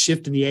was a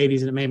shift in the 80s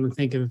and it made me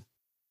think of,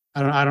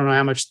 I don't know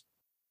how much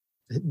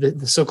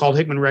the so-called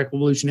Hickman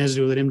Revolution has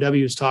to do with what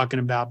MW is talking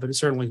about, but it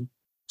certainly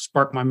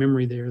sparked my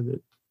memory there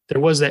that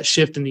there was that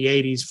shift in the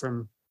 80s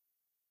from,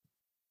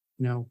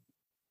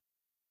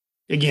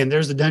 again,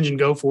 there's the dungeon,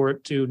 go for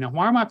it too. Now,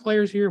 why are my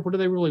players here? What do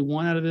they really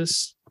want out of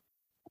this?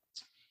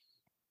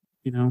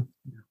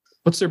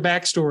 What's their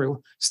backstory?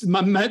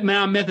 My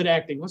method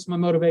acting. What's my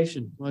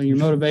motivation? Well, your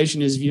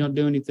motivation is if you don't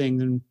do anything,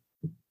 then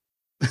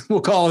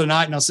we'll call it a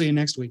night and I'll see you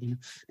next week.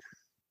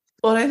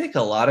 Well, I think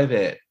a lot of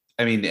it,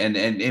 and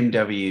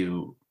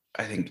MW,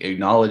 I think,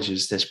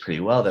 acknowledges this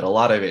pretty well, that a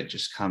lot of it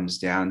just comes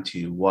down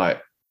to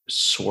what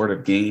sort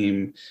of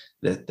game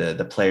that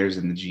the players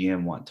and the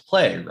GM want to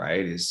play,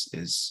 right?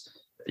 Is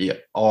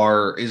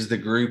the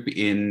group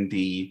in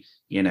the,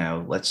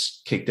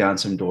 let's kick down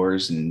some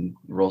doors and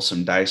roll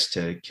some dice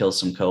to kill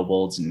some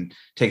kobolds and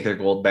take their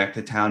gold back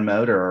to town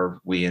mode? Or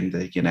are we in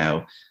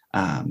the,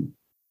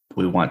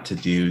 we want to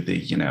do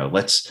the,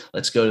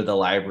 let's go to the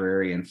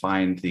library and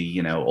find the,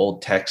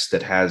 old text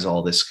that has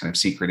all this kind of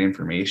secret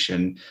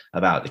information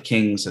about the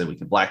king so that we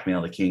can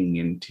blackmail the king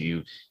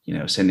into,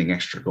 sending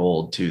extra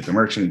gold to the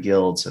merchant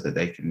guild so that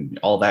they can,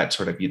 all that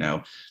sort of,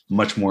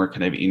 much more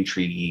kind of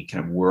intriguey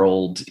kind of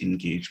world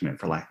engagement,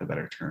 for lack of a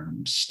better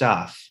term,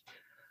 stuff.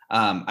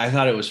 I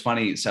thought it was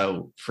funny.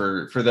 So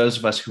for those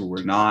of us who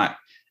were not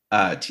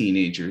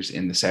teenagers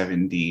in the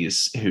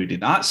 70s who did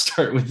not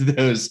start with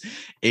those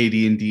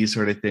AD&D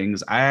sort of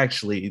things. I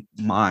actually,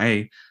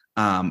 my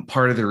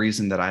part of the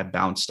reason that I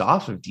bounced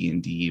off of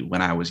D&D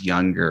when I was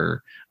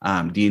younger,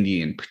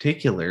 D&D in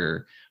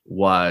particular,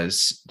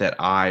 was that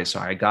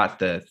I got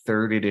the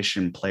 3rd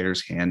edition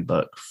Player's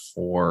Handbook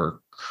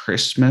for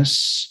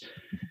Christmas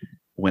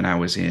when I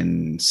was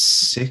in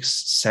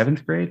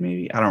 7th grade,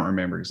 maybe. I don't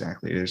remember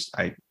exactly.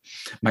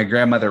 My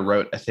grandmother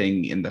wrote a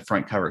thing in the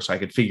front cover so I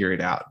could figure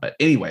it out. But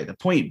anyway, the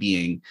point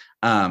being,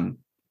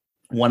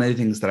 one of the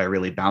things that I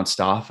really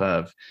bounced off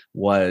of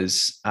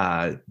was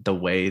the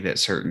way that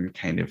certain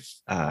kind of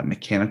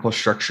mechanical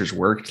structures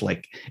worked,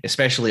 like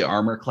especially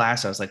armor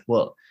class. I was like,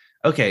 well,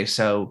 okay,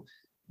 so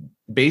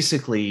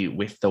basically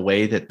with the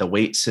way that the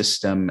weight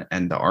system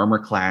and the armor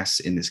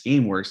class in this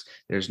game works,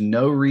 there's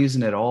no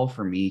reason at all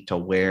for me to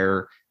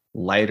wear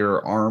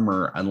lighter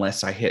armor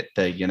unless I hit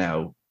the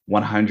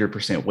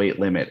 100% weight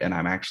limit and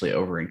I'm actually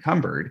over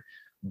encumbered.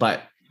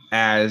 But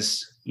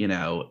as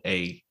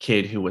a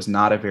kid who was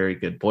not a very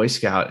good Boy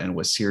Scout and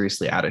was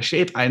seriously out of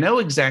shape, I know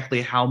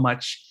exactly how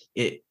much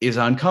it is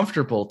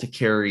uncomfortable to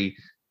carry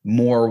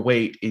more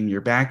weight in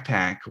your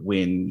backpack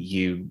when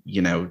you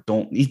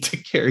don't need to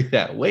carry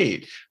that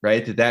weight,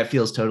 right? That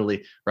feels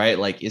totally right.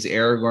 Like, is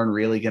Aragorn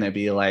really going to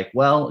be like,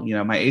 well,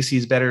 my AC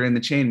is better in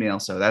the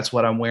chainmail, so that's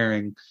what I'm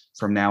wearing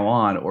from now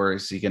on? Or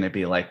is he going to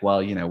be like,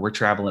 well, we're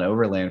traveling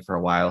overland for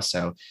a while,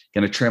 so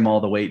going to trim all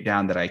the weight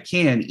down that I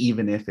can,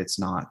 even if it's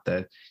not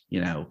the,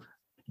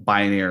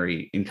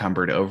 binary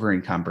encumbered, over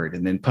encumbered,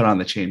 and then put on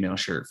the chainmail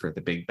shirt for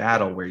the big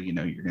battle where,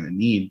 you're going to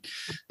need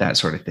that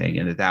sort of thing.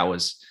 And that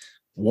was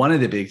one of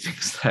the big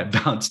things that I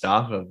bounced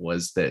off of,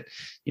 was that,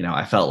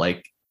 I felt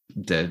like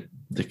the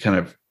kind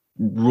of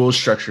rule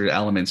structured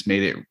elements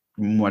made it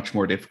much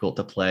more difficult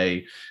to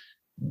play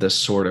the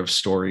sort of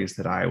stories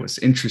that I was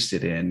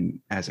interested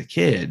in as a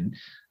kid.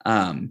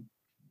 But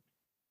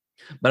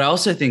I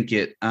also think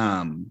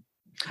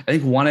I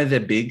think one of the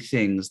big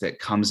things that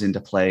comes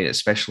into play,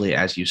 especially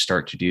as you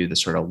start to do the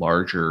sort of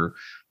larger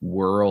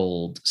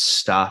world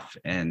stuff,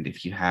 and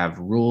if you have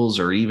rules,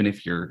 or even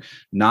if you're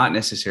not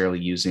necessarily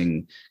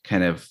using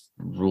kind of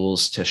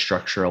rules to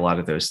structure a lot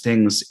of those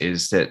things,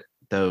 is that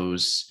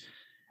those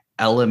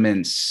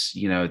elements,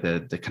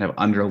 the kind of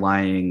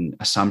underlying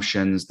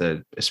assumptions,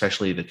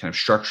 especially the kind of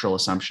structural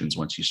assumptions,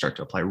 once you start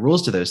to apply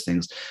rules to those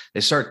things,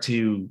 they start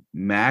to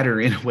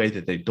matter in a way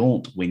that they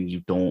don't when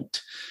you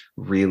don't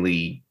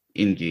really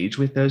engage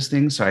with those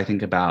things. So I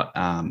think about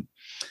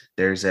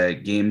there's a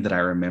game that I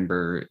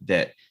remember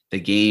that the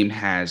game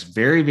has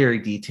very, very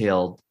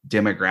detailed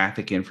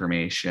demographic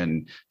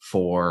information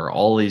for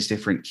all these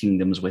different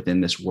kingdoms within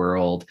this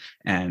world.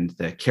 And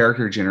the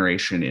character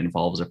generation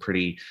involves a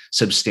pretty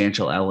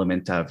substantial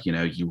element of,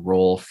 you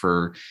roll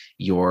for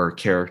your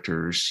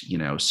character's,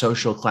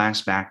 social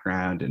class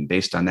background. And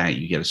based on that,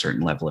 you get a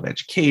certain level of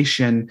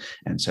education.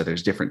 And so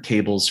there's different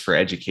tables for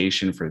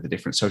education for the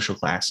different social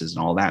classes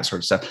and all that sort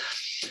of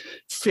stuff.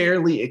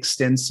 Fairly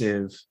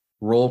extensive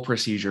role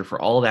procedure for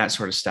all that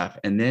sort of stuff.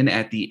 And then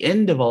at the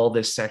end of all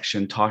this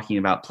section, talking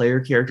about player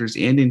characters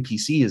and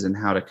NPCs and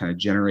how to kind of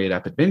generate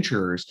up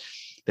adventurers,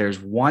 there's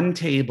one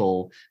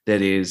table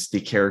that is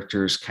the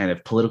character's kind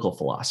of political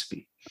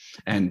philosophy.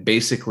 And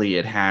basically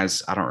it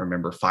has, I don't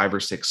remember, 5 or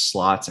 6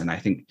 slots. And I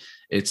think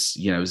it's,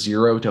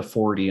 0 to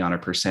 40 on a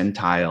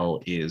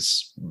percentile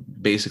is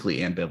basically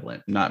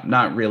ambivalent,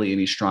 not really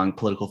any strong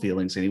political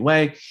feelings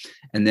anyway.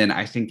 And then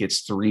I think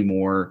it's 3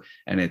 more,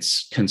 and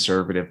it's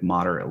conservative,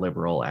 moderate,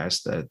 liberal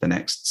as the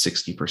next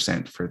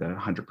 60% for the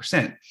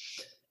 100%.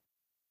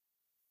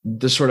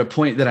 The sort of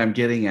point that I'm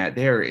getting at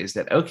there is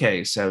that,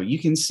 okay, so you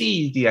can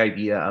see the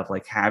idea of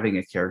like having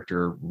a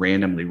character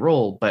randomly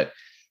roll, but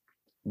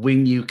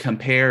when you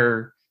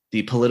compare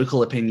the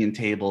political opinion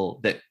table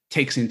that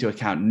takes into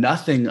account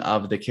nothing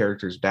of the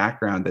character's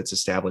background that's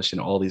established in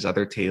all these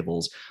other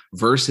tables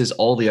versus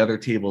all the other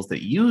tables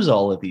that use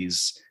all of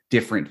these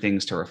different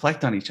things to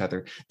reflect on each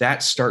other,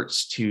 that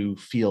starts to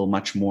feel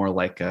much more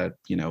like a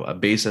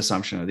base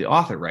assumption of the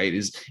author, right?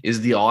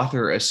 Is the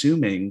author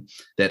assuming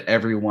that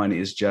everyone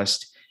is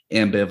just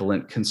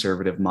ambivalent,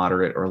 conservative,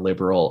 moderate, or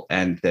liberal,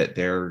 and that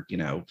they're,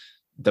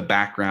 the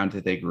background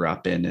that they grew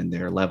up in and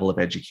their level of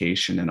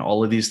education and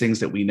all of these things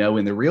that we know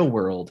in the real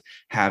world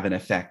have an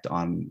effect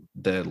on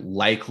the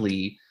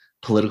likely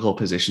political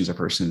positions a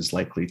person is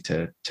likely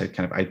to kind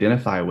of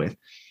identify with?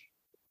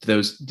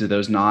 Do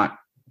those not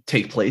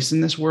take place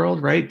in this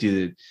world, right?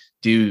 Do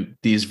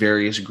these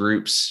various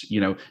groups,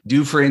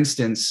 for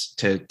instance,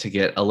 to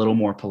get a little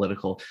more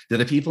political, do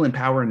the people in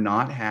power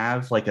not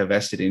have like a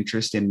vested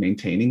interest in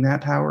maintaining that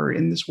power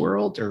in this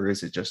world? Or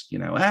is it just, you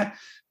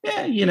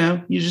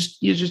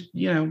just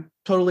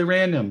totally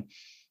random.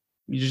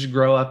 You just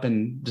grow up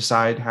and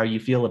decide how you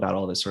feel about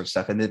all this sort of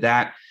stuff. And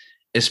that,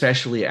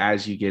 especially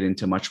as you get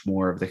into much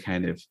more of the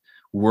kind of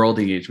world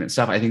engagement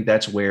stuff, I think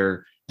that's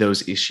where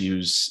those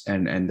issues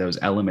and those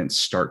elements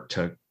start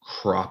to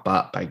crop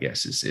up, I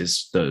guess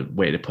is the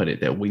way to put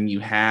it. That when you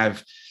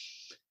have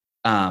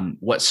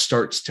what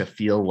starts to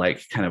feel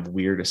like kind of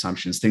weird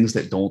assumptions, things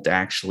that don't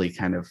actually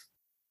kind of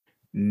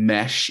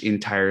mesh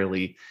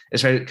entirely,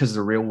 especially because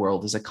the real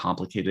world is a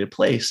complicated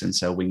place. And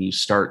so when you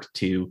start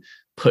to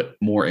put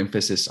more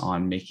emphasis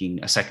on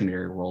making a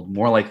secondary world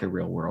more like the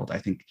real world, I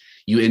think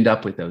you end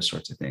up with those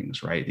sorts of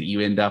things, right? That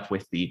you end up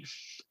with the,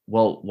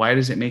 well, why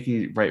does it make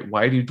it right?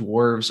 Why do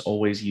dwarves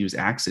always use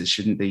axes?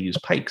 Shouldn't they use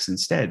pikes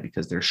instead?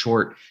 Because they're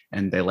short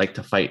and they like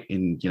to fight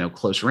in,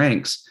 close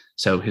ranks.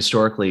 So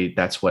historically,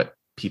 that's what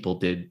people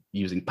did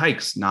using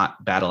pikes,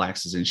 not battle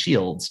axes and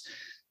shields.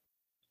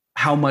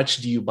 How much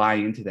do you buy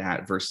into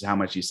that versus how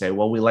much you say,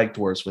 well, we like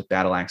dwarves with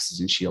battle axes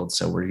and shields,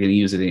 so we're going to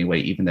use it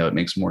anyway, even though it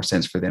makes more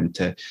sense for them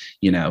to,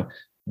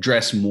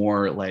 dress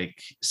more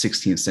like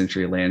 16th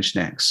century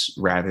Landsknechts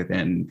rather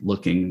than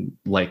looking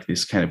like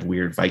these kind of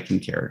weird Viking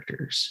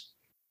characters.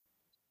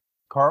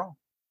 Carl?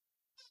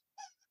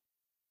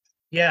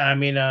 Yeah, I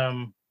mean,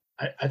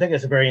 I think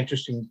it's a very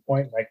interesting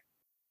point, like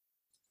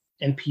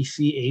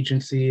NPC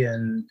agency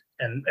and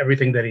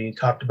everything that he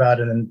talked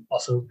about, and then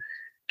also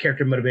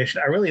character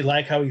motivation. I really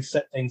like how he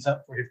set things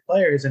up for his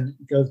players, and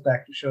it goes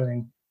back to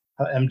showing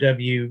how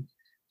MW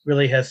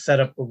really has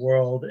set up the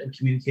world and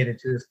communicated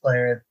to his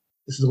player,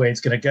 this is the way it's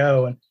going to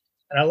go. And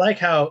I like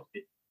how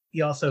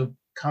he also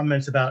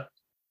comments about,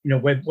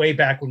 way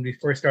back when we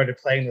first started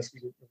playing this,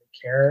 we didn't really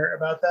care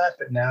about that,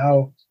 but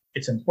now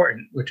it's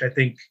important, which I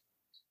think,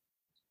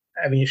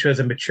 it shows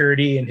a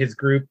maturity in his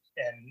group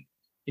and,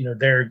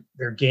 their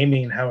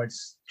gaming and how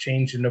it's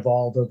changed and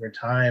evolved over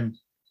time.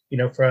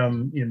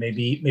 From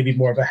maybe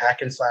more of a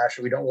hack and slash,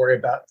 or we don't worry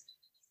about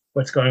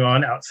what's going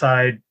on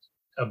outside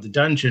of the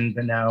dungeon,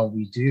 but now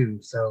we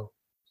do. So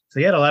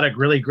he had a lot of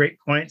really great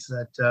points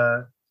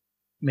that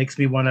makes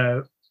me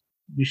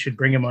we should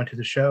bring him onto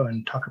the show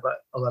and talk about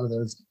a lot of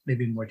those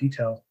maybe in more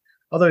detail.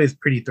 Although he's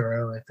pretty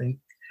thorough, I think.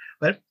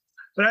 But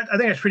I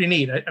think it's pretty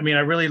neat. I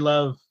really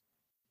love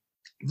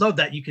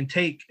that you can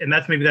take, and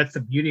that's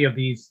the beauty of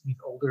these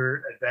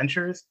older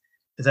adventures,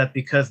 is that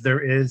because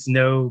there is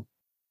no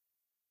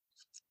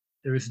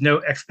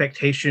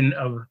expectation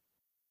of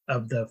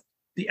the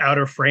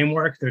outer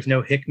framework. There's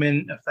no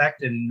Hickman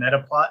effect and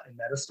meta plot and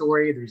meta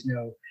story. There's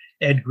no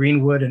Ed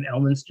Greenwood and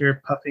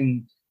Elminster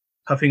puffing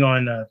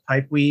on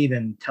pipeweed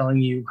and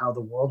telling you how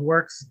the world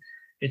works.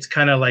 It's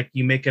kind of like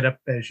you make it up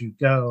as you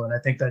go. And I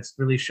think that's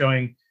really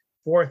showing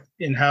forth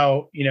in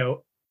how,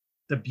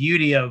 the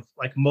beauty of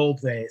like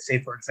Moldvay, say,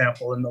 for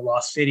example, in the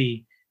Lost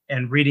City,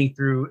 and reading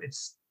through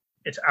its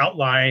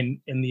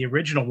outline in the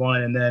original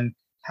one, and then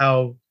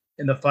how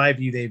in the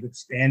 5e they've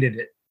expanded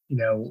it,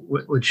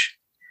 which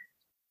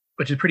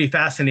is pretty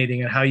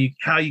fascinating, and how you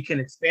can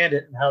expand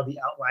it, and how the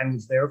outline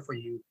was there for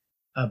you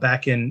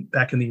back in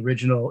the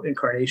original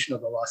incarnation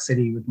of the Lost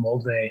City with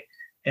Moldvay,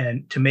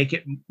 and to make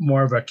it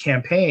more of a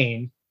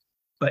campaign.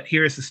 But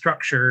here's the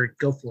structure,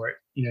 go for it.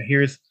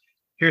 Here's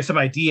some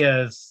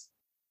ideas,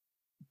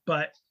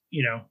 but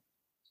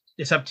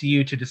it's up to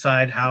you to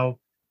decide how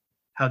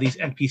these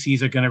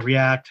NPCs are going to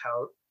react,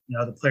 how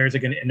the players are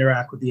going to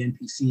interact with the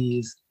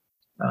NPCs.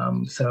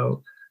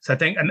 So I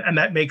think, and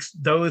that makes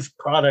those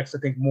products, I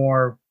think,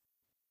 more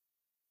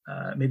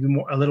maybe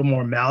a little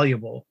more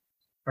malleable,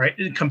 right?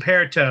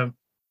 Compared to,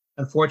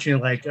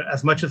 unfortunately, like,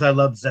 as much as I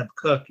love Zeb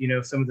Cook,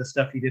 some of the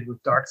stuff he did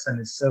with Dark Sun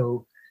is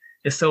so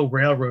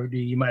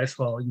railroady. You might as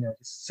well,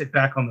 just sit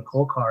back on the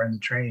coal car in the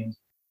train.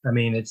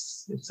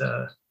 It's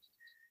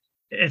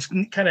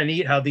kind of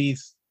neat how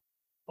these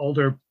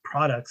older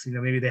products,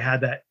 maybe they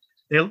had that.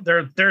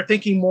 They're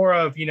thinking more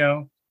of,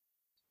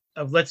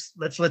 of let's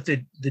let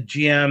the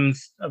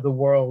GMs of the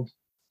world,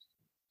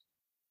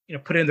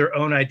 put in their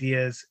own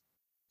ideas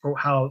for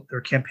how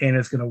their campaign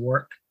is going to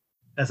work,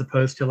 as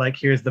opposed to like,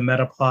 here's the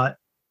meta plot.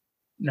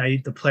 Now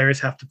the players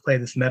have to play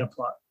this meta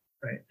plot,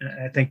 right?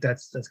 And I think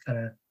that's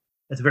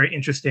very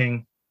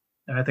interesting,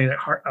 and I think that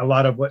a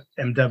lot of what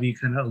MW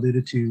kind of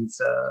alluded to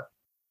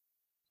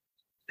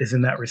is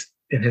in that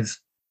in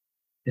his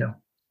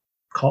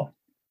call.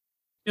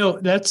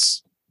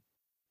 That's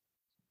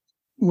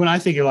when I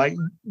think of like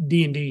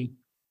D&D,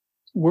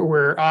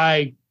 where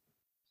I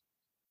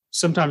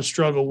sometimes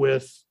struggle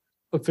with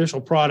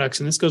official products,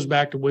 and this goes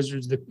back to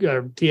Wizards, the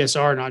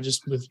TSR, not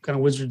just with kind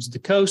of Wizards of the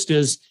Coast,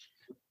 is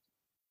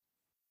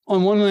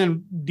on one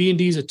hand,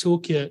 D&D is a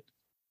toolkit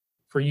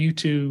for you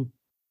to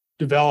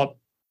develop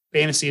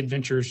fantasy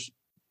adventures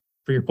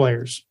for your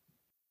players.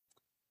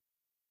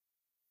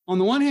 On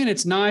the one hand,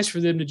 it's nice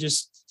for them to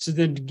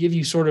give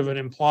you sort of an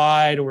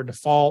implied or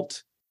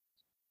default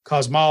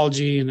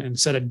cosmology and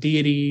set of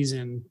deities,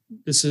 and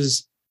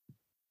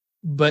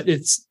but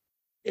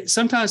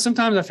sometimes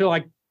I feel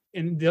like,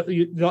 and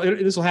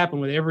this will happen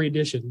with every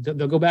edition.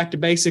 They'll go back to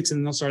basics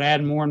and they'll start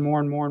adding more and more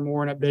and more and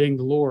more and updating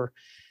the lore.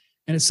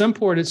 And at some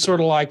point, it's sort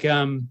of like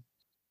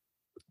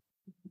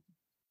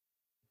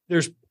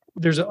there's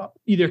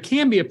either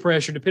can be a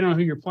pressure, depending on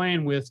who you're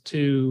playing with,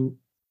 to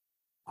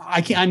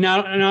I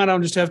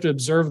don't just have to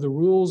observe the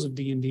rules of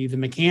D&D, the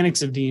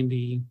mechanics of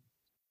D&D,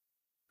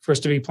 for us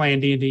to be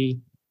playing D&D.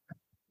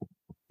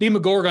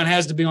 Demogorgon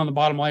has to be on the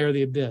bottom layer of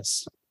the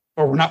abyss,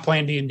 or we're not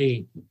playing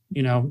D&D.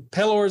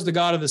 Pelor is the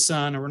god of the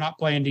sun, or we're not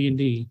playing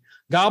D&D.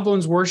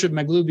 Goblins worship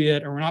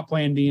Maglubiet, or we're not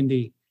playing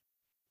D&D.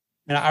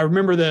 And I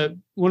remember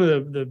one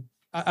of the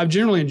I've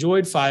generally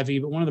enjoyed 5e,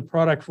 but one of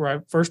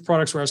the first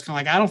products where I was kind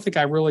of like, I don't think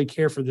I really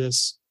care for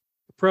this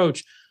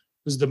approach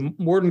was the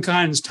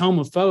Mordenkainen's Tome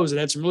of Foes. It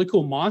had some really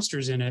cool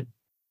monsters in it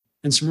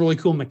and some really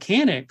cool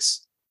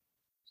mechanics.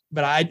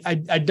 But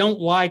I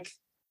don't like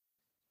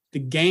the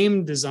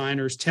game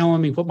designers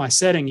telling me what my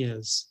setting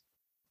is.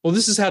 Well,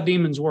 this is how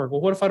demons work.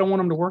 Well, what if I don't want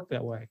them to work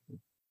that way?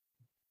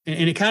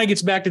 And it kind of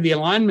gets back to the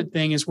alignment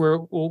thing is where,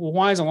 well,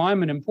 why is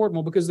alignment important?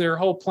 Well, because there are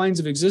whole planes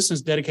of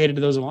existence dedicated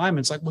to those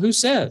alignments. Like, well, who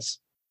says?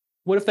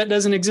 What if that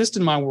doesn't exist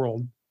in my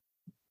world?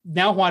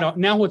 Now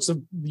what's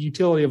the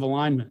utility of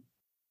alignment?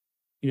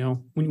 You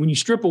know, when you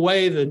strip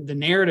away the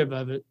narrative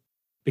of it,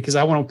 because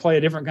I want to play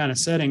a different kind of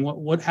setting,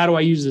 how do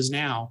I use this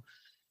now?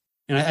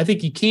 And I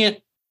think you can't,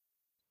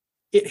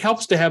 it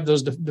helps to have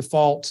those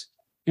default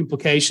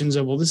implications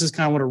of, well, this is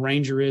kind of what a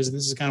ranger is, and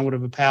this is kind of what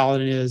a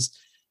paladin is.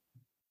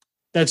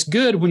 That's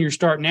good when you're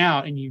starting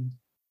out and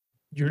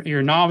you're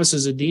a novice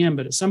as a DM,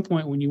 but at some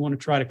point when you want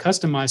to try to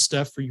customize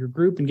stuff for your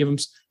group and give them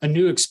a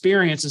new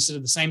experience instead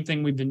of the same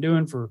thing we've been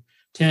doing for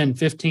 10,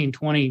 15,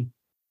 20,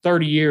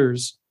 30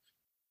 years,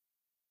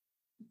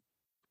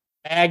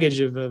 baggage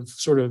of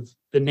sort of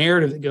the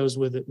narrative that goes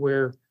with it,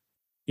 where,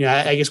 you know,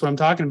 I guess what I'm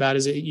talking about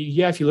is,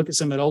 if you look at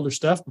some of that older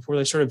stuff before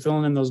they started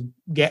filling in those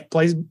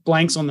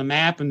blanks on the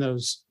map and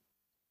those,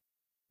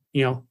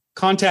 you know,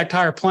 Contact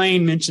Higher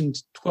Plane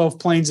mentioned 12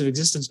 planes of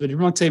existence, but it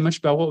didn't really tell you much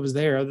about what was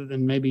there other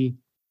than maybe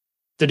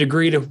the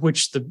degree to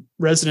which the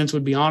residents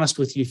would be honest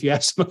with you if you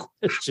asked them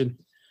a question.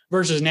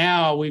 Versus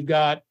now we've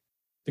got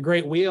the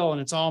Great Wheel and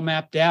it's all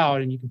mapped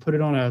out and you can put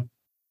it on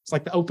it's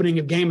like the opening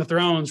of Game of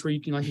Thrones where you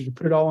can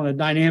put it all on a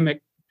dynamic, I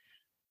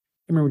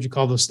can't remember what you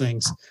call those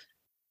things.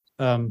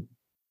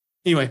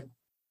 Anyway,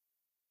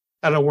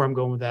 I don't know where I'm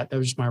going with that. That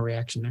was just my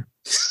reaction there.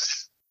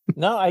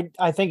 No,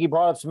 I think he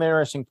brought up some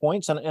interesting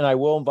points, and I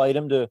will invite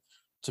him to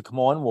come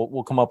on.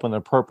 We'll come up with an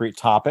appropriate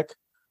topic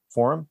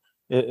for him,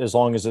 as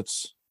long as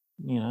it's,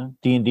 you know,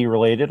 D&D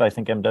related. I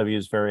think MW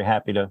is very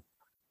happy to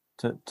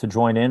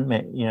join in.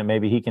 You know,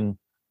 maybe he can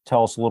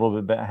tell us a little bit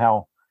about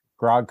how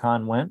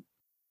GrogCon went,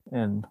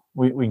 and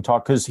we can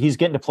talk, because he's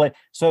getting to play.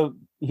 So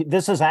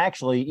this is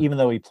actually, even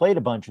though he played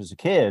a bunch as a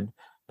kid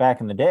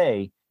back in the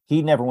day,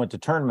 he never went to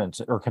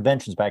tournaments or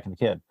conventions back in the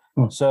kid.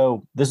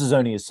 So this is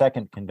only his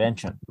second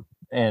convention.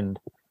 And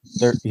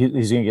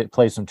he's going to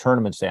play some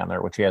tournaments down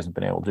there, which he hasn't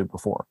been able to do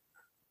before.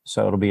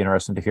 So it'll be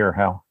interesting to hear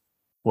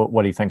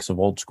what he thinks of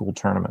old school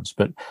tournaments.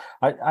 But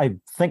I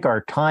think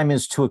our time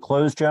is to a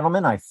close,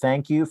 gentlemen. I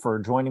thank you for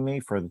joining me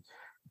for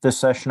this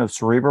session of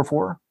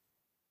Cerebrivore.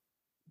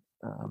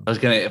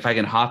 If I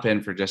can hop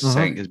in for just a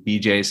second, because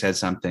BJ said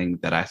something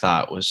that I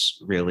thought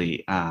was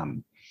really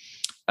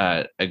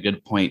a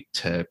good point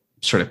to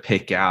sort of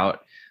pick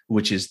out,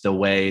 which is the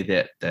way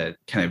that the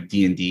kind of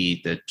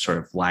D&D, the sort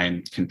of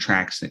line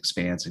contracts and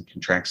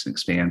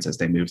expands as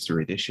they move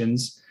through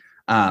editions.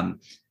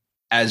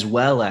 As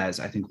well as,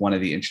 I think one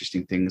of the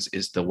interesting things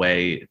is the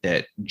way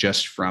that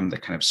just from the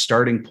kind of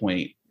starting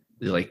point,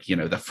 like, you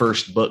know, the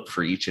first book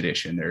for each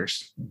edition,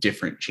 there's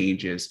different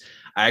changes.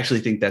 I actually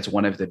think that's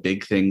one of the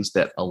big things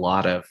that a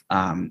lot of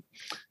the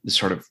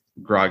sort of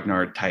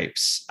grognard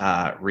types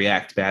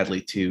react badly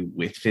to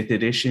with 5th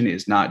edition,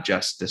 is not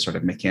just the sort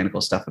of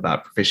mechanical stuff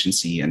about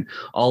proficiency and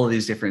all of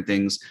these different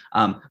things,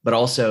 but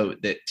also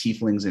that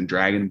tieflings and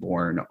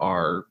dragonborn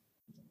are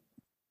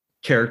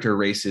character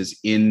races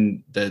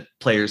in the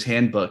player's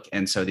handbook,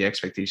 and so the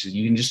expectation is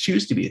you can just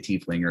choose to be a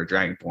tiefling or a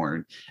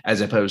dragonborn, as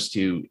opposed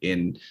to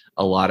in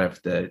a lot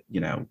of the, you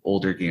know,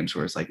 older games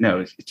where it's like,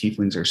 no,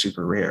 tieflings are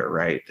super rare,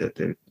 right? That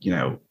the, you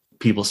know,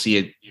 people see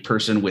a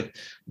person with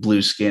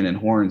blue skin and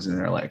horns and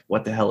they're like,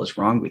 what the hell is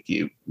wrong with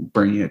you?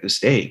 Burn you at the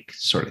stake,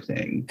 sort of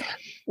thing.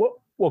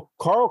 Well,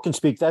 Carl can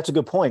speak. That's a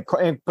good point.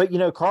 But, you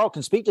know, Carl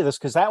can speak to this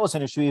because that was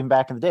an issue even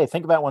back in the day.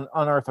 Think about when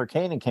Unearthed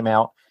Arcane came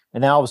out,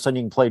 and now all of a sudden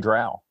you can play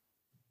Drow.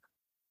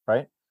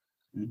 Right.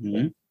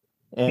 Mm-hmm.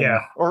 And,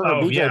 yeah. Or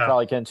BJ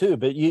probably can too.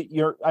 But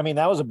I mean,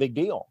 that was a big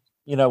deal,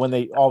 you know, when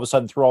they all of a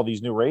sudden threw all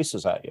these new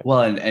races at you.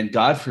 Well, and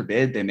God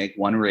forbid they make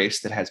one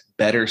race that has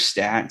better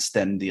stats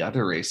than the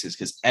other races,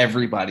 because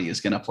everybody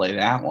is going to play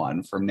that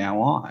one from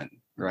now on.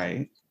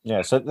 Right.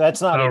 Yeah. So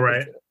that's not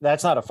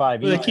that's not a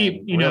 5e. Well, they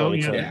keep,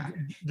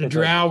 the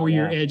Drow were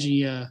your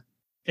edgy,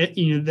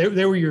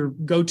 they were your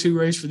go-to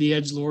race for the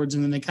edgelords,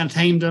 and then they kind of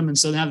tamed them. And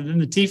so now then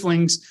the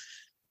tieflings,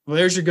 well,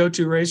 there's your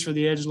go-to race for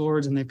the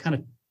edgelords, and they've kind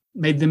of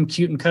made them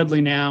cute and cuddly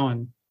now.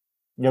 And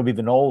you'll be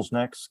the gnolls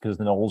next, because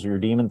the gnolls are your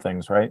demon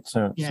things, right?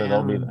 So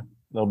they'll be the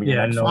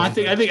next one. I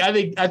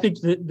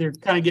think that they're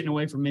kind of getting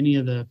away from many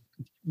of the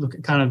look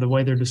at kind of the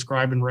way they're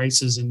describing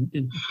races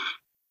and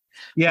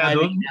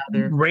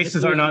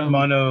races are not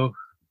mono.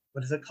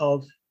 What is it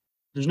called?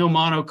 There's no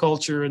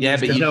monoculture. Yeah,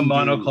 but there's no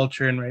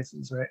monoculture in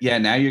races, right? Yeah,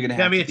 now you're gonna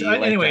have to be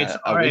anyway, like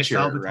a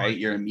witcher, right?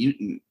 You're a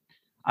mutant.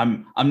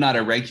 I'm not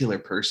a regular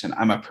person.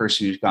 I'm a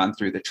person who's gone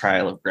through the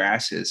trial of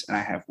grasses, and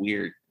I have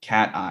weird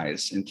cat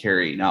eyes and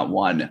carry not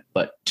one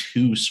but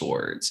 2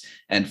 swords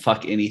and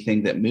fuck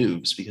anything that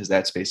moves, because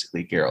that's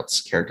basically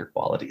Geralt's character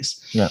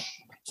qualities. Yeah.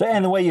 So,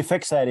 and the way you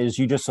fix that is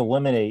you just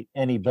eliminate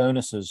any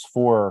bonuses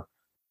for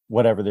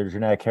whatever their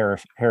genetic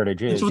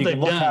heritage is. You can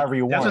look however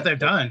you want. That's what they've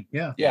done.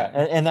 Yeah.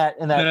 And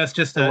that's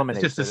just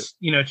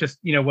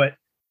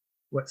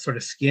what sort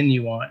of skin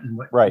you want and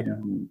what right.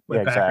 What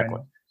exactly.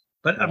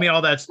 But I mean,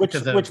 all that's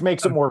which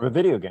makes it more of a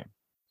video game.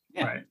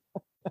 Yeah. Right.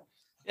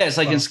 Yeah, it's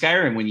like in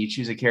Skyrim when you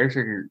choose a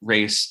character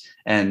race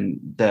and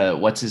the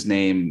what's his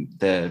name,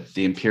 the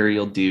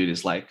Imperial dude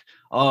is like,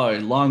 "Oh, a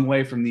long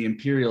way from the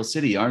Imperial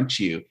City, aren't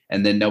you?"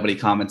 And then nobody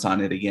comments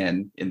on it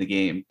again in the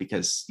game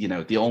because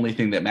the only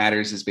thing that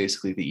matters is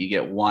basically that you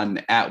get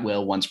one at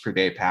will once per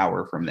day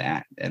power from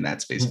that, and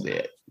that's basically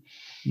it.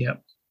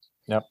 Yep.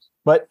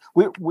 But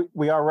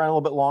we are running a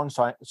little bit long,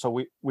 so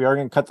we are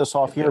going to cut this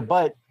off here.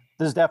 But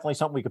this is definitely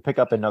something we could pick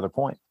up at another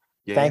point.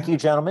 Thank you,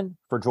 gentlemen,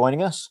 for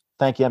joining us.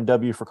 Thank you,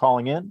 MW, for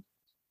calling in.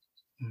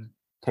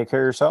 Take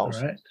care of yourselves.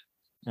 All right.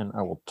 And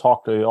I will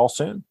talk to you all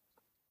soon.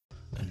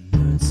 A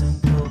Nerd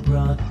Central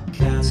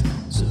broadcast,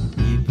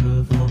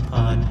 Cerebral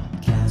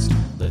podcast.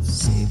 Let's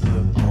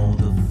savor all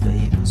the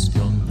flavors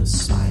from the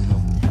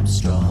Simon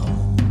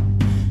strong.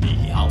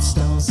 All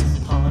styles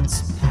and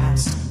pods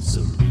past,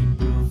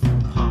 Cerebral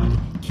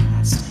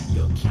podcast.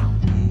 You're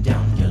counting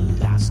down your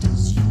last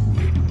as you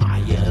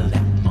admire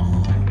them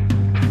all.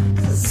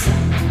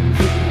 Some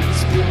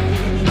things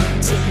brain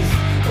teeth,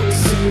 or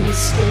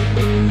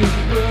escaping your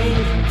brain.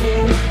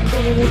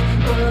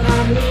 What I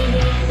mean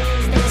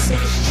is this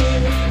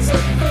exchange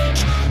of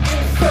fake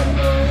and from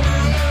what I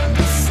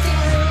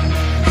understand,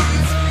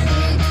 that's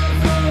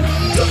what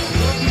don't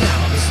look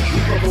now, the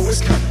Super Bowl is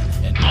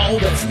coming, and all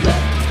that's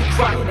left is the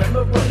crying and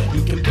the running.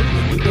 You can pick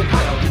me, you can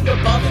pile, you can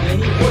bomb in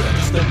any order.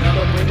 Just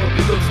another brain of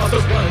people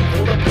tossers running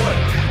for the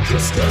border.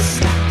 Just a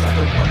snack like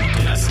a one.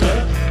 Can I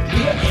stutter?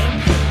 Here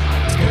am here.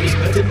 Always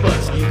better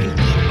buzz. You can eat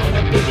on a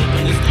baby,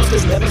 and his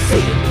customers never say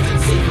it.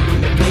 Wasn't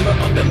savoring the flavor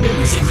of the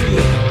movies he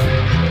created.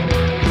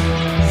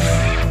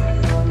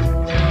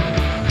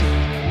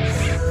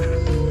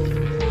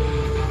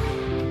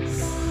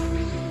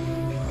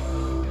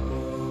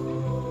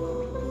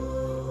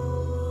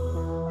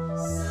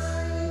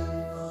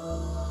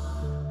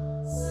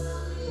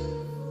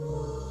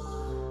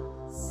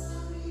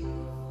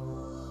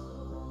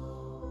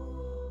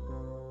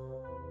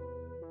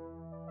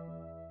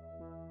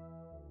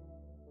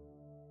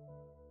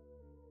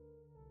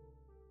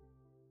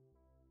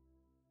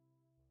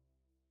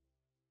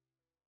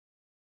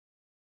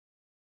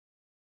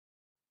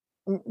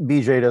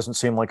 BJ doesn't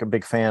seem like a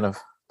big fan of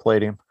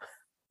Palladium.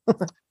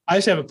 I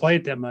just haven't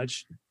played it that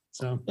much.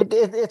 So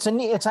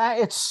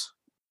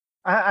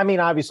I mean,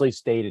 obviously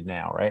it's dated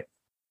now, right?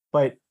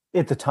 But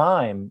at the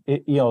time,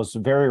 it's a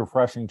very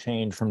refreshing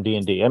change from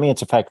D&D. I mean,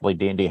 it's effectively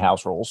D&D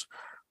house rules,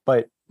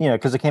 but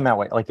because it came out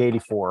like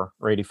 84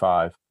 or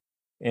 85.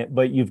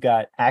 But you've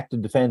got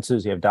active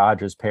defenses, you have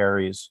dodges,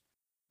 parries,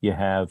 you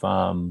have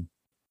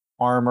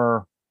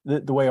armor.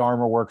 The way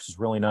armor works is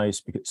really nice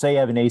because say you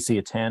have an AC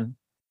of 10,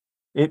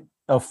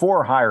 a 4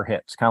 or higher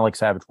hits, kind of like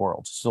Savage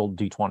Worlds, still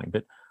D20,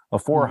 but a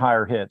 4 or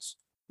higher hits.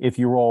 If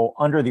you roll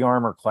under the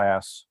armor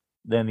class,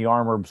 then the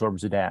armor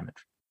absorbs the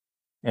damage,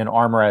 and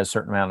armor has a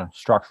certain amount of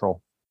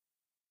structural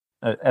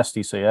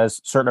SDC, has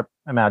a certain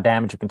amount of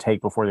damage it can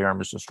take before the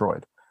armor is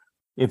destroyed.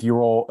 If you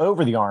roll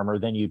over the armor,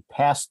 then you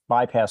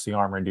bypass the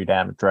armor and do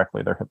damage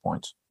directly to their hit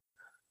points.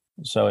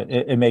 So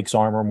it makes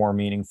armor more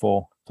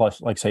meaningful.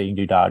 Plus, like say, you can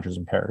do dodges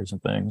and parries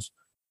and things.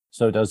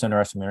 So it does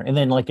interesting there. And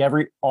then like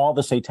all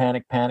the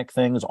satanic panic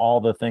things,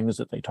 all the things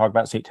that they talk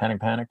about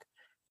satanic panic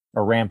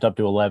are ramped up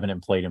to 11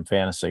 and played in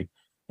fantasy.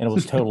 And it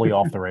was totally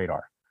off the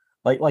radar.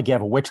 Like you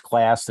have a witch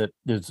class that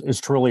is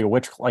truly a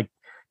witch. Like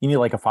you need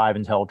like a 5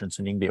 intelligence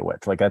and you can be a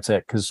witch. Like that's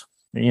it. Cause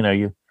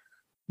you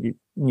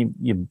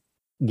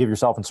give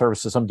yourself in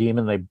service to some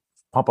demon, they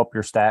pump up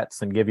your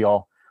stats and give you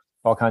all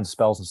kinds of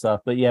spells and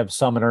stuff. But you have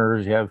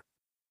summoners, you have,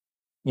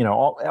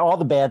 all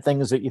the bad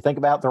things that you think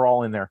about, they're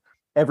all in there.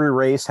 Every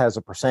race has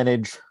a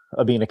percentage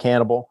of being a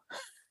cannibal.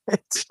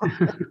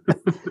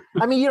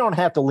 I mean, you don't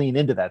have to lean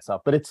into that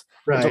stuff, but it's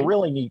a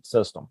really neat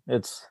system.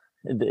 It's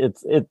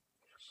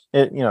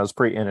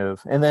pretty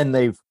innovative. And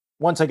then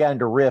once I got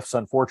into Rifts,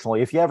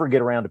 unfortunately, if you ever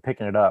get around to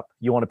picking it up,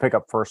 you want to pick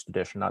up first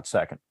edition, not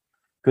second,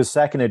 because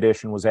second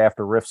edition was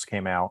after Rifts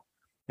came out,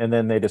 and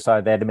then they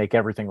decided they had to make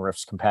everything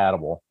Rifts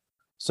compatible.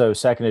 So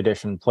second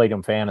edition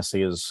Palladium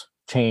Fantasy is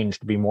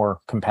changed to be more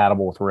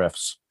compatible with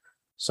Rifts.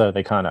 So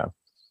they kind of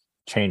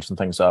changed some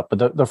things up,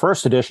 but the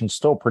first edition is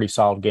still a pretty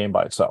solid game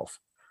by itself.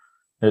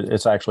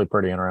 It's actually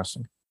pretty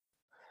interesting.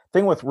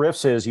 Thing with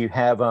Rifts is you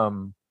have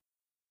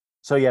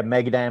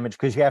mega damage,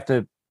 because you have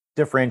to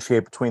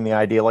differentiate between the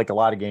idea, like a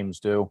lot of games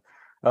do,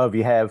 of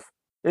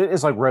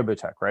it's like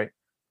Robotech, right?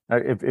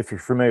 If you're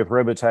familiar with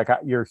Robotech,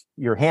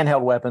 your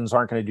handheld weapons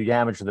aren't going to do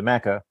damage to the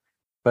mecha,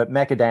 but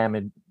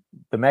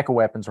the mecha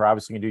weapons are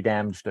obviously going to do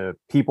damage to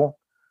people.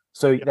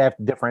 So you have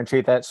to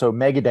differentiate that. So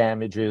mega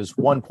damage is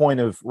 1 point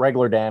of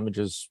regular damage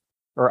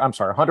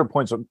 100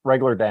 points of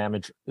regular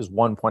damage is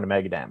 1 point of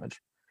mega damage.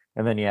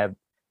 And then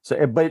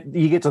but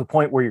you get to the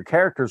point where your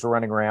characters are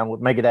running around with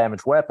mega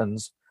damage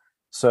weapons.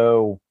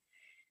 So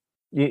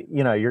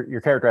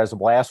your character has a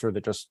blaster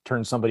that just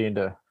turns somebody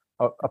into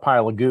a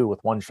pile of goo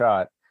with one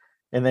shot.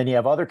 And then you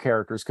have other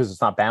characters, because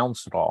it's not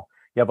balanced at all.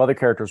 You have other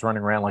characters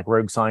running around like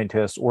rogue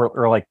scientists,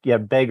 or like you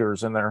have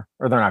beggars in there,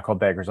 or they're not called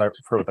beggars. I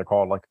forget what they're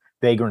called, like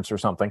vagrants or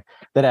something,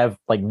 that have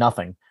like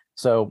nothing.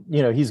 So,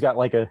 he's got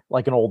like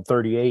an old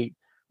 38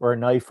 or a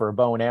knife or a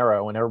bow and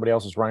arrow, and everybody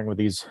else is running with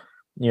these,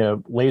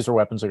 laser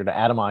weapons that are to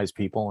atomize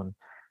people. And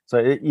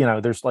so,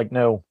 there's like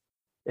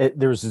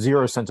there's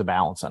zero sense of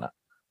balance in it.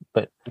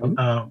 But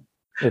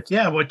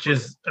which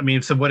is,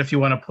 so what if you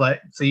want to play?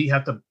 So you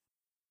have to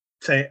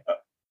say,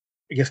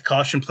 I guess,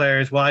 caution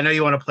players. Well, I know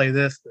you want to play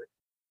this, but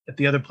if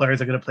the other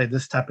players are going to play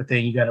this type of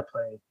thing, you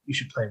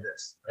should play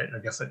this, right? I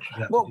guess that you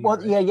have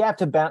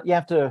to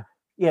do, right?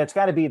 Yeah, it's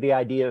got to be the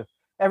idea.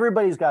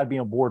 Everybody's got to be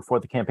on board for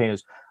what the campaign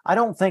is. I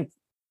don't think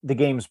the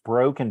game's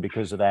broken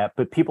because of that,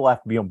 but people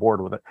have to be on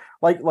board with it.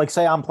 Like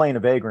say I'm playing a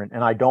vagrant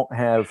and I don't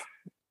have,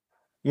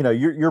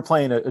 you're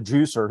playing a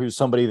juicer who's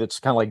somebody that's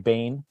kind of like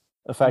Bane,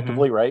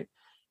 effectively, right?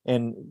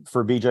 And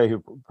for BJ,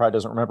 who probably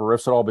doesn't remember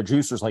Rifts at all, but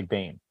juicer's like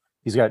Bane.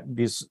 He's got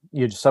these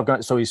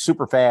so he's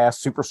super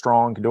fast, super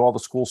strong, can do all the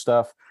school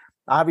stuff.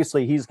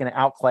 Obviously, he's going to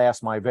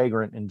outclass my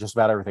vagrant in just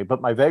about everything.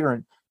 But my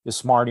vagrant is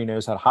smart. He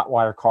knows how to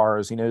hotwire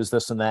cars. He knows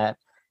this and that.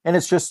 And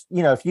it's just,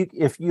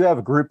 if you have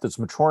a group that's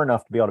mature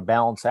enough to be able to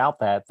balance out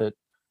that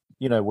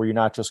where you're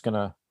not just going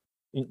to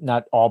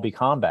not all be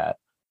combat,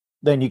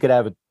 then you could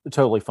have a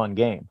totally fun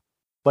game.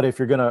 But if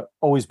you're going to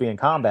always be in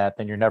combat,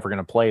 then you're never going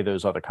to play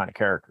those other kind of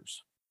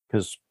characters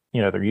because,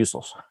 they're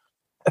useless.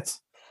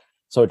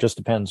 So it just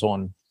depends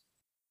on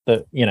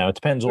it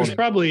depends there's on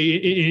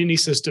probably in any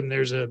system,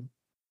 there's a,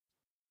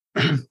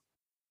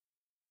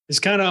 it's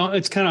kind of on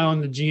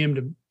the GM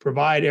to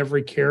provide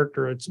every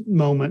character its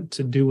moment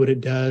to do what it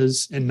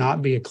does and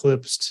not be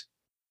eclipsed.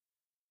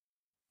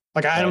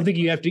 Like, I don't think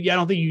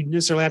you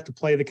necessarily have to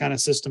play the kind of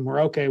system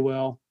where, okay,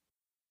 well,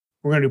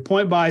 we're going to do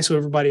point buy, so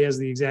everybody has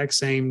the exact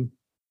same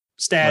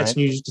stats, and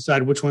you just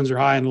decide which ones are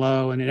high and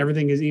low, and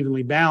everything is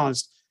evenly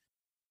balanced.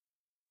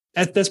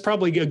 That's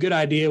probably a good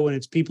idea when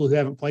it's people who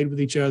haven't played with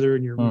each other,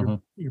 and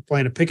you're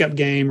playing a pickup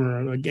game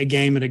or a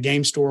game at a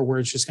game store where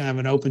it's just kind of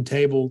an open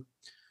table.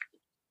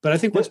 But I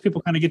think once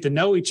people kind of get to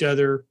know each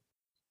other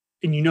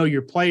and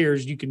your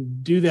players, you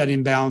can do that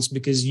in balance,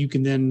 because you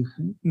can then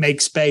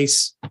make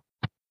space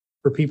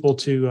for people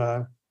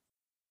to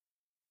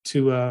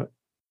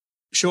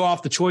show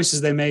off the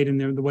choices they made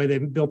and the way they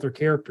built their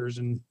characters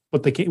and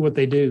what they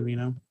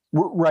do.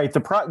 Right.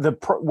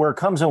 Where it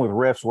comes in with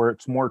Rifts, where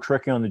it's more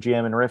tricky on the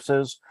GM and Rifts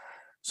is,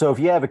 so if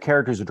you have a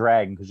character who's a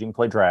dragon, because you can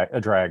play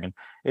a dragon.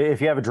 If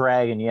you have a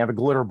dragon, you have a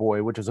glitter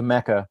boy, which is a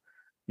mecha,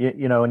 and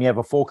you have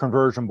a full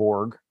conversion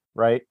Borg,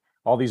 right?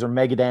 All these are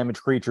mega damage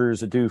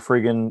creatures that do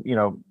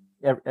friggin',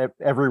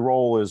 every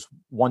roll is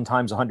 1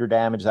 times 100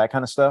 damage, that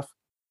kind of stuff.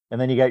 And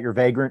then you got your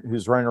vagrant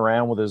who's running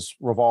around with his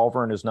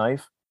revolver and his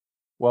knife.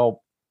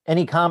 Well,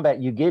 any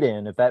combat you get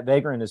in, if that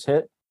vagrant is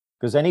hit,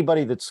 because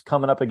anybody that's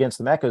coming up against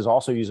the mecha is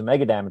also using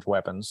mega damage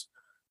weapons.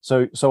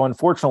 So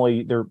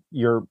unfortunately,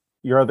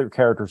 your other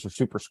characters are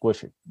super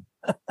squishy.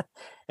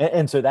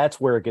 and so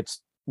that's where it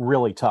gets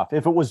really tough.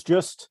 If it was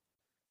just,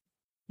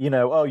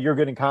 you're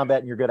good in combat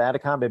and you're good out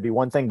of combat, it'd be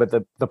one thing. But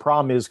the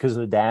problem is, because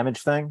of the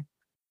damage thing,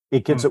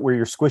 it gets it where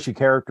your squishy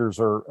characters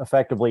are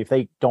effectively, if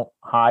they don't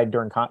hide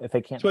during if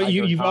they can't hide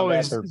during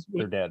combat,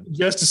 they're dead.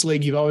 Justice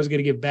League, you've always got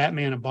to give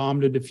Batman a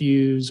bomb to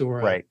defuse,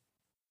 or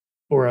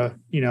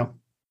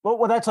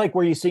Well, that's like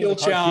where you see skill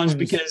challenge,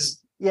 because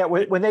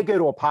when they go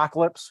to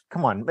Apocalypse,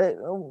 come on,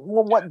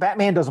 what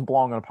Batman doesn't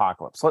belong on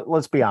Apocalypse.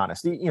 Let's be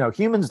honest.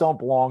 Humans don't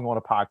belong on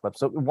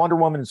Apocalypse. So Wonder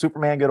Woman and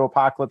Superman go to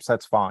Apocalypse,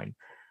 that's fine.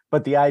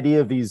 But the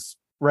idea of these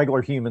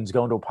regular humans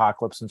going to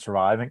Apocalypse and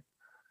surviving,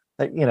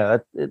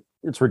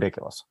 it's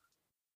ridiculous.